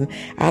 months, and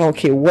I don't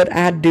care what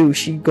I do,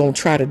 she gonna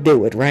try to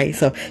do it, right?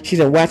 So she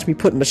done watch me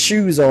put my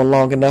shoes on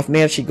long enough.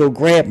 Now she go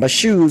grab my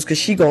shoes, because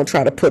she gonna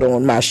try to put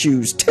on my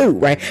shoes too,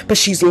 right? But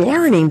she's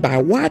learning by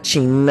watching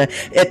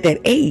at that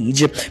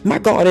age, my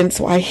God. And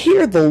so I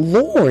hear the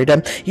Lord,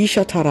 my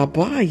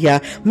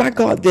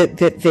God,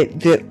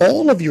 that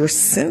all of your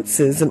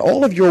senses and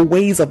all of your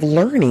ways of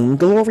learning,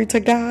 glory to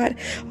God,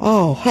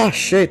 are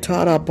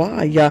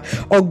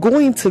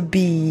going to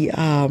be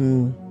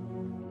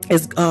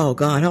oh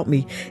God, help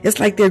me. It's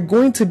like they're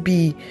going to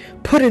be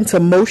put into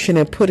motion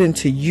and put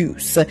into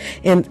use.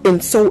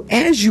 And so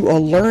as you are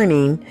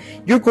learning,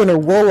 you're going to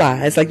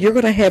realize, like, you're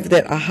going to have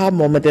that aha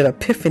moment, that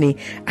epiphany.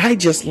 I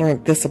just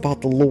learned this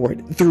about the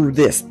Lord through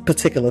this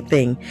particular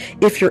thing.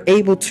 If you're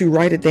able to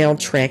write it down,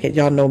 track it,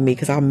 y'all know me,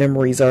 because our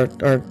memories are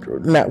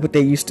not what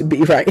they used to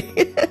be, right?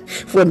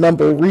 For a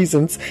number of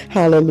reasons.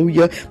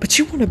 Hallelujah. But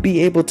you want to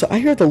be able to, I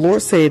hear the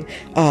Lord said,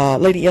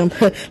 Lady M,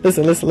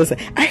 listen.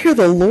 I hear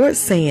the Lord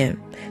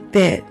saying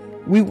that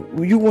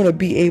you want to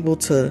be able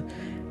to,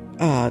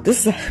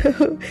 this is,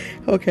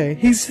 okay,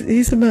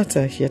 he's a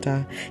matter.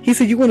 He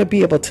said you want to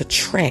be able to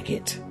track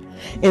it.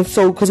 And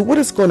so, because what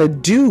it's going to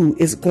do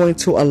is going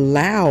to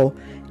allow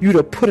you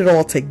to put it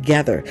all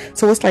together.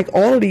 So it's like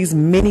all of these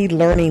mini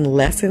learning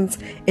lessons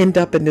end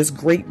up in this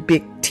great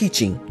big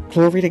teaching.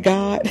 Glory to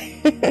God.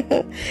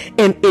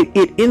 And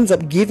it ends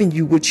up giving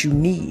you what you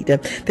need.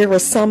 There are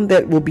some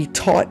that will be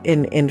taught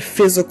in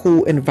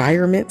physical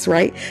environments,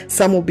 right?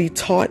 Some will be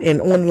taught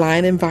in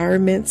online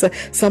environments.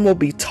 Some will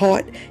be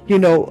taught,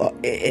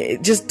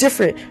 just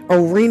different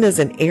arenas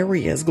and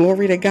areas.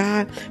 Glory to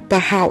God.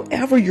 But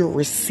however you're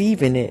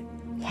receiving it,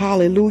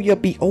 hallelujah,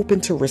 be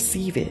open to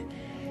receive it.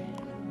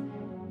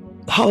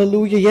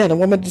 Hallelujah. Yeah, the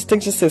woman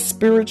distinction says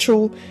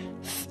spiritual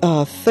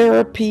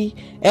therapy,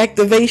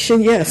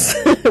 activation. Yes,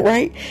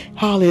 right?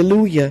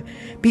 Hallelujah.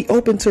 Be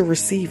open to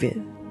receive it.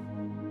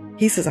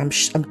 He says, I'm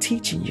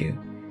teaching you.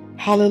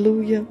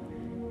 Hallelujah.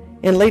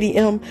 And Lady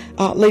M,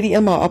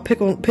 I'll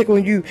pick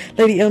on you.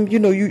 Lady M,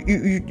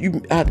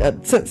 I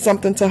sent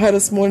something to her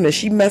this morning, and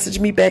she messaged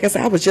me back. I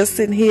said, I was just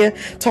sitting here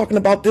talking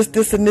about this,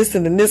 and this,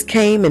 and then this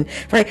came, and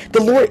right,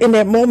 the Lord in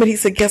that moment, he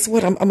said, guess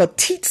what? I'm gonna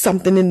teach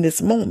something in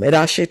this moment.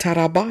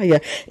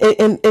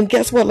 And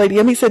guess what, Lady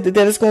M? He said that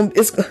it's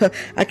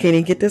I can't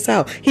even get this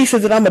out. He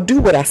said that I'm gonna do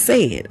what I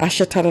said.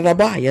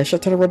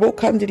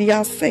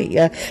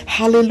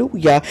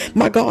 Hallelujah,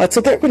 my God. So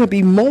there are going to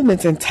be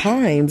moments and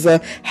times,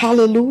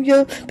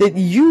 hallelujah, that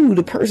you,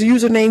 the person,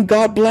 username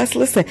God bless,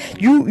 listen,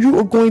 you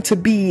are going to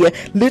be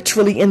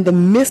literally in the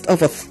midst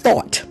of a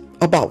thought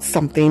about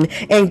something,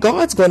 and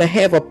God's going to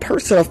have a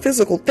person, a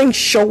physical thing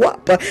show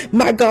up,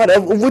 my God,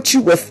 of what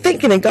you were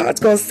thinking, and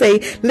God's going to say,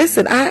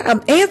 listen,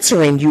 I'm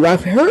answering you,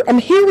 I'm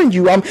hearing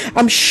you,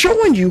 I'm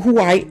showing you who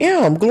I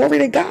am. Glory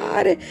to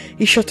God.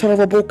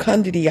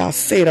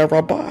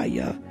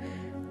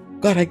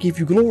 God, I give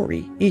you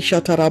glory.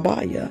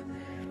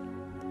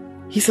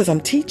 He says,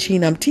 I'm teaching.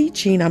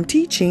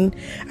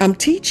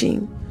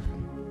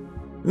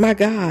 My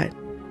God.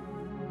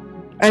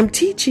 I'm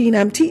teaching.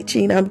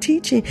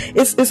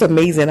 It's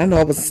amazing. I know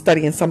I was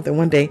studying something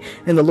one day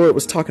and the Lord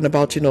was talking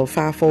about,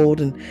 fivefold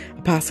and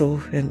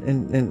apostle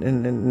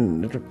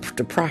and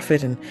the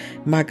prophet and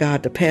my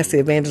God, the pastor,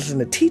 evangelist,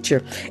 and the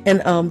teacher.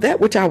 And that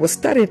which I was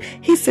studying,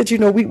 he said,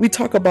 we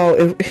talk about,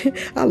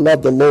 I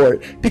love the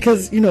Lord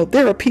because,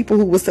 there are people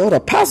who will say, the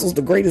apostle's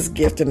the greatest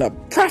gift and the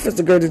prophet's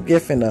the greatest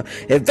gift and the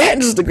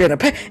evangelist is the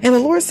greatest. And the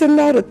Lord said,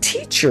 no, the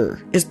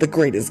teacher is the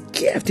greatest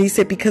gift. He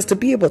said, because to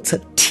be able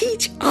to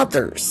teach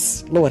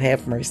others, Lord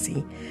have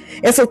mercy.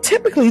 And so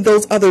typically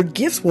those other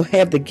gifts will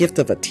have the gift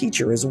of a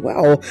teacher as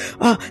well.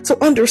 So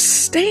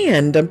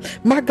understand,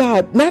 my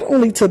God, not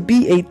only to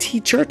be a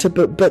teacher,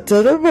 but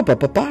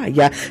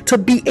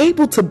to be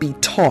able to be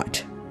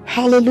taught.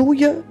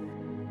 Hallelujah.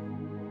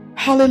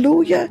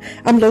 Hallelujah.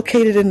 I'm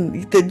located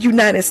in the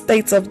United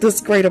States of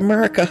this great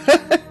America.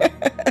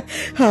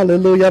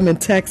 Hallelujah. I'm in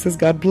Texas.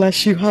 God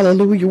bless you.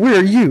 Hallelujah. Where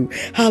are you?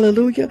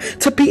 Hallelujah.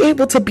 To be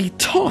able to be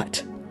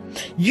taught.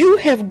 You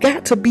have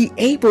got to be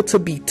able to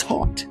be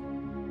taught.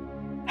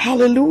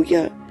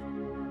 Hallelujah.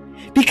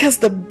 Because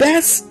the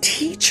best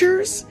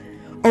teachers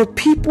are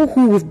people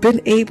who have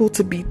been able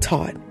to be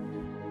taught.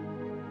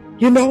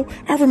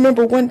 I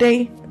remember one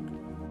day,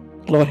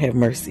 Lord have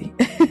mercy.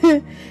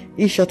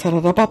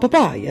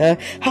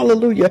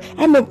 Hallelujah.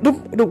 I remember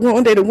the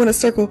one day the Winter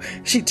Circle,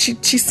 she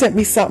sent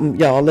me something,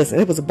 y'all. Listen,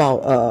 it was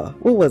about,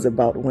 what was it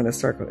about the Winter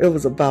Circle? It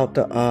was about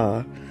the,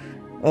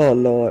 oh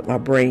Lord, my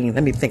brain.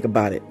 Let me think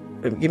about it.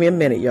 Give me a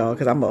minute, y'all,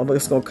 because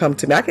it's going to come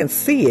to me. I can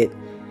see it.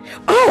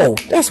 Oh,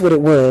 that's what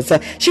it was.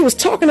 She was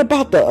talking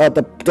about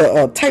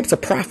the types of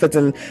prophets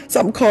and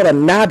something called a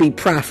Nabi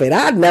prophet.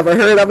 I'd never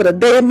heard of it a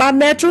day in my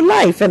natural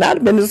life. And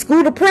I'd been to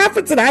school of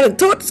prophets and I done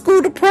taught the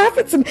school of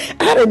prophets and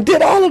I done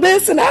did all of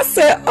this. And I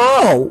said,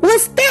 oh,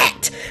 what's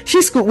that?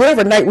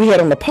 Whatever night we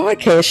had on the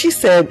podcast, she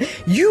said,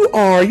 you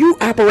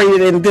operated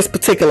in this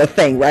particular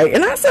thing, right?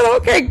 And I said,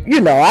 okay,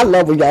 I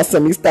love when y'all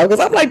send me stuff because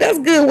I'm like, that's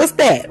good. What's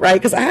that? Right?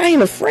 Because I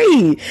ain't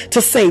afraid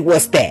to say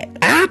what's that.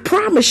 I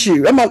promise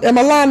you. Am I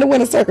lying to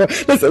Winter Circle?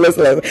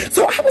 Listen.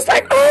 So I was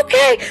like,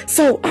 okay.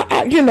 So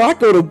I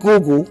go to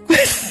Google.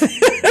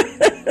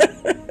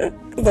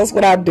 That's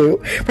what I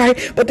do,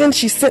 right? But then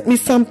she sent me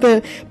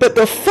something. But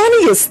the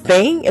funniest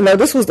thing,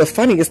 this was the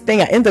funniest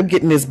thing. I ended up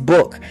getting this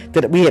book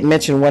that we had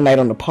mentioned one night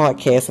on the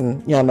podcast,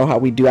 and y'all know how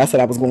we do. I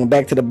said I was going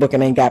back to the book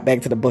and ain't got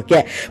back to the book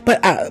yet.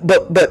 But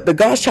the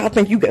God's Child,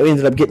 think you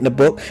ended up getting the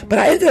book. But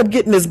I ended up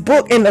getting this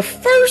book, and the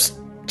first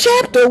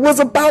chapter was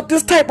about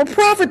this type of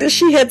prophet that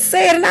she had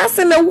said, and I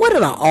said, now what are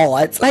the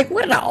odds? What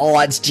are the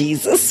odds,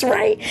 Jesus,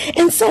 right?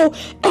 And so,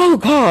 oh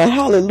God,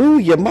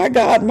 hallelujah, my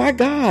God,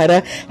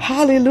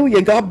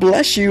 hallelujah, God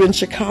bless you in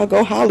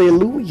Chicago,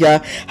 hallelujah,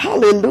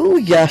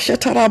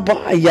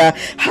 Shatarabaya,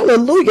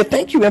 hallelujah,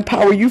 thank you,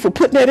 Empower You, for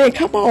putting that in,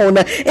 come on.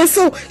 And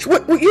so,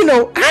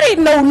 I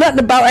didn't know nothing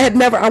about it.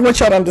 I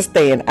want y'all to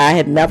understand, I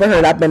had never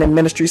heard, I've been in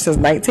ministry since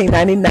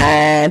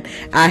 1999,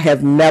 I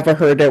have never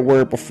heard that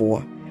word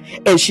before.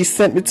 And she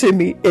sent it to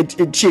me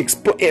and she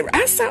explained.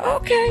 I said,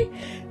 okay.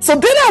 So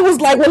then I was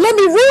like, well, let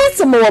me read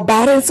some more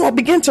about it. And so I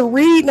began to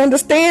read and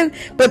understand.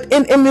 But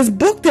in this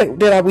book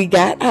that we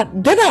got, I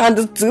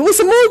understood there was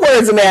some more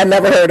words in there I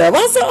never heard of.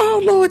 I said,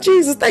 oh, Lord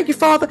Jesus, thank you,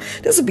 Father.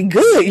 This would be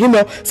good,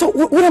 So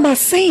what am I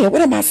saying?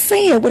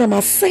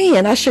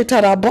 I should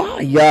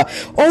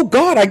oh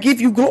God, I give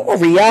you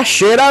glory. I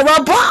should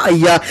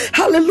hallelujah.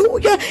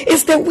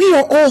 It's that we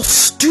are all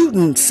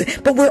students,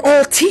 but we're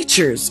all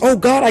teachers. Oh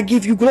God, I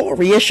give you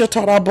glory.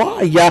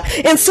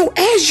 And so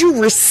as you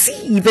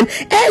receive and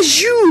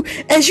as you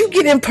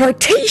get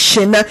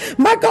impartation,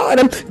 my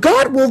God,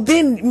 God will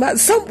then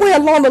somewhere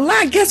along the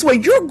line, guess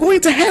what? You're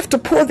going to have to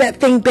pour that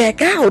thing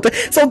back out.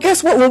 So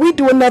guess what? When we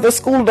do another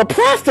school of the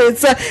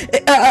prophets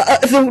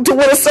to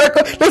Winter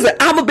Circle, listen,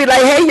 I'm gonna be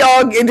like, hey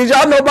y'all, did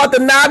y'all know about the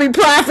Nabi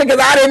prophet? Because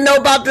I didn't know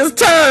about this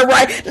term,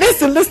 right?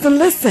 Listen.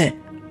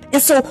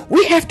 And so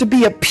we have to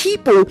be a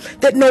people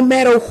that no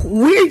matter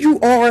where you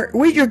are,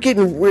 where you're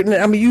getting, I'm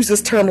going to use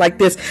this term like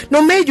this,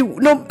 no matter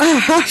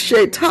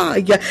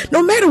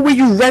where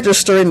you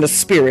register in the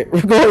spirit,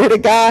 glory to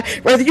God,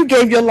 whether you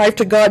gave your life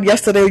to God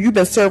yesterday or you've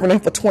been serving Him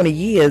for 20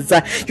 years,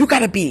 you got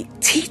to be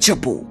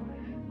teachable.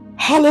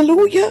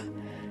 Hallelujah.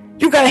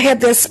 You got to have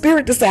that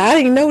spirit to say, I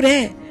didn't know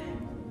that.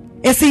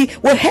 And see,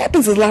 what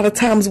happens a lot of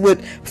times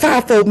with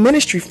fivefold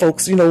ministry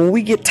folks, when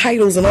we get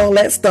titles and all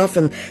that stuff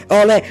and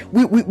all that,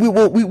 we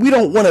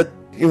don't want to,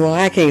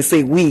 I can't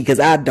say we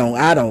because I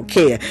don't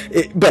care.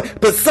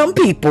 But some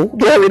people,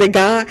 glory to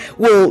God,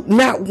 will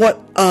not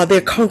want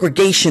their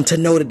congregation to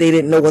know that they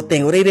didn't know a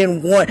thing, or they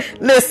didn't want.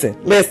 Listen.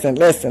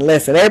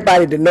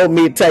 Everybody that know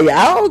me tell you,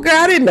 oh God,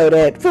 I didn't know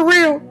that for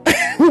real,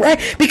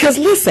 right? Because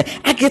listen,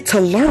 I get to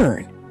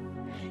learn,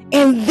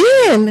 and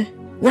then,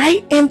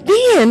 right,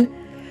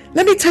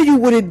 let me tell you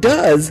what it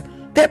does.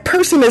 That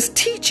person that's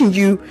teaching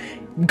you,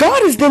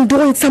 God is then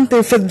doing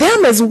something for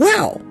them as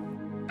well.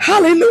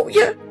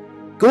 Hallelujah.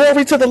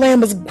 Glory to the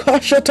Lamb of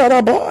God.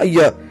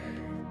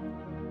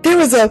 There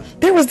was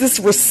this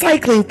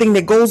recycling thing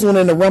that goes on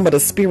in the realm of the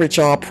spirit,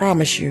 y'all. I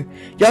promise you.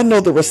 Y'all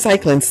know the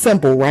recycling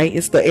symbol, right?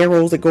 It's the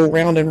arrows that go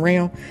round and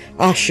round.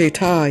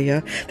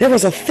 Ashetaya. There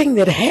was a thing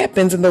that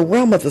happens in the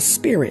realm of the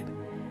spirit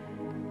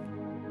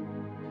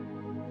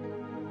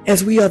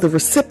as we are the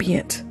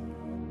recipient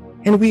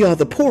and we are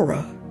the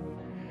pourer.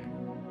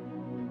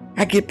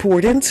 I get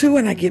poured into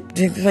and I get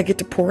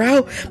to pour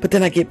out, but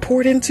then I get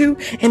poured into,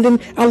 and then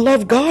I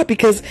love God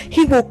because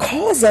he will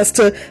cause us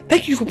to,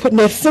 thank you for putting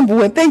that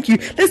symbol in, thank you.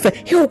 Listen,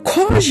 he'll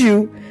cause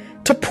you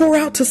to pour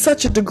out to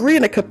such a degree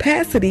and a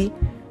capacity.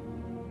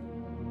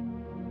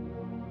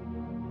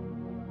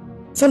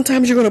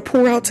 Sometimes you're going to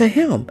pour out to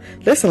him.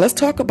 Listen, let's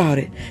talk about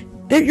it.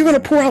 You're going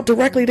to pour out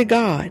directly to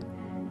God.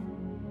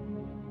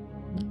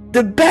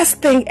 The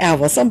best thing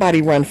ever.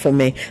 Somebody run for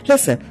me.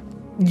 Listen,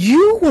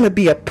 you want to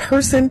be a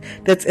person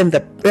that's in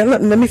the,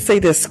 let me say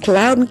this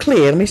loud and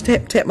clear. Let me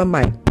tap my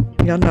mic.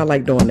 Y'all not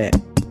like doing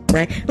that,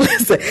 right?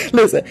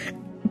 Listen,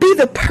 be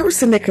the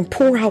person that can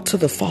pour out to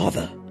the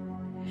Father.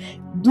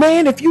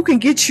 Man, if you can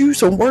get you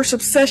some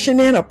worship session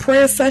in, a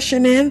prayer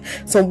session in,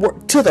 some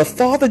work to the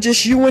Father,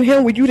 just you and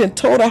him, where you done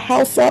tore the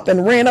house up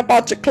and ran up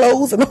out your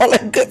clothes and all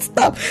that good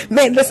stuff.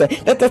 Man, listen,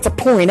 that's a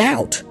pouring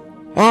out.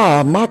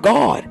 Ah, my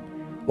God.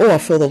 Oh, I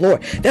feel the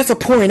Lord. That's a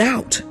pouring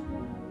out.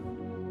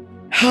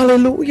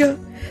 Hallelujah.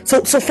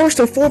 So first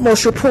and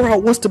foremost, your pour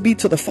out wants to be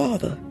to the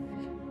Father.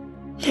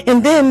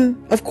 And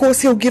then, of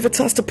course, he'll give it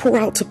to us to pour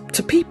out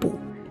to people.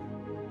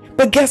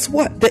 But guess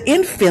what? The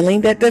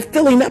infilling, that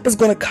filling up is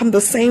going to come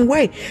the same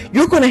way.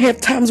 You're going to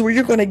have times where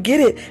you're going to get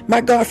it,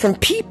 my God, from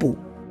people.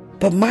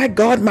 But my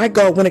God,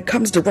 when it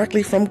comes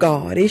directly from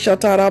God,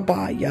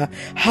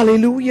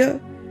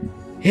 hallelujah.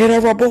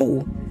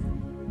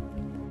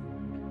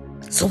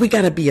 So we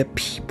got to be a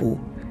people.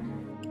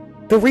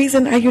 The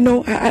reason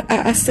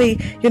I say,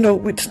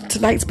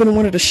 tonight's been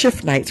one of the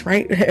shift nights,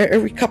 right?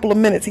 Every couple of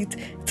minutes he's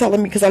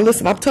telling me, because I'm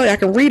telling you, I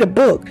can read a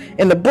book,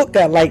 and the book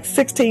got like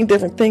 16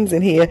 different things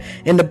in here,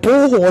 and the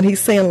bullhorn,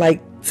 he's saying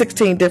like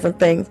 16 different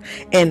things,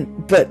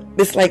 but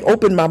it's like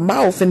open my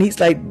mouth, and he's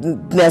like,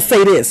 now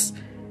say this.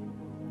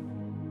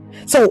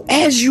 So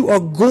as you are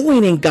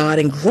going in God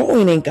and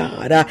growing in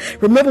God,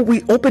 remember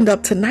we opened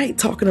up tonight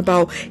talking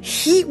about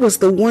he was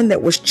the one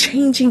that was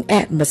changing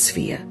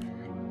atmosphere.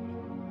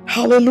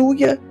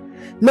 Hallelujah.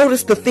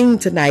 Notice the theme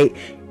tonight,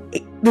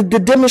 the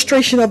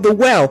demonstration of the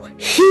well.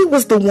 He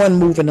was the one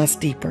moving us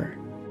deeper.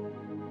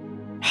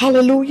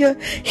 Hallelujah.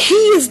 He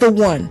is the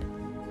one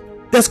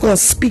that's going to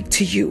speak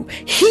to you.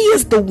 He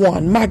is the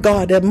one, my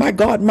God,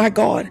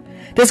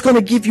 that's going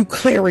to give you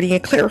clarity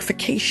and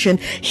clarification.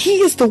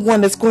 He is the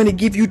one that's going to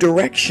give you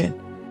direction.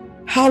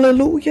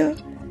 Hallelujah.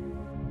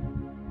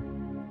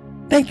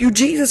 Thank you,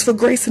 Jesus, for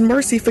grace and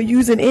mercy for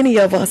using any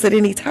of us at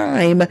any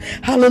time.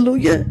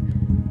 Hallelujah.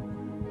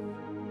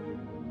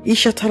 He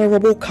is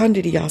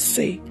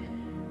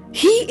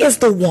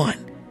the one.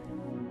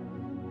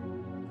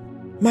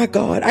 My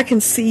God, I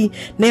can see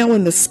now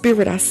in the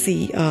spirit. I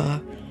see,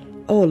 oh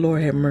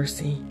Lord have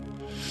mercy.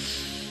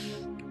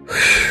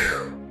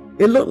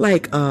 It looked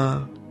like,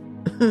 y'all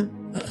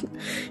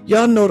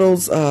know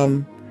those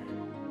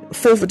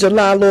 4th of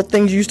July little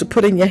things you used to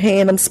put in your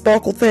hand, them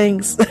sparkle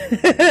things.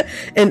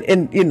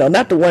 and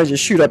not the ones you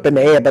shoot up in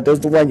the air, but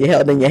those the one you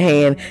held in your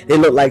hand. They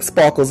look like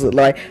sparkles.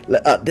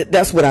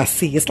 That's what I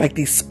see. It's like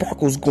these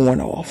sparkles going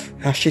off.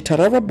 Do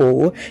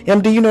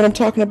you know what I'm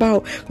talking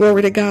about?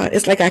 Glory to God.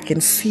 It's like I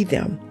can see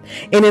them.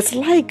 And it's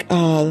like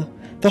the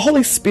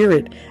Holy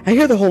Spirit. I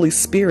hear the Holy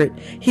Spirit.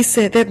 He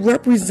said that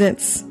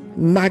represents,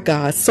 my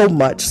God, so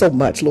much,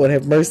 Lord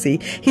have mercy.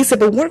 He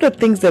said, but one of the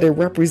things that it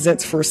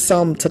represents for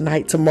some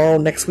tonight, tomorrow,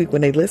 next week,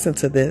 when they listen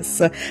to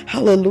this,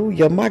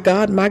 hallelujah, my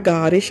God,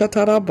 God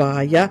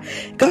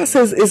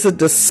says it's a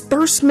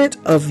disbursement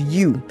of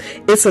you.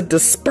 It's a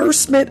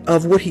disbursement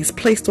of what he's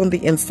placed on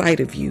the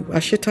inside of you.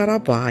 And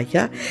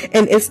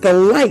it's the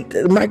light,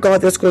 my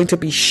God, that's going to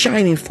be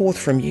shining forth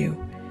from you.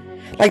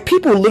 Like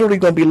people literally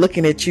going to be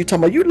looking at you,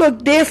 talking about, you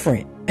look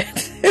different.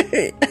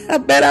 I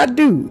bet I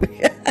do.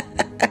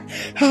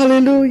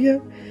 Hallelujah.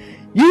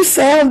 You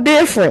sound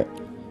different.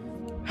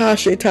 Oh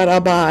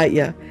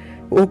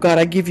God,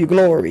 I give you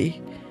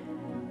glory.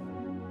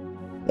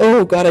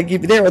 Oh God,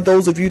 there are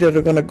those of you that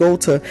are going to go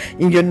to,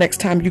 in your next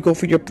time you go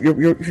for your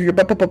you're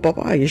going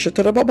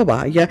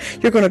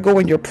to go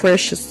in your prayer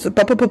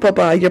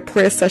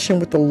session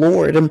with the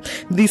Lord, and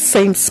these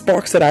same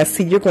sparks that I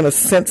see, you're going to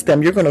sense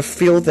them, you're going to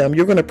feel them,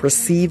 you're going to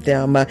perceive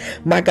them.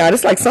 My God,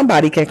 it's like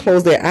somebody can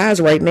close their eyes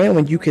right now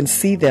and you can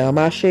see them.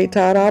 God,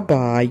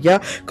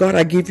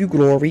 I give you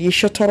glory.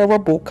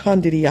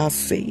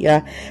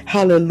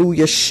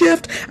 Hallelujah.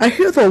 Shift. I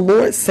hear the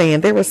Lord saying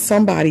there is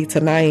somebody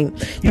tonight,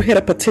 you had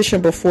a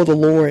petition before the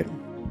Lord.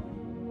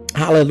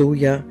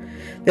 Hallelujah.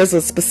 There's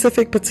a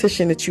specific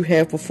petition that you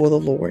have before the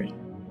Lord.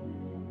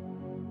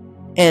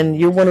 And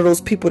you're one of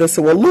those people that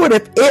say, well, Lord,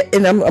 if it,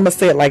 and I'm going to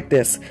say it like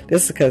this.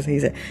 This is because he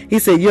said,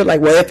 you're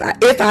like, well,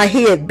 if I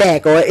head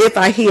back, or if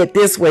I head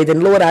this way,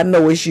 then Lord, I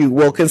know it's you.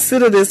 Well,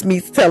 consider this me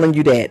telling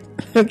you that.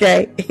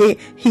 Okay.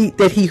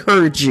 He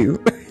heard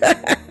you.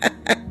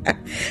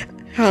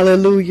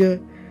 Hallelujah.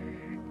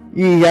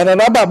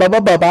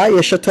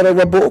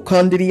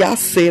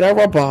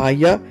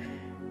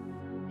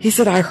 He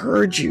said, I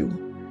heard you.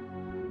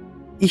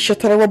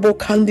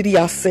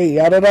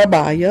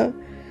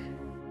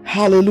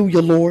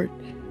 Hallelujah, Lord.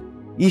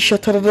 Because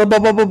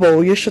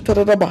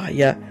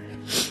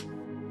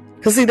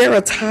see, there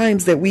are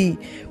times that we're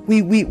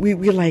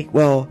like,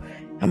 well,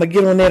 I'm gonna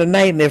get on there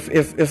tonight, and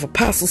if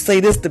apostles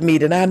say this to me,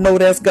 then I know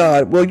that's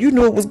God. Well, you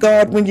knew it was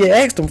God when you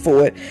asked him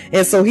for it,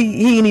 and so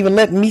he ain't even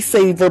letting me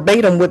say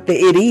verbatim what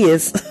it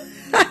is.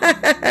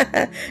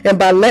 And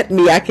by letting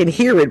me, I can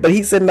hear it. But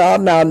he said,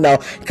 no,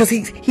 because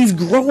he's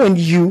growing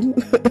you.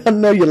 I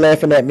know you're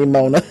laughing at me,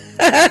 Mona.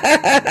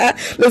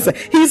 Listen,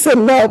 he said,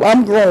 no,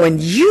 I'm growing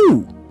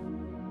you.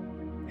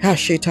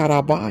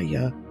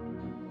 Hashetarabaya.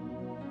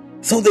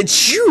 So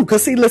that you,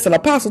 because see, listen,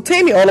 Apostle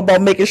Tammy all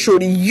about making sure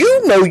that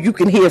you know you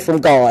can hear from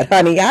God,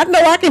 honey. I know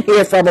I can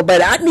hear from him,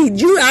 but I need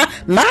you.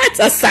 My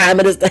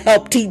assignment is to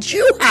help teach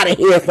you how to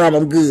hear from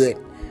him good.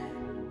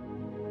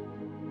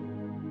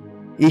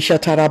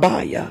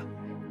 Ishatarabaya.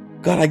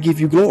 God, I give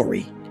you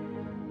glory.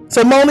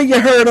 So Mona, you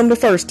heard him the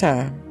first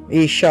time.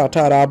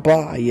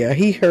 Ishatarabaya.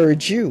 He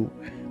heard you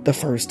the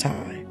first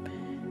time.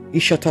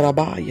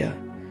 Ishatarabaya.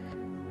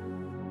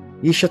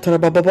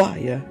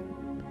 Ishatarababaya.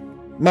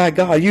 My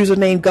God,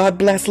 username God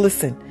bless.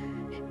 Listen,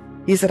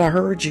 he said, I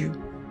heard you.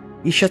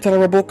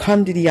 Ishatarabo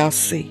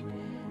kandidiyasi.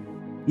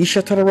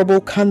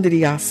 Ishatarabo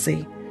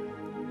kandidiyasi.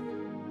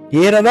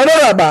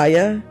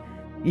 Yerarabaya.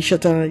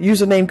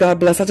 Username God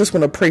bless. I just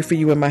want to pray for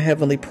you in my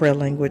heavenly prayer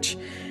language.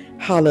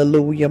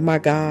 Hallelujah, my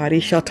God.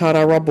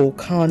 Ishatarabo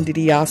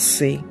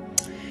kandidiyasi.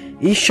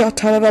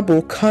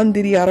 Ishatarabo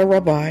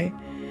kandidiyarabai.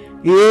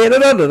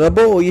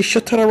 Yerarabo.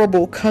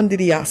 Ishatarabo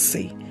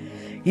kandidiyasi.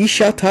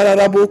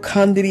 Ishatarabo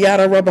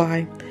kandiyara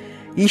rabai.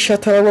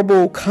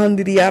 Ishatarabo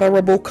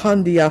kandiyara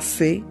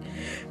kandiyase.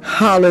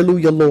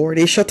 Hallelujah, Lord.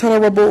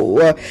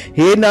 Ishatarabo.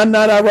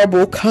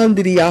 Enanarabo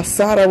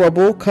kandiyasara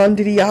rabo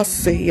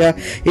kandiyase.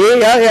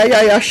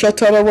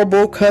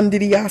 Shatarabo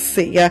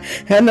kandiyase.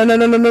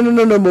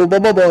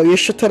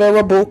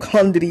 Ishatarabo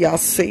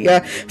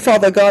kandiyase.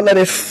 Father God, let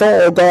it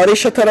fall, God.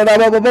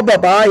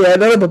 Ishatarabababaya.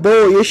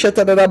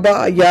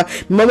 Ishatarabaya.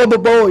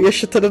 Mababo.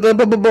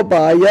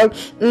 Ishatarabababaya.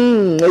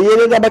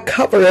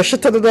 Cover.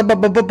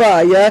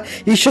 Ishatarabababaya.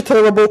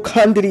 Ishatarabo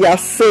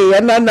kandiyase.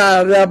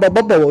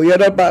 Ananarababo.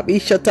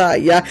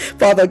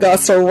 Father God,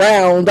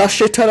 surround. God,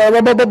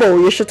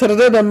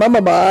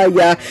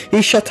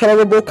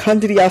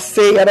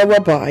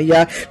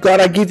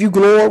 I give you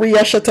glory.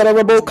 God,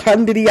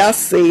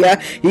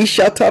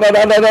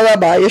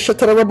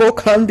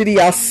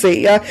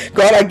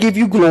 I give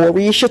you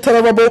glory.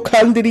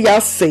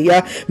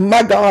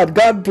 My God,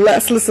 God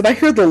bless. Listen, I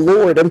hear the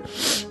Lord.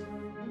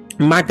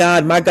 My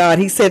God,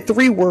 he said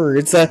 3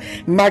 words.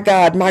 My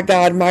God.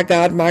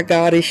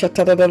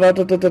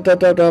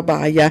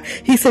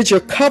 He said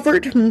you're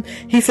covered.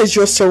 He says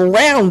you're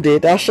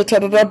surrounded.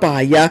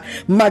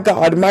 My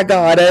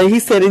God. He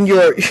said in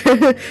your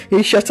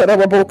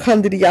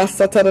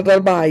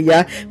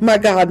my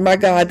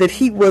God, that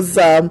he was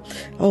oh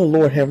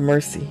Lord have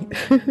mercy.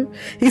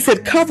 He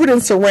said covered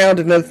and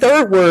surrounded. And the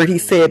 3rd word he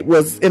said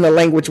was in a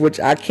language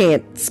which I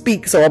can't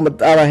speak, so I'm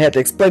gonna have to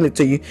explain it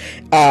to you.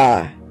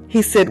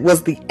 He said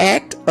was the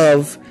act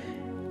of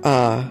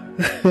the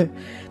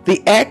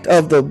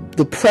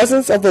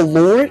presence of the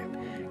Lord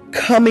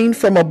coming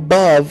from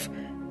above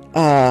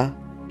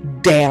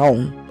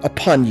down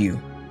upon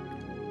you.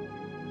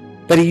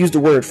 But he used a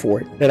word for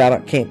it that I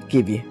can't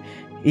give you.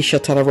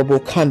 Ishatarabo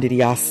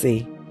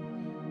kandidiyase.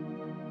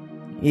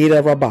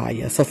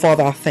 Irarabaya. So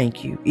Father, I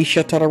thank you.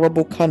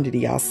 Ishatarabo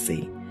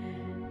kandidiyase.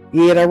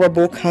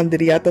 Irarabo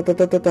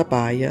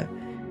kandidiyatatabaya.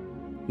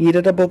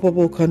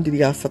 Irarabo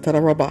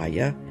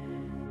kandidiyatatarabaya.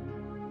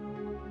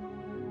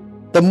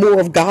 The more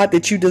of God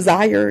that you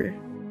desire,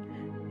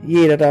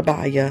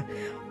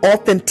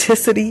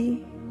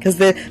 authenticity, because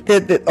the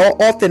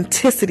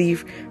authenticity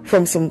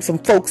from some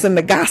folks in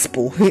the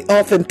gospel,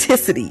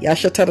 authenticity,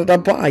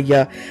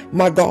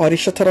 my God,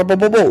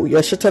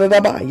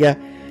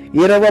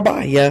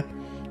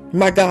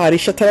 my God,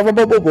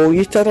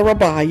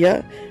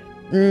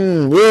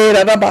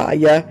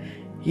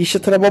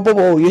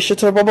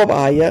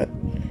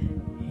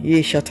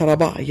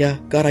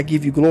 God, I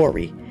give you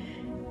glory.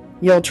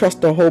 You don't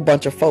trust a whole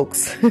bunch of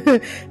folks.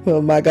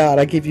 Oh my God,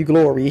 I give you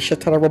glory.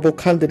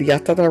 Hallelujah.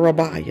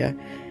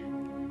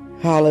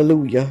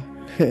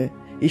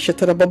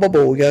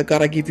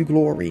 God, I give you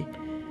glory.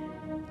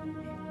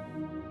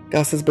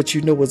 God says, but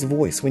you know his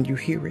voice when you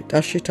hear it.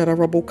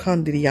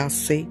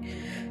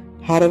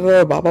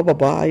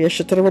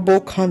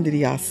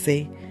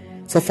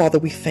 So Father,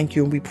 we thank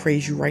you and we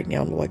praise you right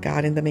now, Lord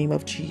God, in the name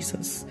of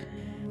Jesus.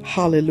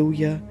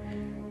 Hallelujah.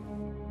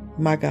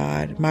 My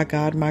God. I'm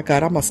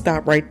going to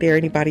stop right there.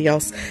 Anybody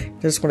else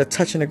just want to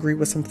touch and agree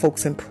with some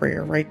folks in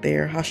prayer right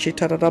there? Because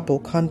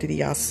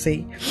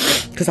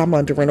I'm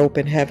under an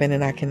open heaven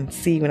and I can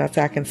see. When I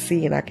say I can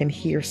see and I can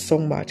hear so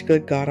much.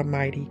 Good God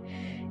Almighty.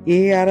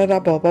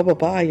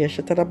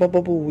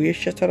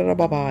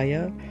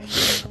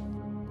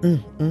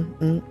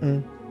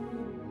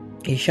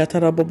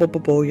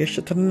 Ishatarabobobo,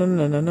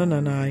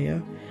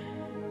 yashatanananananaya.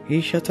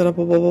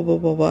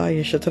 Ishataraboboboboba,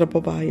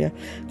 yashatarabobaya.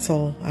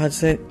 So I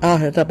said,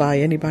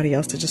 anybody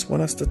else that just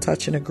want us to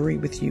touch and agree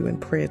with you in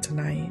prayer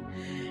tonight.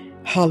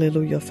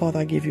 Hallelujah. Father,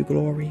 I give you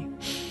glory.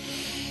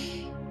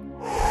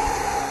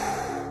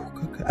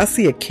 I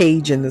see a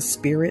cage in the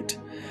spirit.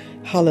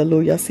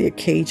 Hallelujah. I see a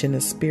cage in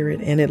the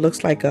spirit, and it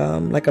looks like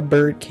a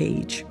bird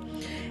cage.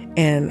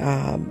 And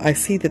I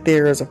see that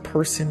there is a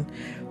person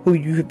who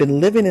you have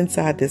been living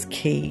inside this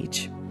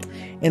cage,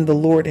 and the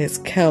Lord has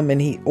come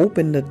and he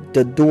opened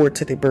the door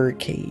to the bird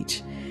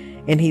cage,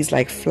 and he's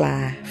like,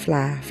 fly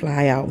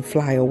out and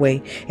fly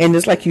away. And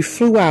it's like you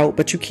flew out,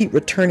 but you keep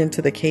returning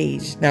to the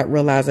cage, not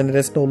realizing that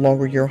it's no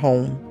longer your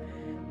home.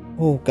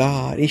 Oh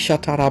God,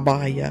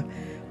 Ishatarabaya.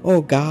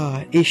 Oh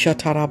God,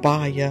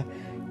 Ishatarabaya.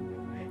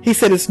 He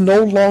said it's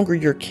no longer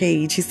your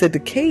cage. He said the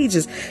cage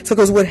is, so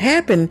because what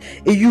happened,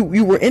 you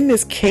were in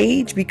this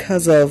cage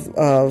because of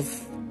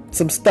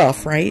some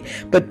stuff, right?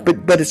 But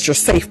it's your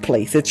safe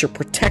place. It's your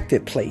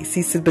protected place.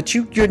 He said, but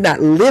you're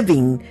not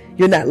living.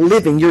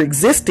 You're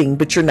existing,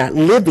 but you're not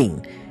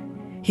living.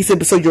 He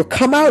said, so you'll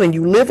come out and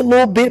you live a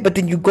little bit, but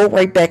then you go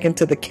right back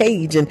into the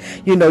cage, and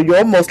you're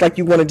almost like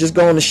you want to just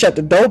go on and shut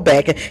the door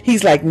back. And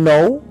he's like,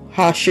 no.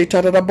 That's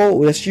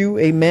you.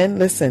 Amen.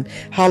 Listen.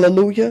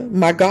 Hallelujah.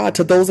 My God,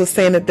 to those who are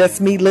saying that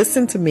that's me,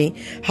 listen to me.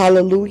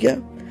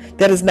 Hallelujah.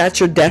 That is not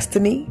your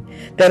destiny.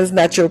 That is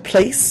not your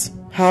place.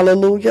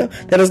 Hallelujah.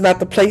 That is not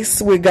the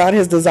place where God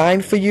has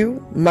designed for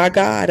you. My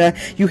God,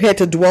 you had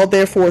to dwell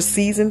there for a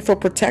season for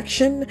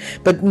protection,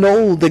 but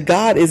know that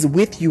God is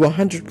with you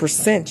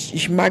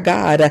 100%. My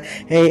God,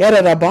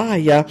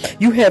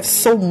 you have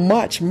so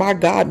much, my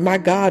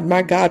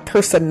God,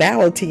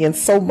 personality, and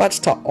so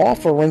much to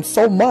offer, and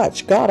so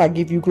much. God, I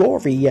give you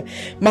glory.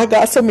 My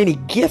God, so many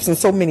gifts and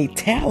so many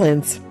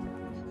talents.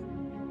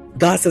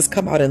 God says,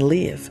 come out and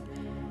live.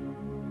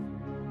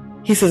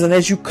 He says, and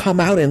as you come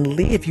out and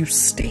live, you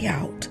stay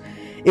out.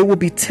 It will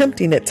be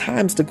tempting at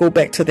times to go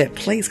back to that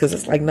place, because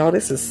it's like, no,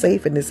 this is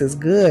safe and this is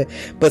good.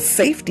 But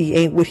safety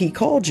ain't what he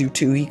called you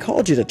to. He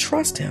called you to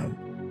trust him.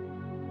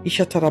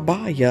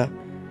 Ishatarabaya.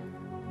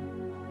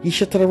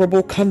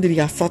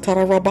 Ishatarabokandriya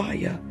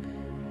satarabaya.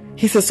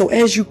 He says, so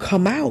as you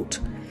come out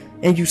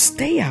and you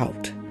stay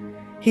out,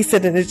 he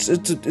said, and it's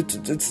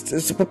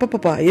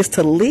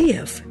to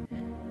live.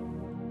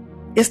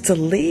 It's to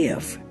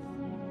live.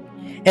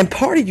 And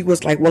part of you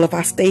was like, well, if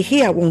I stay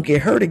here, I won't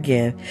get hurt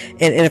again.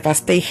 And if I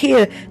stay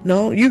here,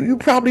 no, you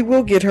probably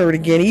will get hurt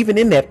again, even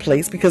in that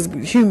place, because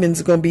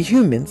humans are going to be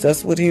humans.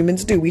 That's what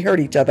humans do. We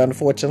hurt each other,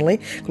 unfortunately.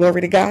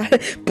 Glory to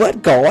God.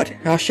 But God,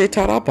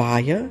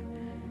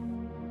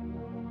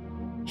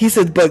 he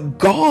says, but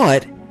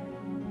God,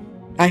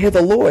 I hear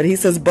the Lord. He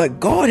says,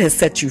 but God has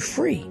set you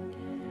free.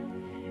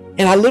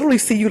 And I literally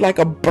see you like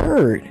a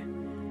bird.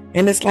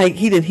 And it's like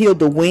he didn't heal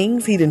the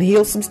wings. He didn't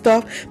heal some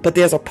stuff. But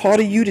there's a part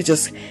of you that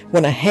just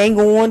want to hang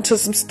on to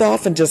some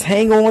stuff and just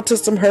hang on to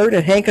some hurt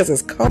and hang because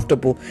it's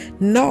comfortable.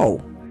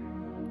 No.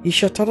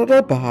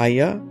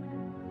 Ishatarabaya.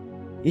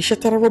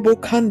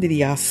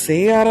 Ishatarabokandriya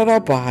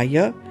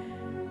searabaya.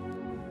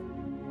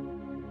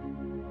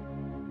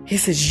 He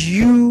says,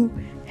 you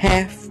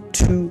have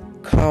to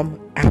come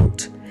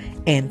out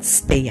and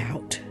stay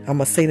out. I'm going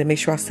to say that, make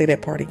sure I say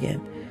that part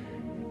again.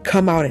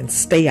 Come out and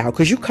stay out,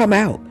 because you come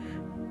out.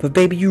 But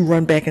baby, you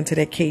run back into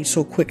that cage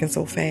so quick and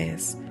so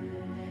fast.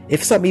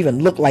 If something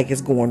even look like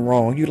it's going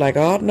wrong, you like,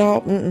 oh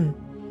no,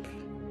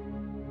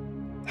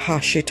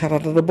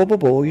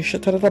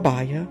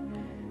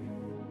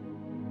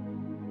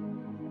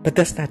 but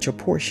that's not your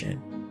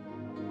portion.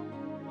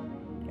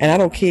 And I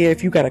don't care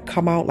if you got to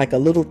come out like a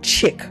little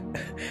chick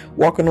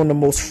walking on the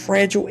most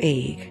fragile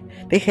egg.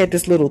 They had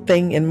this little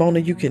thing, and Mona,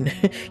 you can,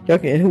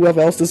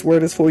 whoever else this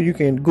word is for, you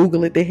can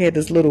Google it. They had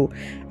this little,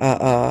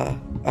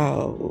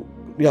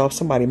 y'all,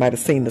 somebody might have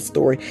seen the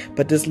story,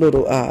 but this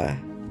little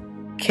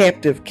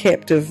captive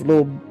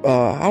little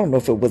I don't know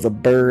if it was a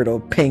bird or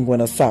penguin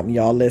or something,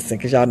 y'all, listen,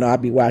 because y'all know I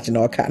be watching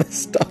all kind of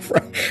stuff,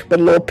 right? But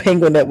a little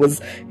penguin that was,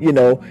 and he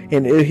only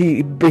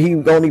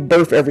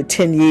birthed every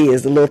 10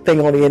 years, the little thing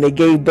only, and they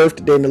gave birth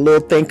to them, the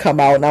little thing come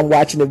out, and I'm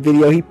watching the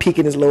video, he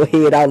peeking his little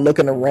head out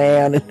looking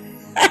around, and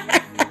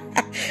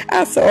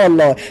I said, oh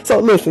Lord. So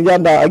listen, y'all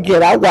know,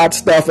 again, I watch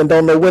stuff and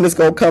don't know when it's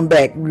going to come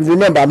back.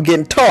 Remember, I'm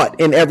getting taught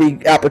in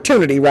every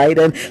opportunity, right?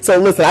 And so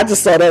listen, I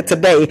just saw that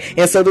today.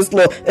 And so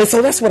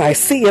so that's what I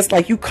see. It's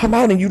like you come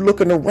out and you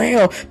looking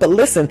around. But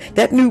listen,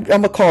 that new, I'm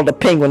going to call it a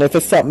penguin. If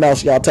it's something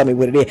else, y'all tell me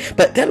what it is.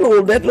 But that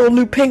little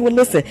new penguin,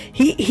 listen,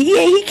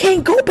 he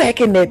can't go back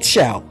in that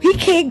shell. He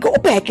can't go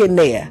back in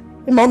there.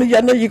 Mona,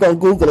 y'all know you're going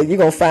to Google it. You're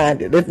going to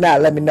find it. If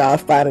not, let me know. I'll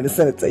find it and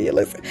send it to you.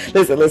 Listen.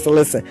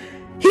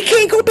 He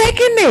can't go back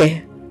in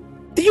there.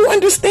 Do you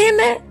understand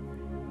that?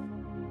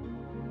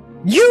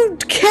 You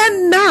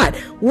cannot.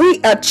 We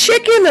a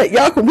chicken,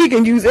 we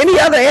can use any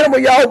other animal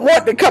y'all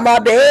want to come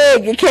out the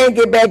egg. You can't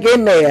get back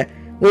in there.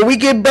 When we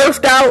get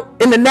birthed out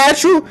in the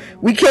natural,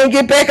 we can't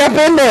get back up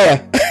in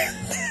there.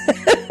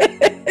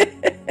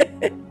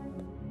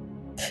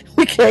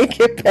 can't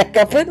get back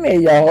up in there,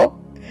 y'all.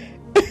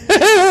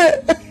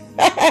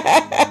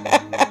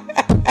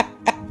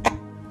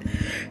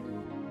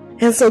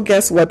 And so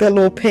guess what? That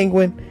little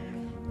penguin,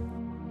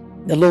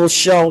 the little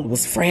shell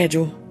was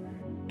fragile.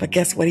 But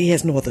guess what? He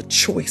has no other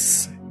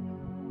choice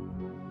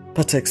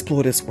but to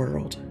explore this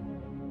world.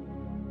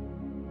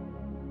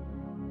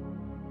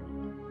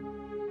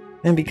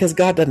 And because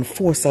God doesn't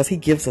force us, he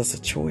gives us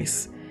a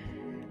choice.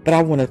 But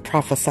I want to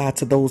prophesy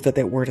to those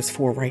that word is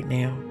for right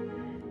now.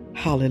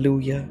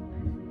 Hallelujah.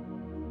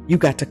 You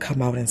got to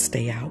come out and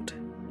stay out.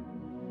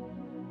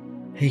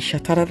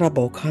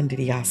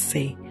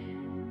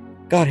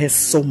 God has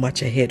so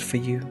much ahead for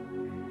you.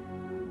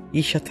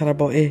 I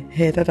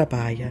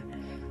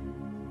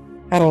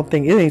don't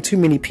think it ain't too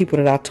many people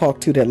that I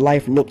talk to that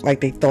life looked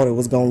like they thought it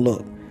was going to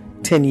look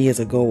 10 years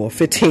ago or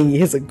 15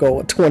 years ago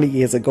or 20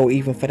 years ago,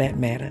 even for that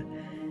matter.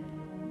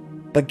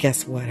 But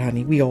guess what,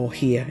 honey? We all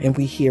here, and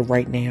we here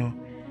right now.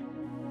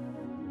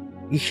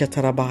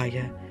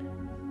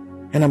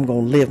 And I'm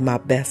going to live my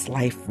best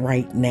life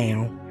right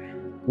now,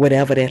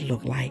 whatever that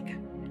look like.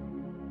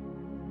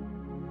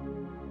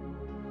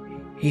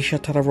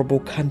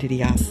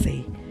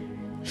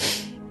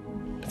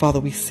 Father,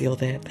 we seal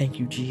that. Thank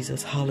you,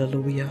 Jesus.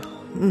 Hallelujah.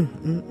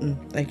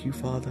 Thank you,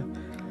 Father.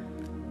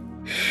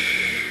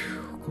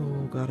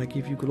 Oh, God, I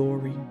give you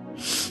glory.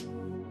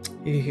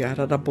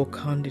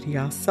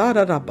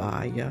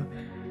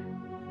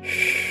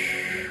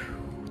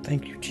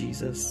 Thank you,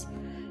 Jesus.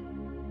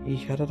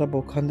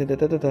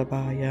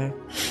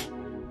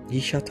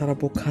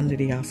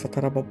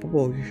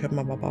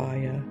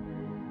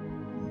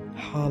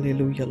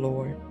 Hallelujah,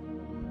 Lord.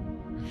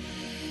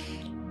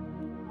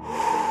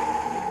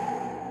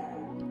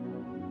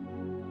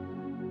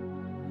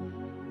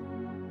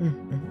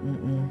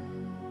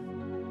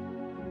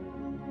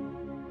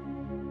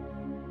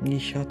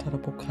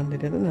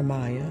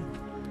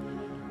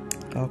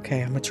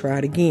 Okay, I'm gonna try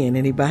it again.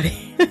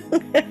 Anybody?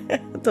 I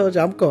told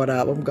you I'm caught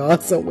up. I'm going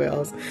somewhere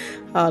else.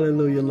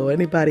 Hallelujah, Lord.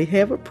 Anybody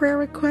have a prayer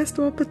request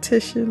or a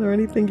petition or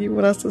anything you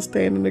want us to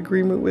stand in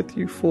agreement with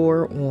you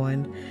for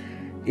on?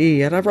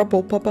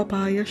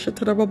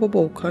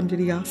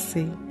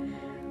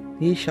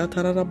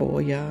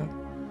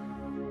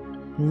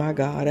 My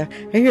God, I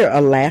hear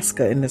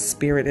Alaska in the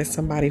spirit. There's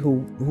somebody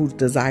who's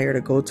desire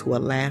to go to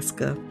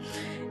Alaska,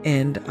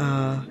 and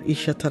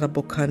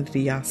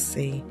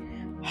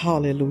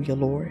hallelujah,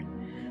 Lord.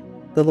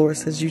 The Lord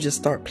says you just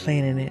start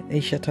planning it.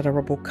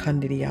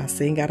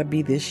 It ain't gotta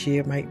be this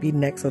year, might be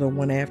next or the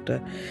one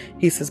after.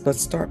 He says, but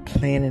start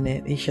planning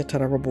it.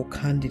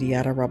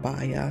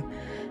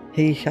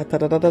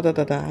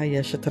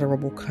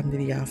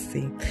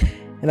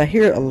 And I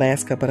hear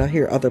Alaska, but I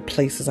hear other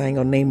places. I ain't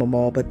gonna name them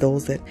all, but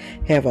those that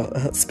have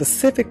a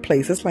specific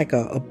place, it's like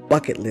a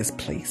bucket list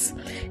place.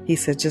 He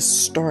said,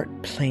 just start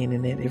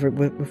planning it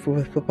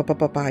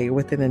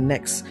within the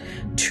next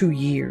 2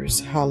 years.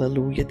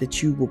 Hallelujah,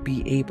 that you will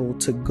be able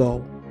to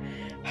go.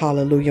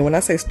 Hallelujah. When I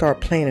say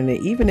start planning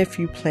it, even if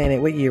you plan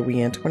it, what year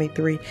we in?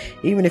 23?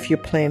 Even if you're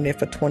planning it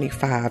for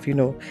 25,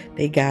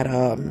 they got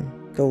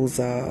those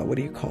what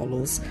do you call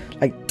those,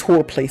 like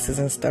tour places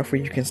and stuff where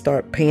you can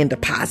start paying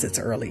deposits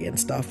early and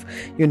stuff,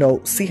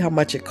 see how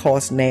much it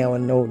costs now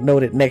and know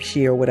that next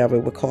year or whatever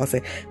it would cost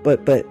it.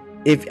 But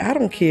if I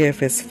don't care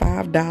if it's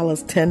 $5,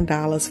 $10,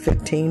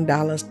 $15,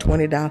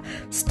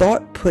 $20,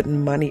 start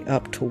putting money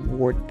up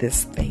toward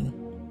this thing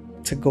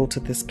to go to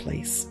this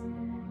place.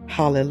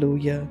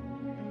 Hallelujah.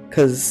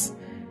 Because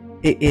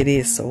it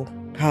is so.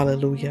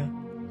 Hallelujah.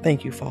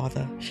 Thank you,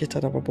 Father.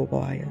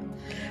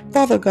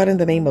 Father God, in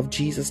the name of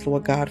Jesus,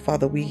 Lord God,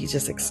 Father, we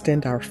just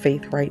extend our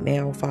faith right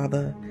now,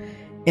 Father,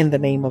 in the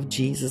name of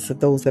Jesus. To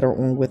those that are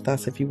on with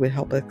us, if you would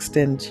help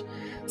extend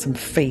some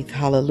faith,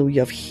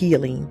 hallelujah, of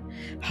healing,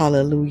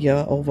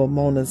 hallelujah, over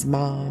Mona's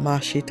mom.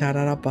 Father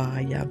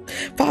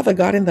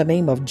God, in the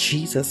name of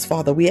Jesus,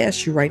 Father, we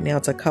ask you right now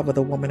to cover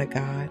the woman of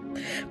God.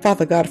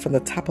 Father God, from the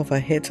top of her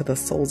head to the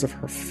soles of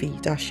her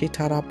feet.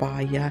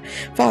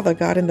 Father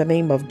God, in the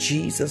name of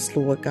Jesus,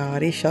 Lord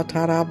God,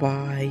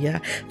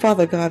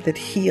 Father God, that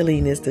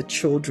healing is the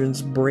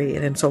children's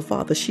bread. And so,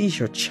 Father, she's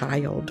your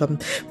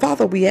child.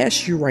 Father, we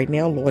ask you right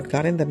now, Lord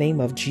God, in the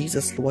name of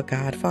Jesus, Lord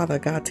God, Father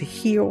God, to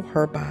heal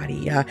her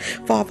body.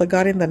 Father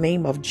God, in the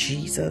name of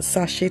Jesus,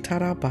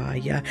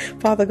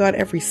 Father God,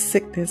 every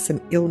sickness and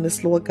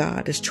illness, Lord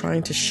God, is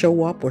trying to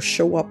show up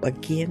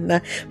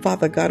again.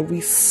 Father God,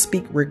 we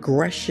speak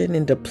regression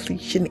and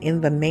depletion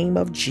in the name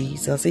of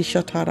Jesus.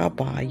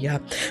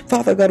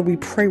 Father God, we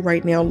pray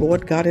right now,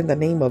 Lord God, in the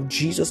name of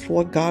Jesus,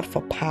 Lord God,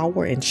 for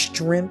power and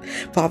strength.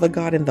 Father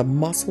God, in the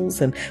muscles,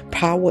 and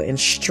power and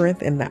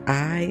strength in the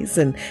eyes,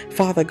 and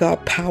Father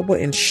God, power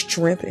and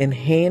strength in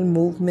hand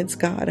movements,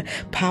 God.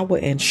 Power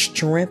and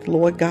strength,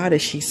 Lord God,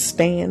 as she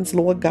stands,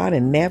 Lord God,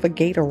 and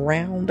navigate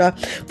around.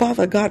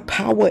 Father God,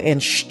 power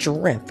and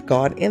strength,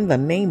 God, in the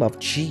name of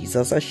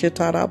Jesus.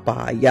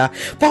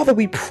 Father,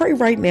 we pray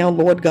right now,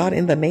 Lord God,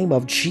 in the name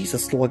of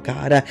Jesus, Lord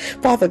God.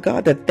 Father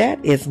God, that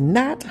is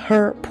not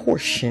her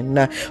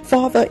portion.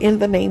 Father, in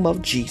the name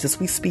of Jesus,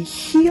 we speak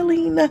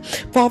healing.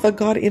 Father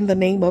God, in the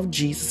name of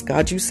Jesus,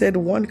 God, you said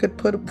one could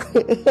put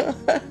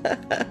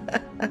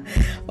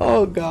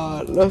oh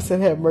God, love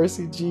and have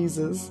mercy,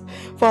 Jesus.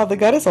 Father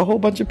God, there's a whole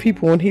bunch of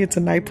people on here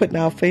tonight putting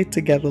our faith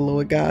together,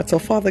 Lord God. So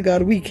Father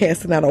God, we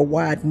casting out a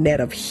wide net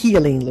of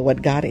healing,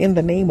 Lord God, in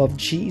the name of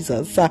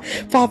Jesus.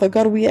 Father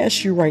God, we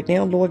ask you right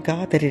now, Lord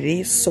God, that it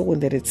is so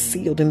and that it's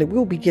sealed and that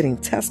we'll be getting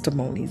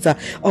testimonies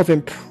of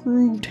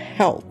improved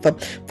health,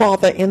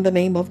 Father, in the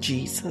name of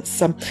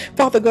Jesus.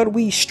 Father God,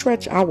 we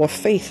stretch our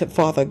faith,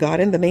 Father God,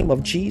 in the name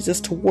of Jesus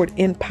toward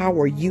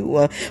empower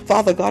you,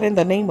 Father God, in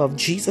the name of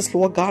Jesus,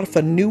 Lord God,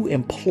 for new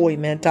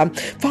employment.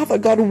 Father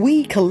God,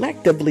 we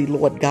collectively,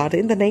 Lord God,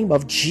 in the name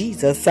of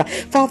Jesus,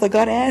 Father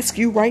God, ask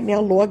you right now,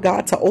 Lord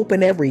God, to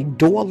open every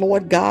door,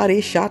 Lord God,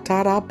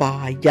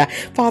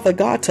 Father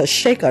God, to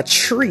shake a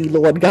tree,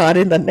 Lord God,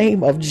 in the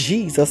name of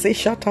Jesus.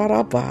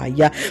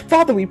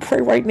 Father, we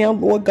pray right now,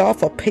 Lord God,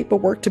 for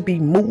paperwork to be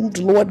moved,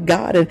 Lord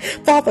God, and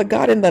Father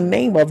God, in the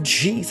name of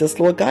Jesus,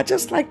 Lord God,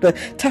 just like the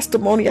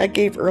testimony I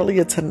gave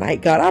earlier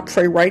tonight, God, I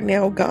pray right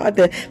now, God,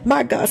 that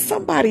my God,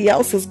 somebody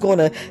else is going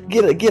to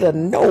get a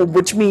no,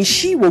 which means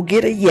she will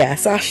get a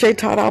yes.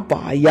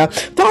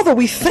 Father,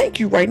 we thank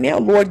you right now,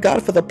 Lord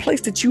God, for the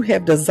place that you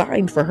have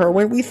designed for her.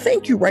 When we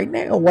thank you right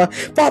now,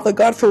 Father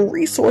God, for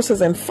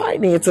resources and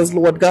finances,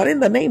 Lord God, in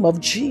the name of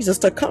Jesus,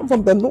 to come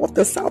from the north,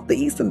 the south, the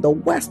east, and the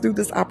west through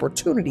this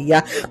opportunity.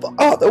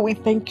 Father, we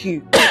thank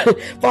you.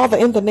 Father,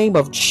 in the name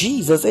of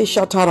Jesus,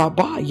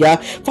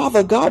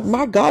 Father God,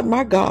 my God,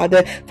 my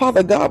God,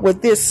 Father God,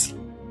 with this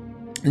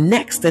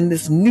next and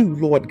this new,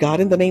 Lord God,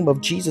 in the name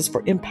of Jesus,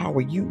 for empower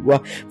you,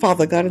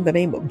 Father God, in the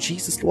name of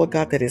Jesus, Lord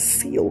God, that is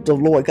sealed,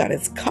 Lord God,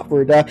 is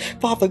covered,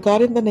 Father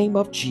God, in the name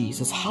of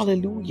Jesus,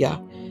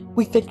 hallelujah.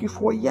 We thank you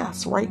for a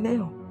yes right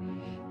now.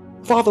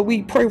 Father,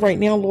 we pray right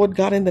now, Lord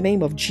God, in the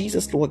name of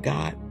Jesus, Lord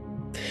God,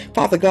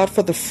 Father God,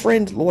 for the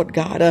friend, Lord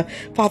God,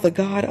 Father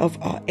God, of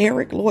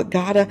Eric, Lord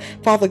God,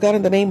 Father God,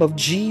 in the name of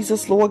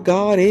Jesus, Lord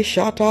God,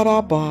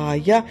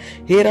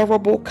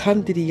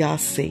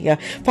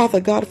 Father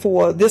God,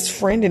 for this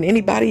friend and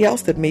anybody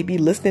else that may be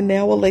listening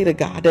now or later,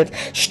 God,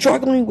 that's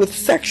struggling with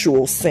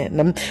sexual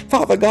sin,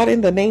 Father God,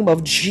 in the name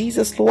of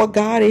Jesus, Lord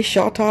God,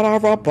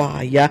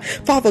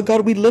 Father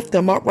God, we lift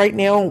them up right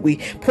now and we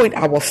point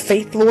our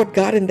faith, Lord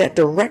God, in that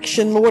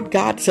direction, Lord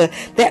God, to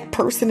that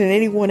person and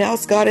anyone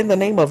else, God, in the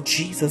name of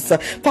Jesus,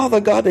 Father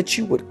God, that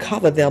you would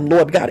cover them,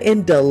 Lord God,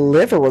 and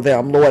deliver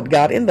them, Lord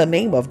God, in the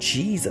name of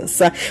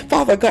Jesus.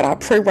 Father God, I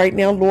pray right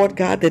now, Lord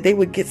God, that they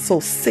would get so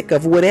sick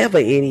of whatever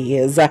it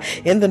is,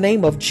 in the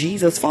name of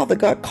Jesus. Father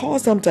God,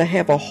 cause them to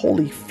have a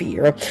holy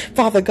fear.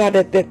 Father God,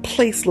 at that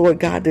place, Lord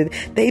God, that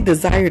they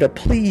desire to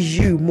please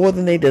you more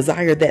than they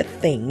desire that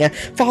thing.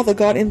 Father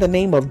God, in the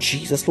name of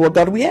Jesus, Lord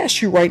God, we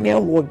ask you right now,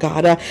 Lord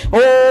God,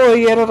 Father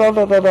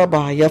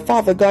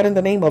God, in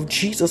the name of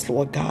Jesus,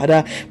 Lord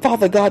God,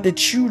 Father God,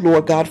 that you,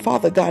 Lord God,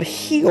 Father God,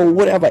 heal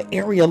whatever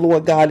area,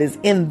 Lord God, is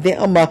in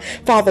them,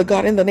 Father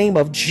God, in the name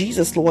of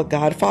Jesus, Lord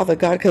God, Father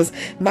God, because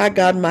my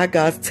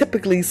God,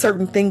 typically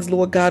certain things,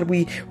 Lord God,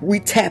 we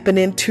tapping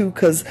into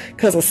because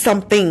of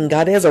something,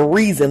 God, there's a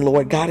reason,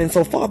 Lord God, and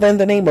so Father, in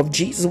the name of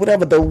Jesus,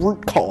 whatever the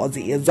root cause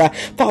is,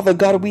 Father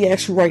God, we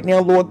ask you right now,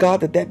 Lord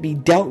God, that be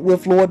dealt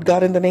with, Lord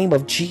God, in the name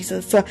of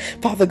Jesus.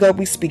 Father God,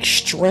 we speak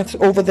strength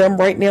over them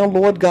right now,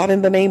 Lord God,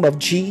 in the name of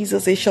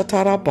Jesus.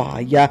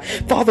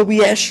 Father,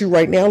 we ask you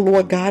right now,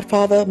 Lord God,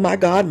 Father, my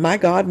God,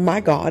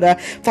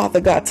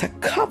 Father God, to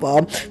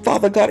cover,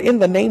 Father God, in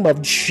the name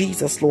of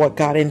Jesus, Lord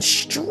God, in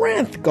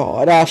strength,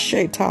 God,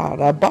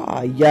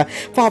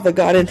 Father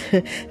God,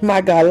 and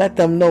my God, let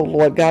them know,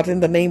 Lord God, in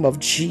the name of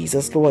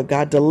Jesus, Lord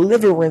God,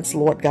 deliverance,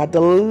 Lord God,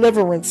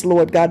 deliverance,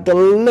 Lord God,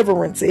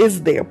 deliverance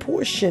is their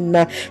portion,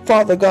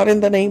 Father God, in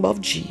the name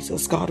of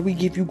Jesus, God, we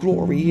give you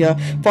glory,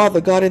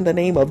 Father God, in the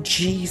name of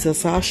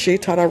Jesus, Father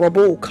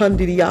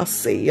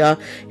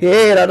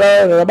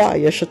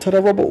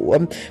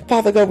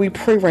God, we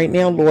pray right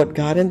now, Lord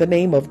God, in the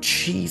name of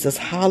Jesus,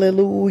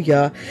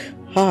 hallelujah,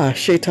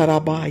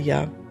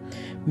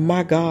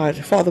 my God,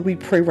 Father, we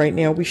pray right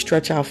now, we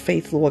stretch our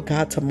faith, Lord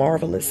God, to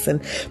marvelous,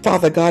 and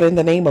Father God, in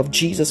the name of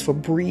Jesus, for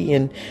Bree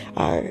and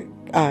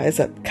is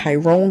that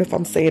Chiron, if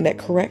I'm saying that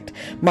correct?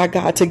 My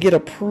God, to get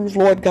approved,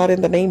 Lord God,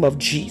 in the name of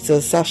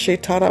Jesus. Father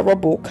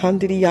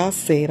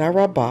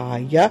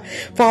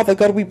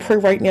God, we pray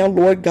right now,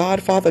 Lord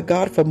God, Father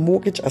God, for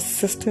mortgage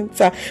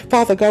assistance.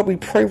 Father God, we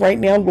pray right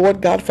now,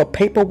 Lord God, for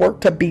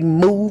paperwork to be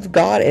moved,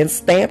 God, and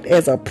stamped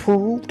as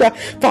approved.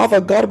 Father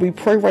God, we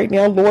pray right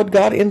now, Lord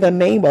God, in the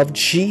name of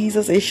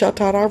Jesus.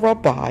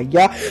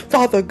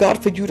 Father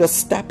God, for you to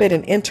step in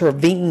and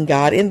intervene,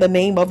 God, in the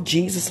name of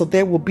Jesus, so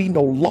there will be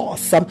no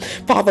loss.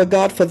 Father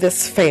God, for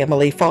this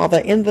family, Father,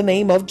 in the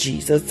name of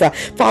Jesus.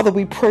 Father,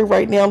 we pray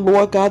right now,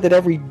 Lord God, that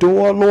every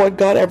door, Lord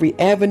God, every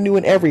avenue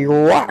and every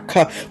rock,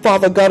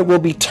 Father God, will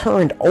be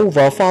turned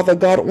over, Father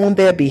God, on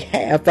their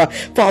behalf.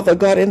 Father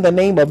God, in the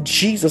name of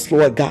Jesus,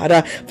 Lord God.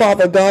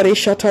 Father God,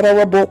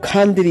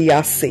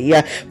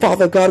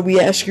 Father God, we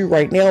ask you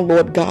right now,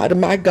 Lord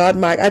God,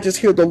 I just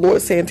hear the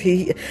Lord saying to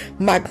you,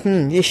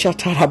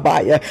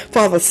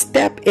 Father,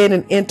 step in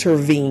and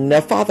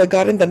intervene. Father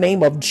God, in the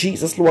name of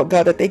Jesus, Lord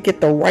God, that they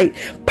get the right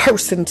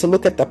person to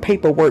look at the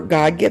paperwork,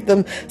 God. Give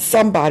them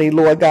somebody,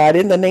 Lord God,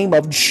 in the name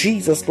of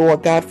Jesus,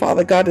 Lord God.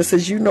 Father God, that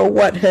says, you know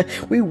what,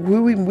 we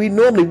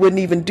normally wouldn't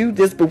even do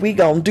this, but we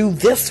gonna do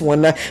this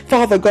one.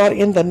 Father God,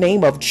 in the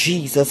name of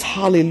Jesus,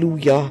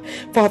 hallelujah.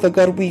 Father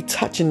God, we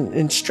touch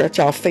and stretch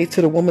our faith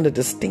to the woman of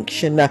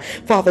distinction.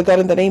 Father God,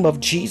 in the name of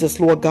Jesus,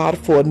 Lord God,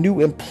 for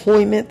new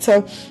employment.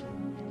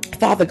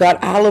 Father God,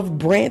 Olive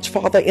Branch,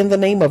 Father, in the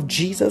name of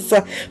Jesus.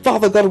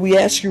 Father God, we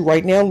ask you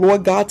right now,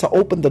 Lord God, to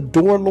open the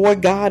door,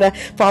 Lord God.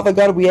 Father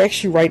God, we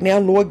ask you right now,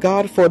 Lord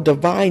God, for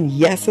divine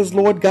yeses,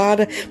 Lord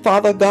God.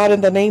 Father God,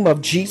 in the name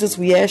of Jesus,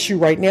 we ask you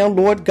right now,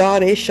 Lord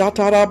God,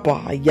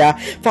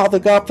 Father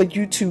God, for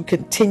you to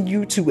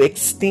continue to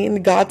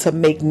extend, God, to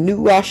make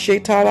new, Father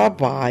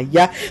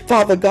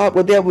God,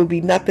 where there will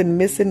be nothing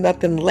missing,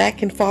 nothing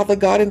lacking, Father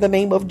God, in the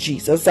name of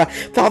Jesus.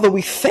 Father,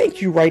 we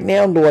thank you right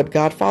now, Lord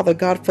God, Father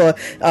God, for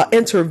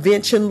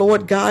intervention,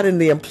 Lord God, in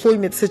the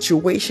employment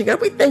situation.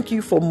 God, we thank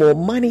you for more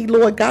money,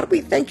 Lord God.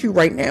 We thank you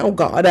right now,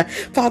 God.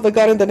 Father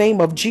God, in the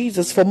name of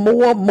Jesus, for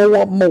more.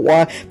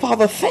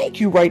 Father, thank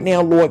you right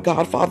now, Lord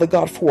God, Father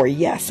God, for a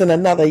yes and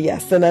another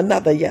yes and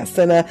another yes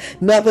and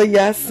another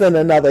yes and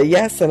another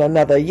yes and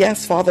another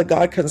yes, Father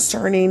God,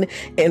 concerning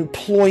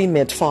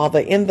employment,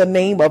 Father, in the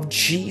name of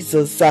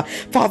Jesus.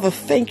 Father,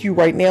 thank you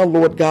right now,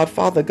 Lord God,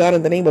 Father God,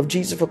 in the name of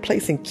Jesus, for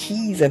placing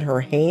keys in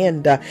her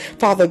hand,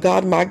 Father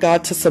God, my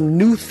God, to some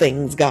new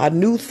things, God,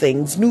 new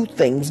things.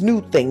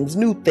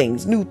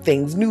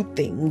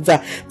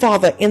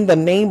 Father, in the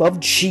name of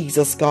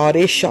Jesus, God,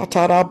 new,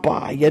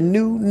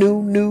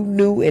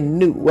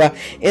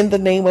 in the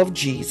name of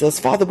Jesus.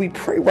 Father, we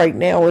pray right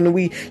now and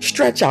we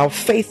stretch our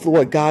faith,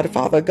 Lord God,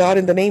 Father God,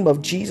 in the name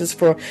of Jesus,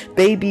 for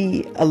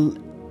baby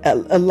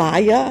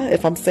Elia,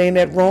 if I'm saying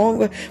that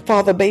wrong,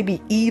 Father,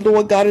 baby E,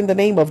 Lord God, in the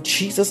name of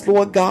Jesus,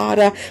 Lord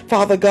God,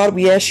 Father God,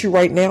 we ask you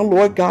right now,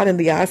 Lord God, in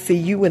the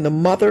ICU and the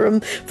mother,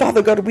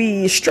 Father God,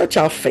 we stretch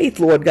our faith,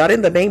 Lord God,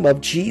 in the name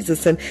of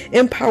Jesus, and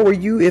empower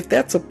you. If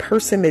that's a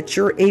person that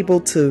you're able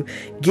to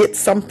get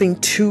something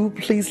to,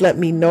 please let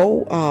me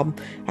know.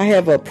 I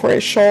have a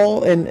prayer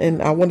shawl,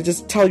 and I want to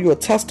just tell you a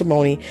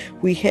testimony.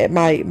 We had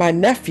my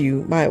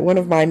nephew, one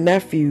of my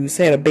nephews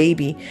had a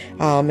baby,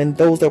 and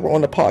those that were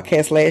on the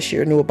podcast last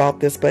year knew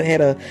about this, but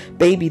had a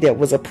baby that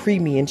was a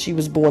preemie, and she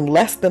was born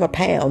less than a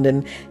pound,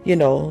 and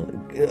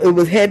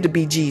it had to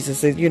be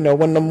Jesus, and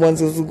one of them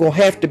ones was gonna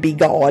have to be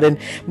God. And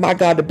my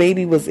God, the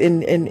baby was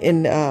in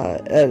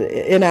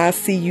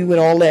ICU and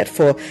all that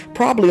for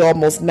probably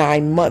almost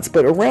 9 months,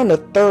 but around the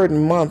third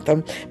month,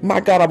 my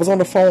God, I was on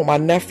the phone with my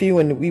nephew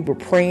and we were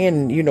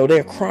praying, and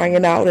they're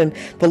crying out, and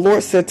the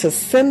Lord said to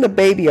send the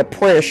baby a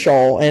prayer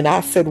shawl. And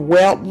I said,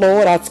 well,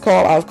 Lord, I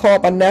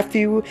called my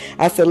nephew.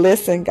 I said,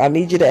 listen, I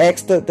need you to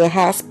ask the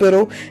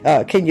hospital,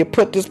 can you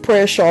put this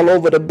prayer shawl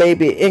over the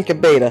baby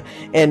incubator?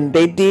 And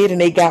they did,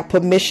 and they got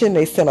permission.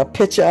 They sent a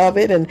picture of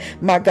it, and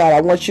my God,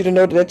 I want you to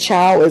know that the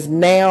child is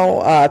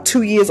now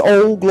 2 years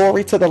old.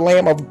 Glory to the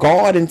Lamb of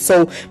God. And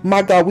so,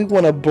 my God, we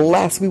want to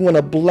bless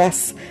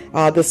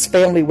this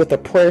family with a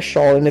prayer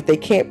shawl. And if they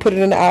can't put it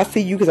in the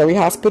ICU, because every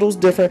hospital is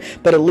different,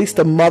 but at least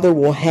the mother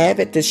will have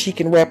it, that she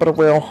can wrap it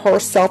around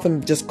herself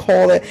and just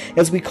call it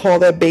as we call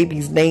that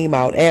baby's name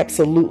out.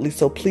 Absolutely.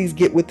 So please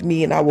get with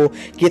me, and I will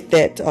get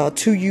that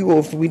to you, or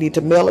if we need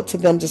to mail it to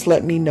them, just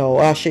let me know.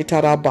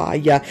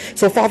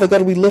 So Father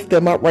God, we lift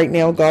them up right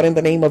now, God, in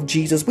the name of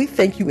Jesus. We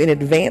thank you in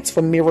advance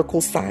for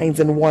miracles, signs,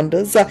 and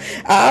wonders.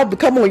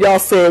 Come on, y'all,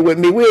 say it with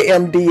me. Where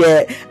MD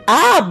at?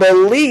 I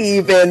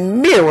believe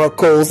in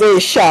miracles.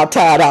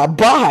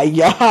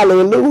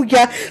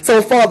 Hallelujah.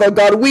 So Father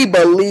God, we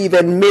believe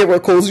in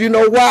miracles. You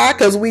know why?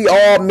 Because we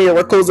are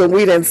miracles, and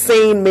we done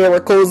seen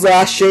miracles. So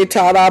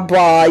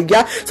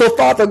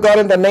Father God,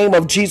 in the name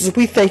of Jesus,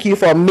 we thank you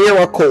for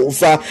miracles.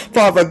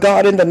 Father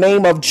God, in the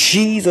name of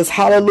Jesus,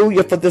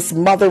 hallelujah, for this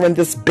mother and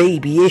this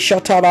baby.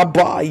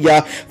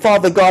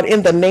 Father God,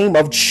 in the name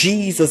of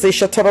Jesus,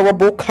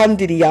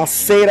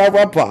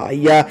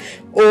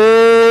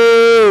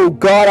 oh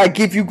God, I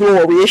give you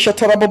glory.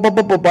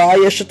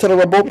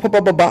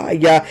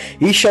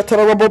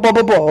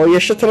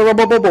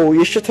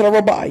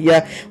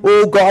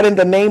 Oh God, in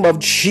the name of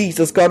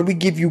Jesus, God, we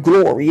give you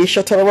glory.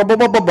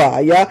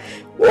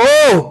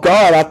 Oh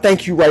God, I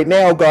thank you right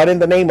now, God, in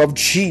the name of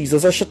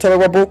Jesus. Oh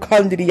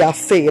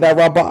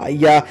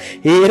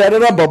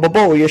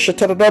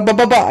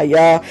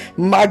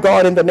My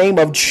God, in the name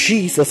of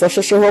Jesus.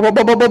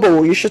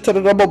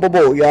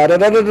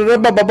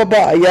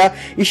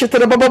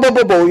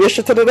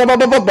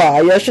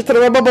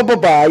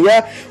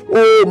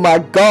 Oh my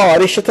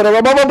God.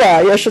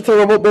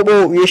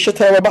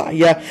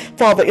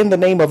 Father, in the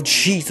name of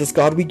Jesus,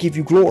 God, we give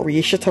you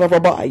glory.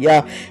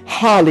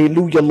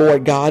 Hallelujah,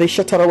 Lord God.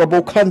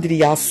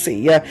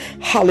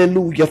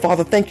 Hallelujah.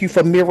 Father, thank you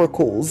for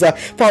miracles.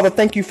 Father,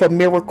 thank you for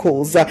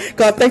miracles.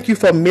 God, thank you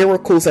for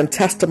miracles and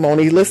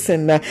testimony.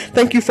 Listen,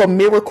 thank you for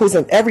miracles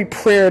in every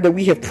prayer that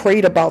we have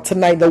prayed about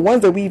tonight, the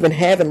ones that we even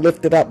haven't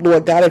lifted up,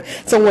 Lord God.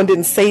 If someone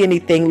didn't say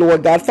anything,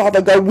 Lord God,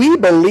 Father God, we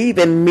believe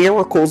in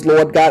miracles,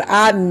 Lord God.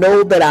 I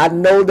know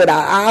that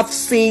I've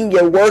seen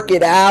you work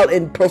it out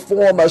and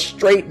perform a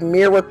straight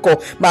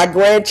miracle. My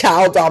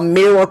grandchild's a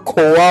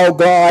miracle, oh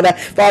God.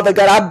 Father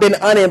God, I've been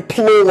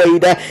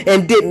unemployed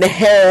and didn't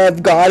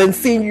have, God, and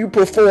seen you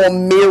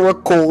perform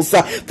miracles.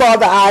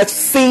 Father, I've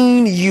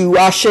seen you,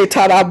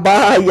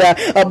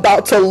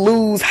 about to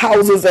lose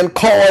houses and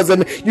cars,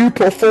 and you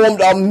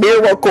performed a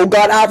miracle.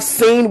 God, I've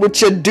seen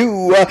what you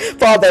do.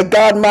 Father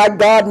God, my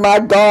God, my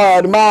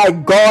God, my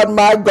God,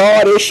 my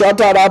God.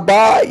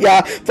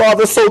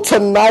 Father, so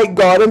tonight,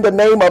 God, in the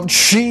name of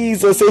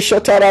Jesus,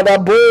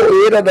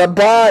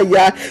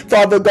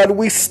 Father God,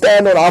 we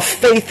stand on our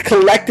faith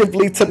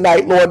collectively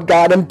tonight, Lord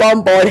God, and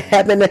bombard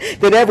heaven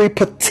that every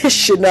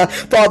petition,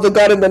 Father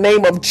God, in the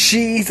name of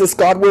Jesus,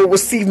 God, will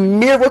receive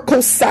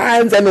miracle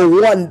signs and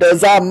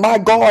wonders. My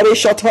God,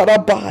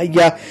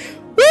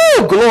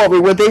 woo, glory,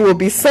 where they will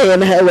be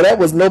saying, hey, well, that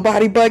was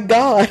nobody but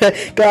God.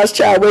 God's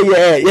child, where you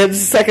at? It's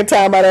the second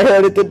time I done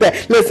heard it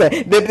today.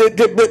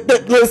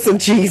 Listen,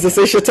 Jesus,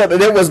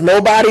 there was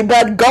nobody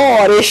but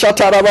God.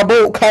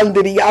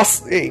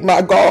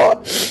 My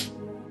God.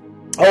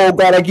 Oh,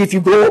 God, I give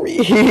you glory.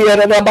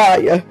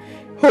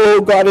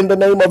 Oh, God, in the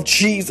name of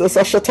Jesus.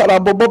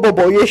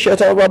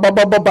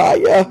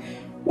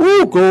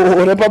 Oh,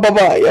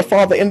 God.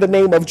 Father, in the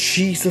name of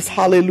Jesus.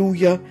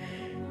 Hallelujah.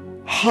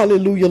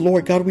 Hallelujah,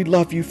 Lord God. We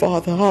love you,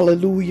 Father.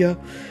 Hallelujah.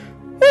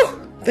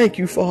 Woo. Thank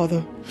you,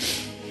 Father.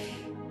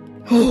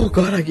 Oh,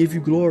 God, I give you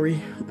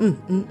glory.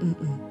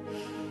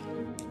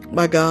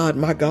 My God,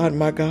 my God,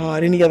 my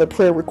God. Any other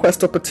prayer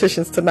requests or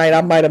petitions tonight?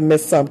 I might have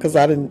missed some because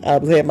I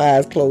had my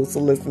eyes closed. So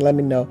listen, let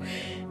me know.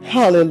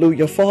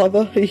 Hallelujah,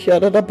 Father.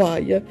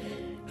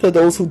 For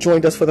those who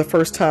joined us for the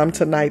first time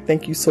tonight,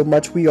 thank you so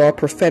much. We are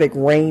Prophetic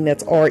Reign.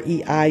 That's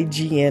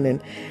REIGN.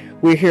 And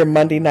we're here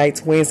Monday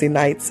nights, Wednesday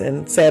nights,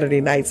 and Saturday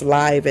nights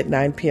live at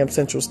 9 p.m.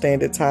 Central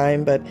Standard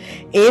Time. But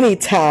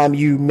anytime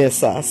you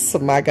miss us,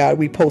 my God,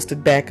 we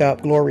posted back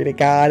up. Glory to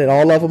God. And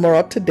all of them are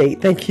up to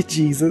date. Thank you,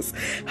 Jesus.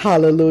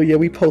 Hallelujah.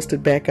 We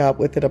posted back up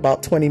within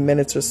about 20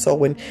 minutes or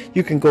so. And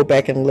you can go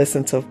back and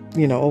listen to,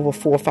 over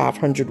 400 or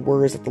 500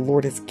 words that the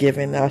Lord has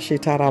given.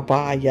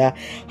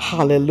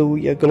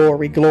 Hallelujah.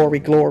 Glory, glory,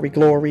 glory,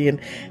 glory. And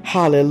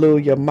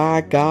hallelujah.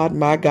 My God,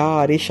 my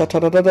God. And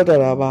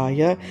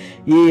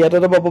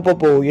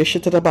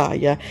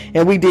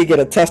we did get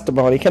a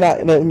testimony. Can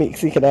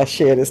I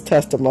share this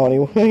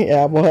testimony?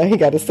 Yeah, well, I ain't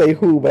got to say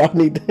who, but I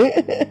need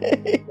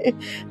to.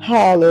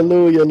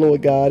 Hallelujah,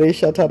 Lord God.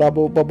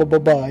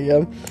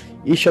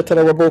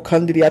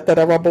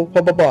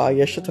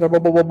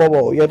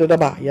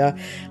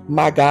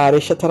 My God,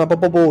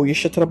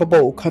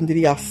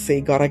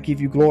 God, I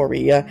give you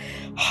glory.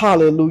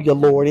 Hallelujah,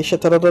 Lord.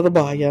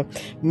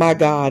 My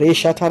God,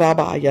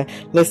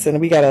 listen,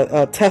 we got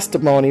a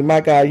testimony.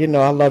 My God,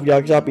 I love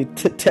y'all. Y'all be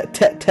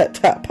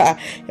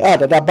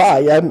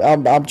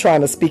I'm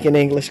trying to speak in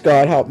English.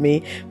 God help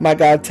me. My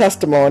God,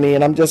 testimony,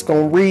 and I'm just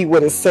gonna read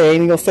what it's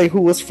saying. You're gonna say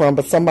who it's from,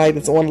 but somebody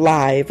that's on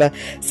live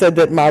said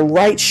that my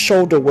right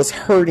shoulder was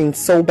hurting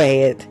so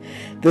bad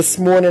this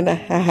morning. I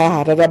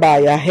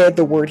had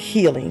the word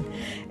healing.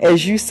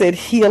 As you said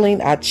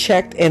healing, I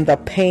checked and the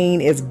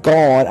pain is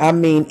gone. I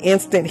mean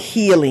instant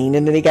healing.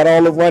 And then they got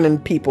all the running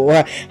people.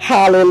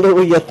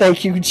 Hallelujah.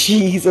 Thank you,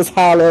 Jesus.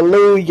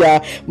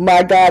 Hallelujah.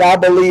 My God, I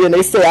believe. And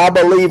they say I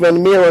believe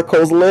in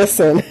miracles.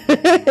 Listen,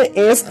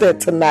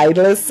 instant tonight.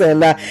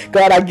 Listen,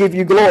 God, I give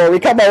you glory.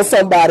 Come on,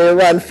 somebody,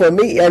 run for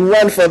me and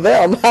run for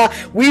them.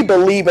 We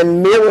believe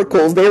in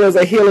miracles. There is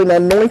a healing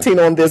anointing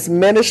on this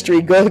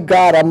ministry. Good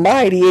God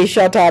Almighty. Woo,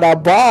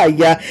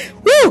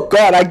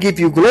 God, I give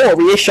you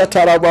glory.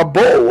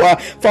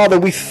 Father,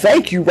 we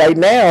thank you right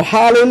now.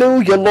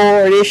 Hallelujah,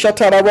 Lord.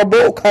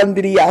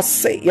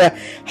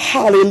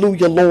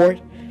 Hallelujah, Lord.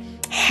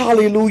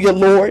 Hallelujah,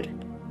 Lord.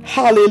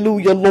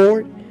 Hallelujah,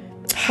 Lord.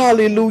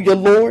 Hallelujah,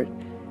 Lord.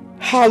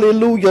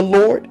 Hallelujah,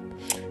 Lord.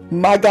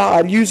 My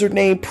God,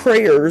 username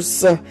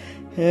prayers. God,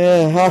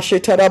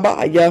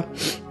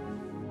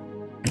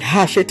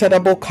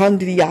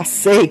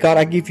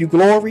 I give you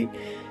glory.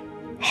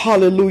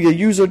 Hallelujah.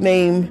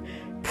 Username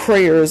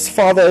prayers,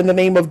 Father, in the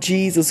name of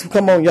Jesus.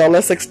 Come on, y'all.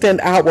 Let's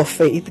extend our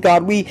faith.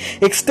 God, we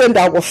extend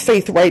our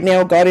faith right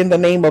now, God, in the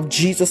name of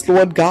Jesus,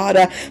 Lord God.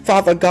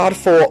 Father God,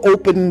 for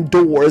open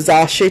doors.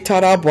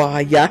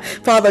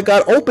 Father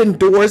God, open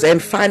doors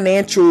and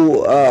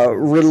financial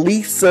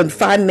release and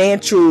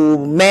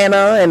financial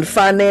manna and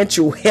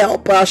financial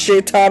help.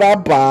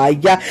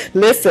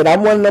 Listen,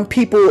 I'm one of them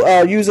people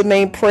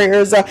username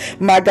prayers.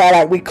 My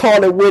God, we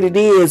call it what it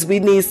is. We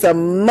need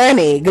some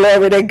money.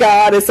 Glory to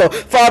God. And so,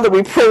 Father,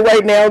 we pray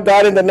right now,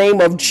 God, in the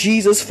name of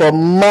Jesus, for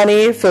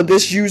money for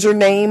this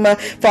username.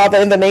 Father,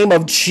 in the name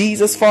of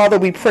Jesus, Father,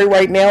 we pray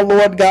right now,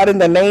 Lord God, in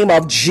the name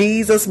of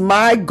Jesus,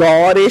 my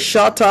God,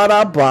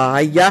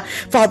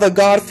 Father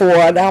God, for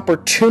an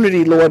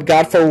opportunity, Lord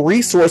God, for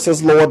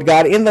resources, Lord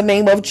God, in the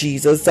name of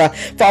Jesus.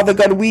 Father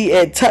God,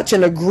 we touch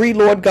and agree,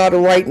 Lord God,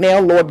 right now,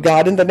 Lord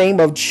God, in the name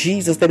of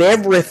Jesus, that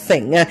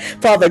everything,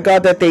 Father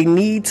God, that they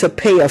need to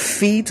pay a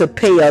fee, to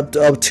pay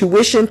a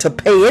tuition, to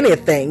pay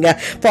anything,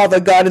 Father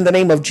God, in the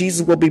name of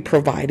Jesus, will be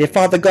provided.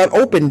 Father God,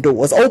 open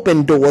doors,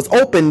 open doors,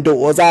 open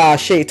doors.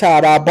 Open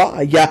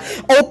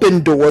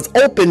doors,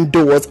 open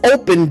doors,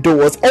 open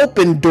doors,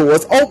 open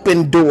doors, open doors,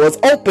 open doors.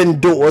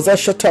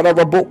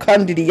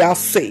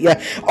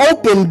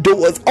 Open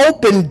doors,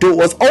 open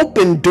doors,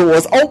 open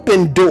doors,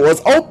 open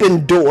doors,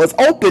 open doors,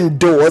 open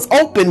doors,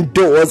 open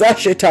doors.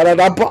 Open,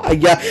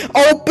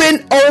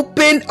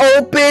 open,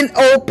 open, open,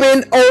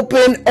 open,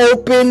 open,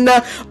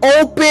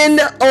 open,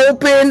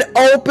 open,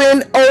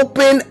 open,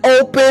 open,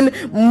 open.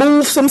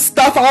 Move some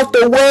stuff out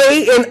the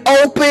way and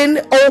open,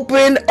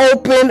 open,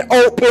 open,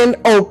 open,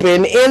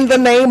 open. In the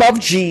name of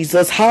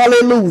Jesus.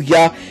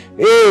 Hallelujah.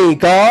 Hey,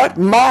 God,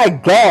 my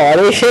God.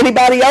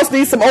 Anybody else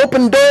need some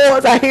open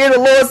doors? I hear the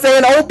Lord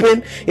saying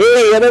open.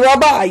 Hey,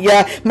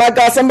 my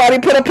God, somebody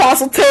put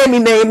Apostle Tammy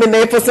name in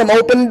there for some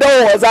open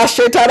doors. Oh,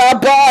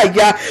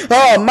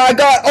 my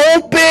God,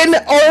 open,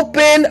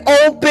 open,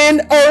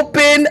 open,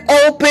 open,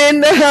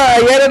 open.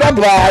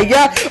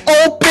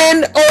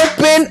 Open,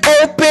 open,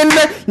 open.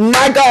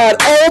 My God,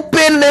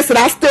 open. Listen,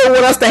 I still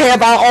want us to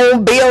have our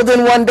own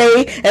building one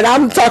day. And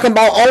I'm talking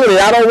about own it.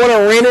 I don't want to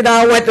rent it.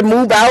 I don't want to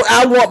move out.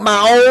 I want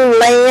my own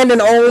land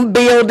and own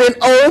building.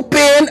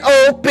 Open,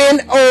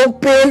 open,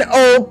 open,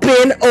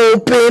 open,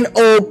 open,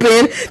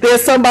 open.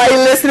 There's somebody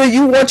listening.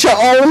 You want your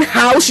own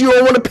house. You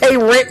don't want to pay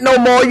rent no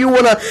more. You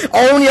want to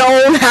own your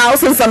own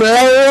house and some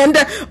land.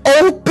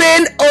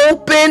 Open,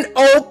 open,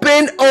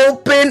 open,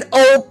 open,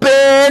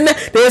 open.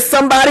 There's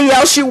somebody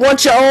else. You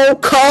want your own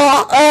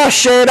car. Oh,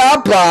 shut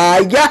up.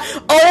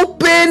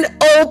 Open,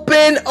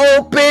 open,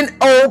 open,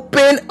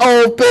 open,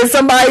 open.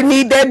 Somebody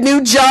need that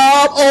new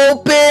job.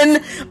 Open,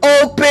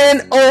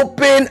 open,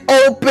 open,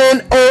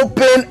 open,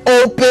 open,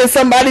 open.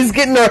 Somebody's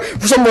getting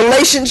some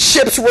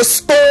relationships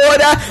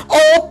restored.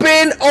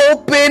 Open,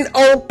 open,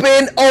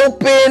 open,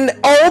 open,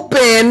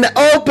 open,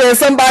 open.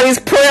 Somebody's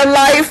prayer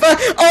life.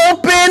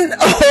 Open,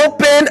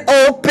 open,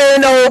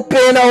 open,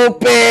 open,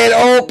 open,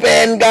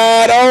 open,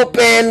 God,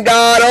 open,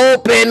 God,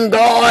 open,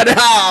 God.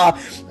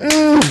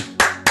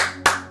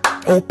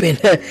 Open,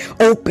 open,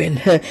 open,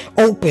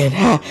 open,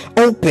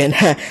 open.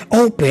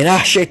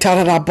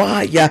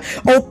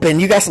 Open.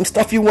 You got some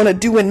stuff you want to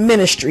do in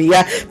ministry.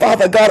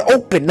 Father God,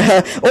 open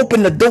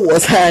the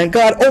doors.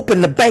 God,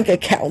 open the bank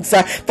accounts.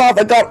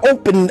 Father God,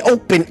 open.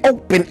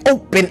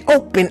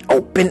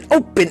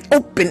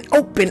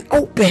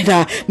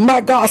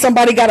 My God,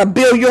 somebody got a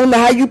bill you don't know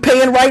how you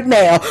paying right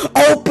now.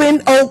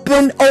 Open.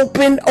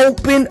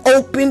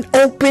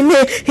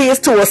 Here's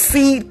to a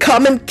seed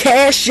coming,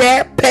 Cash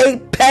App,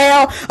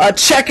 PayPal, a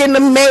check in the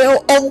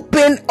mail.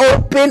 Open.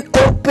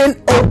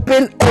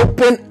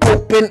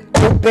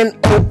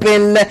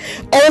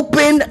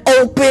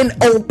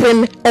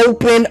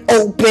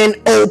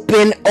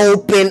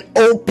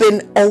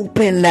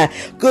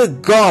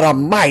 Good God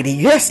Almighty.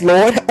 Yes,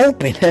 Lord.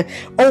 Open.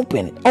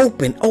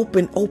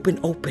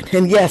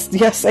 And yes,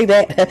 say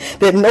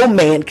that no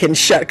man can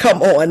shut.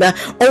 Come on.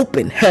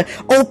 Open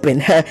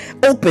heaven.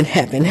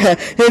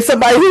 And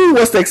somebody who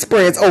wants to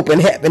experience open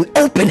heaven.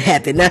 Open.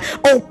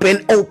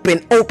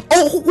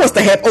 Oh, who wants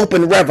to have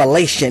open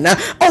revelation?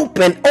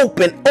 Open.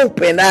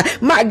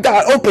 My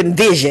God, open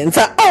visions.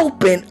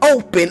 Open.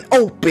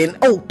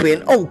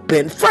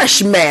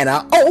 Fresh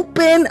manna.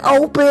 Open.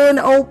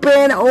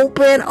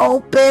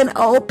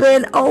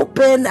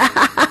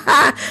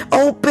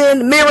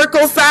 Open.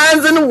 Miracle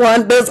signs and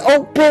wonders.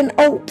 Open.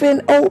 Oh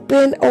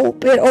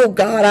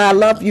God, I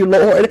love you,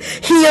 Lord.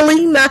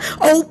 Healing.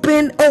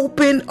 Open.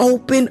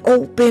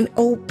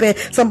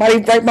 Somebody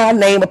write my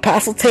name,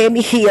 Apostle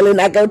Tammy Healing.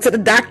 I go to the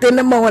doctor in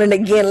the morning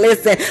again.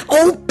 Listen.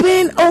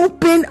 Open.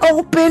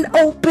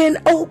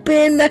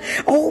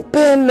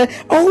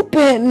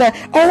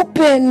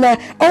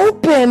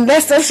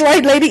 That's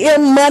right, Lady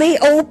M. Money.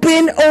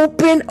 Open.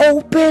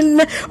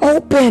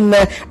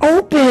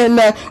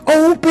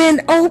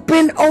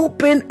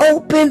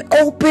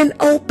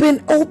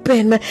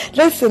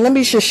 Listen, let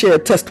me just share a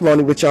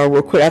testimony with y'all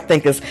real quick. I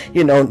think it's,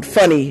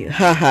 funny.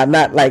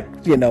 Not like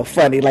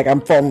funny, like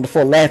I'm falling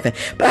before laughing.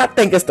 But I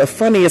think it's the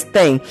funniest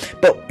thing.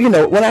 But,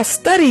 when I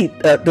studied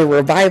the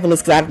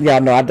revivalists,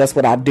 y'all know that's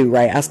what I do,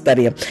 right? I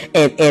study them.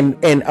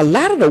 And a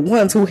lot of the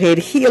ones who had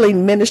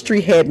healing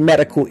ministry had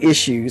medical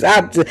issues.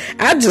 I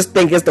just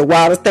think it's the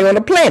wildest thing on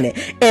the planet.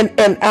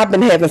 And I've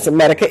been having some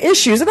medical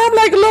issues. And I'm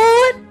like,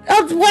 Lord,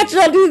 I'm watching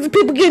all these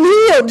people getting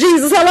healed.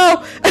 Jesus,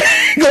 hello.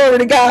 Glory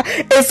to God.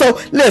 And so,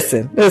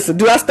 listen,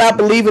 do I stop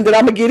believing that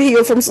I'm going to get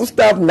healed from some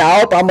stuff?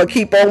 Nope. I'm going to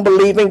keep on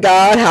believing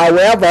God.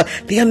 However,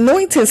 the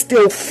anointing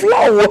still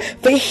flow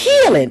for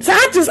healing. So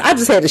I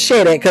just had to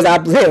share that because I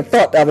had a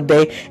thought the other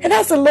day. And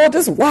I said, Lord,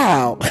 this is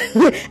wild.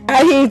 He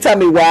ain't tell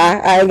me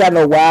why. I ain't got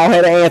no why. I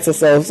had an answer.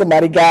 So if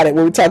somebody got it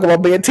when we talk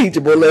about being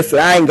teachable, listen,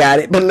 I ain't got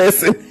it. But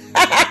listen,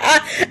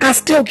 I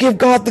still give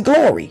God the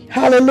glory.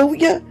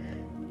 Hallelujah.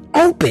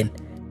 Open.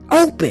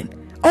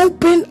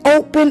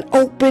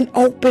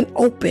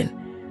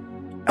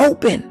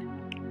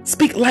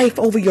 Speak life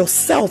over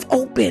yourself.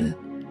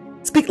 Open.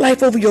 Speak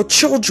life over your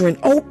children.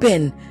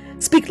 Open.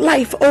 Speak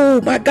life,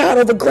 oh my God,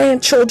 over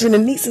grandchildren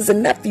and nieces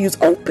and nephews.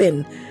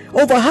 Open.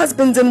 Over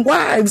husbands and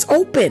wives.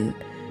 Open.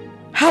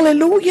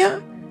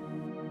 Hallelujah.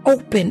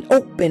 Open.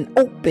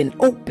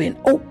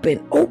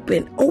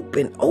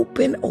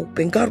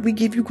 God, we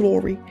give you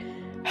glory.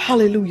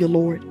 Hallelujah,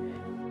 Lord.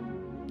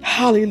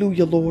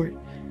 Hallelujah, Lord.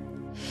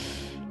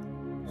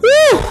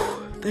 Whew.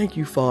 Thank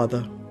you,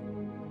 Father.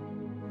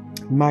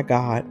 My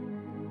God.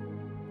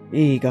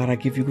 Hey, God, I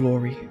give you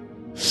glory.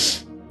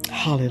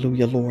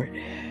 Hallelujah, Lord.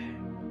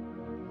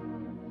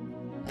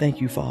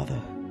 Thank you,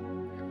 Father.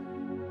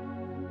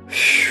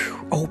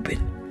 Whew.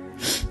 Open.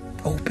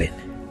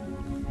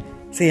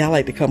 See, I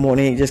like to come on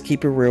in and just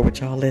keep it real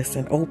with y'all.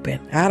 Listen, open.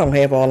 I don't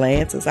have all the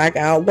answers.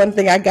 One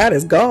thing I got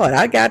is God.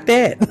 I got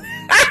that.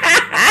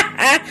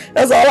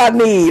 That's all I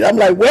need. I'm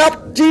like,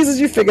 well, Jesus,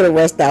 you figure the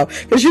rest out.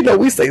 Because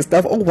we say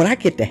stuff. Oh, when I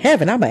get to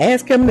heaven, I'm going to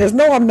ask him this.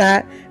 No, I'm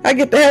not. I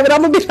get to heaven,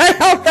 I'm going to be like,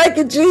 oh, thank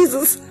you,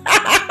 Jesus.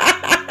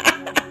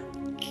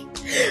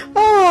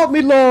 Oh,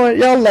 me Lord.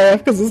 Y'all laugh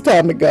because it's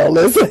time to go.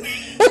 Listen.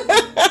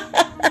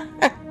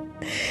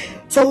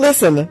 So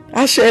listen,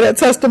 I share that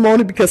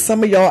testimony because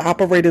some of y'all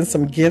operate in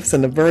some gifts,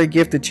 and the very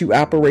gift that you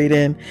operate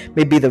in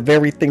may be the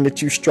very thing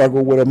that you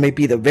struggle with, or may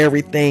be the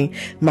very thing,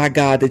 my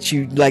God, that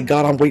you like,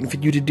 God, I'm waiting for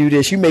you to do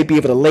this. You may be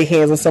able to lay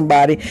hands on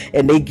somebody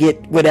and they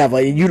get whatever,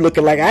 and you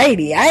looking like, I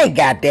ain't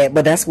got that,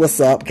 but that's what's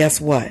up. Guess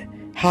what?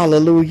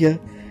 Hallelujah.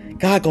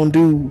 God gonna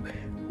do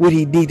what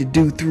he need to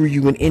do through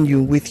you and in you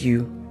and with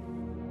you.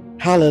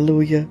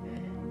 Hallelujah.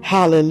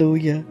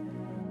 Hallelujah.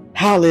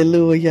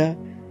 Hallelujah.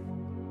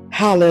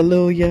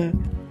 Hallelujah.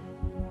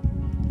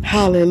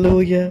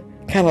 Hallelujah.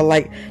 Kind of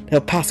like the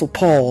Apostle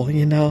Paul,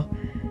 He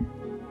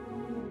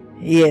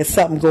had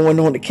something going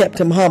on that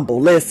kept him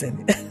humble.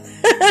 Listen.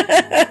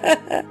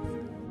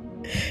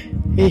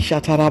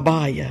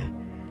 Ishatarabaya.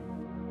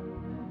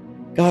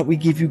 God, we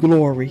give you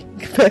glory.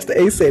 Pastor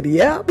A said,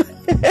 yep.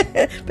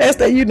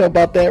 Pastor A, you know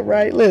about that,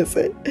 right?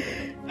 Listen.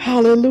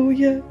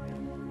 Hallelujah.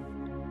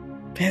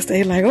 Pastor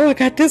A like, oh, I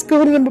got this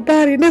going in my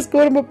body and this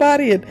going in my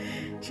body. And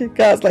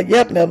God's like,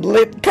 yep, now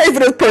pray for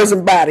this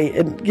person's body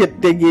and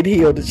they get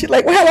healed. And she's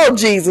like, well, hello,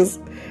 Jesus.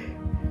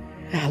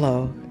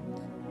 Hello.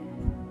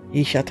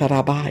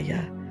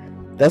 Ishatarabaya.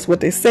 That's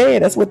what they say.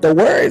 That's what the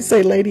words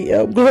say, Lady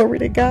L. Glory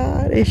to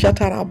God.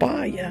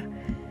 Ishatarabaya.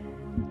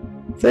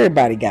 So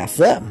everybody got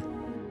something.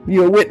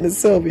 You're a witness,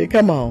 Sylvia.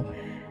 Come on.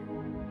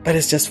 But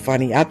it's just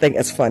funny. I think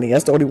it's funny.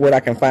 That's the only word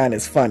I can find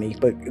is funny.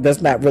 But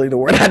that's not really the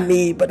word I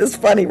need. But it's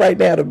funny right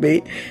now to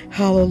me.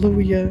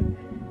 Hallelujah.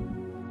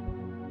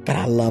 But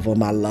I love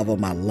him.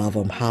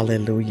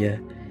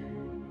 Hallelujah.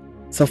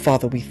 So,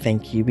 Father, we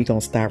thank you. We're going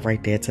to start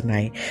right there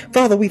tonight.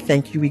 Father, we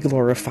thank you. We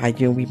glorify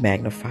you and we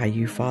magnify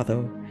you,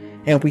 Father.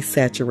 And we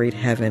saturate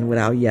heaven with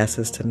our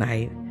yeses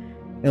tonight.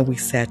 And we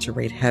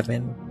saturate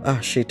heaven.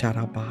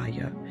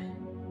 Shitarabaya.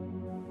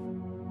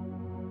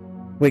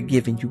 We're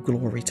giving you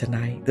glory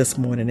tonight, this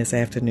morning, this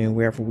afternoon,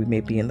 wherever we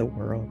may be in the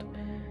world.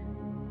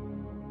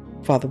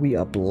 Father, we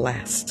are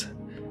blessed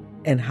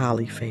and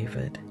highly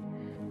favored.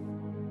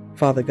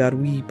 Father God,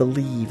 we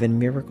believe in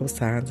miracles,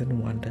 signs,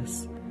 and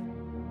wonders.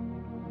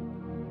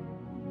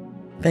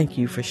 Thank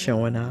you for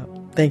showing up.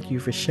 Thank you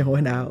for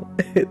showing out.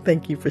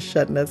 Thank you for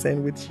shutting us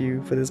in with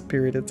you for this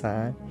period of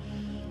time.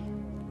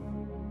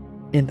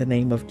 In the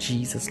name of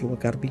Jesus, Lord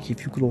God, we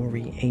give you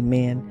glory.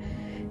 Amen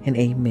and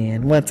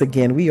amen. Once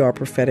again, we are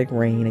Prophetic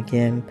Rain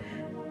again.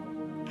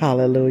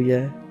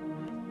 Hallelujah.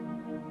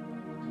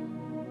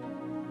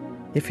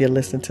 If you're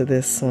listening to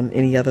this on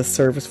any other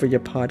service for your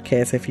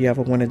podcast, if you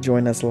ever want to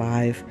join us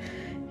live,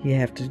 you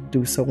have to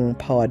do so on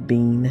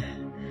Podbean.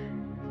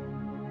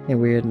 And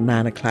we're at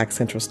 9 o'clock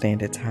Central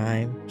Standard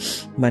Time,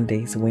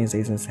 Mondays,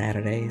 Wednesdays, and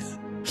Saturdays.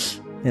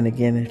 And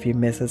again, if you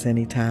miss us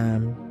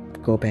anytime,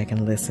 go back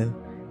and listen.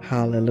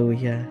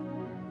 Hallelujah.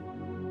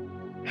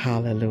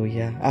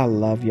 Hallelujah. I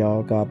love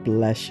y'all. God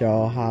bless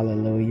y'all.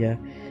 Hallelujah.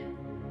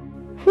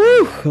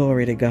 Whew,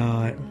 glory to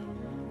God.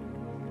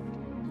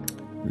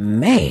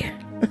 Man.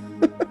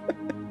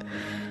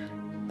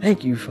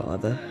 Thank you,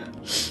 Father.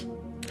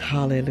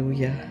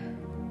 Hallelujah.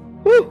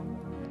 Woo.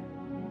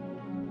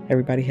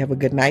 Everybody have a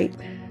good night,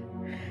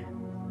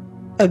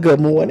 a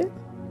good morning,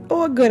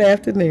 or a good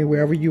afternoon,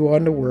 wherever you are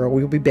in the world.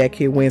 We'll be back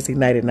here Wednesday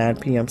night at 9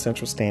 p.m.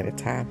 Central Standard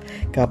Time.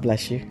 God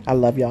bless you. I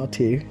love y'all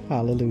too.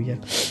 Hallelujah.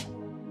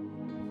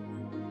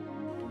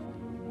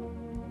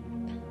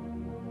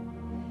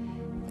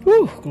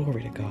 Woo,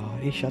 glory to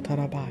God.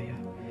 Ishatarabaya.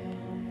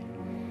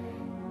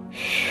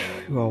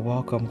 You are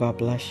welcome. God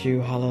bless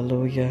you.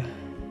 Hallelujah.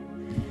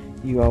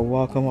 You are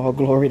welcome. All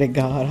glory to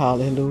God.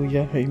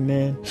 Hallelujah.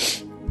 Amen.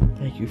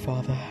 Thank you,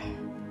 Father.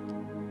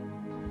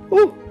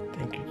 Ooh,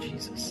 thank you,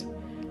 Jesus.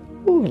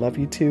 Ooh, I love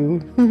you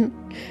too.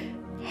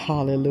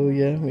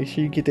 Hallelujah. Make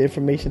sure you get the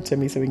information to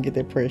me so we can get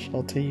that prayer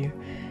shawl to you.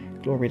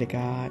 Glory to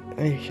God.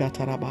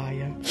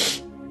 Ishatarabaya.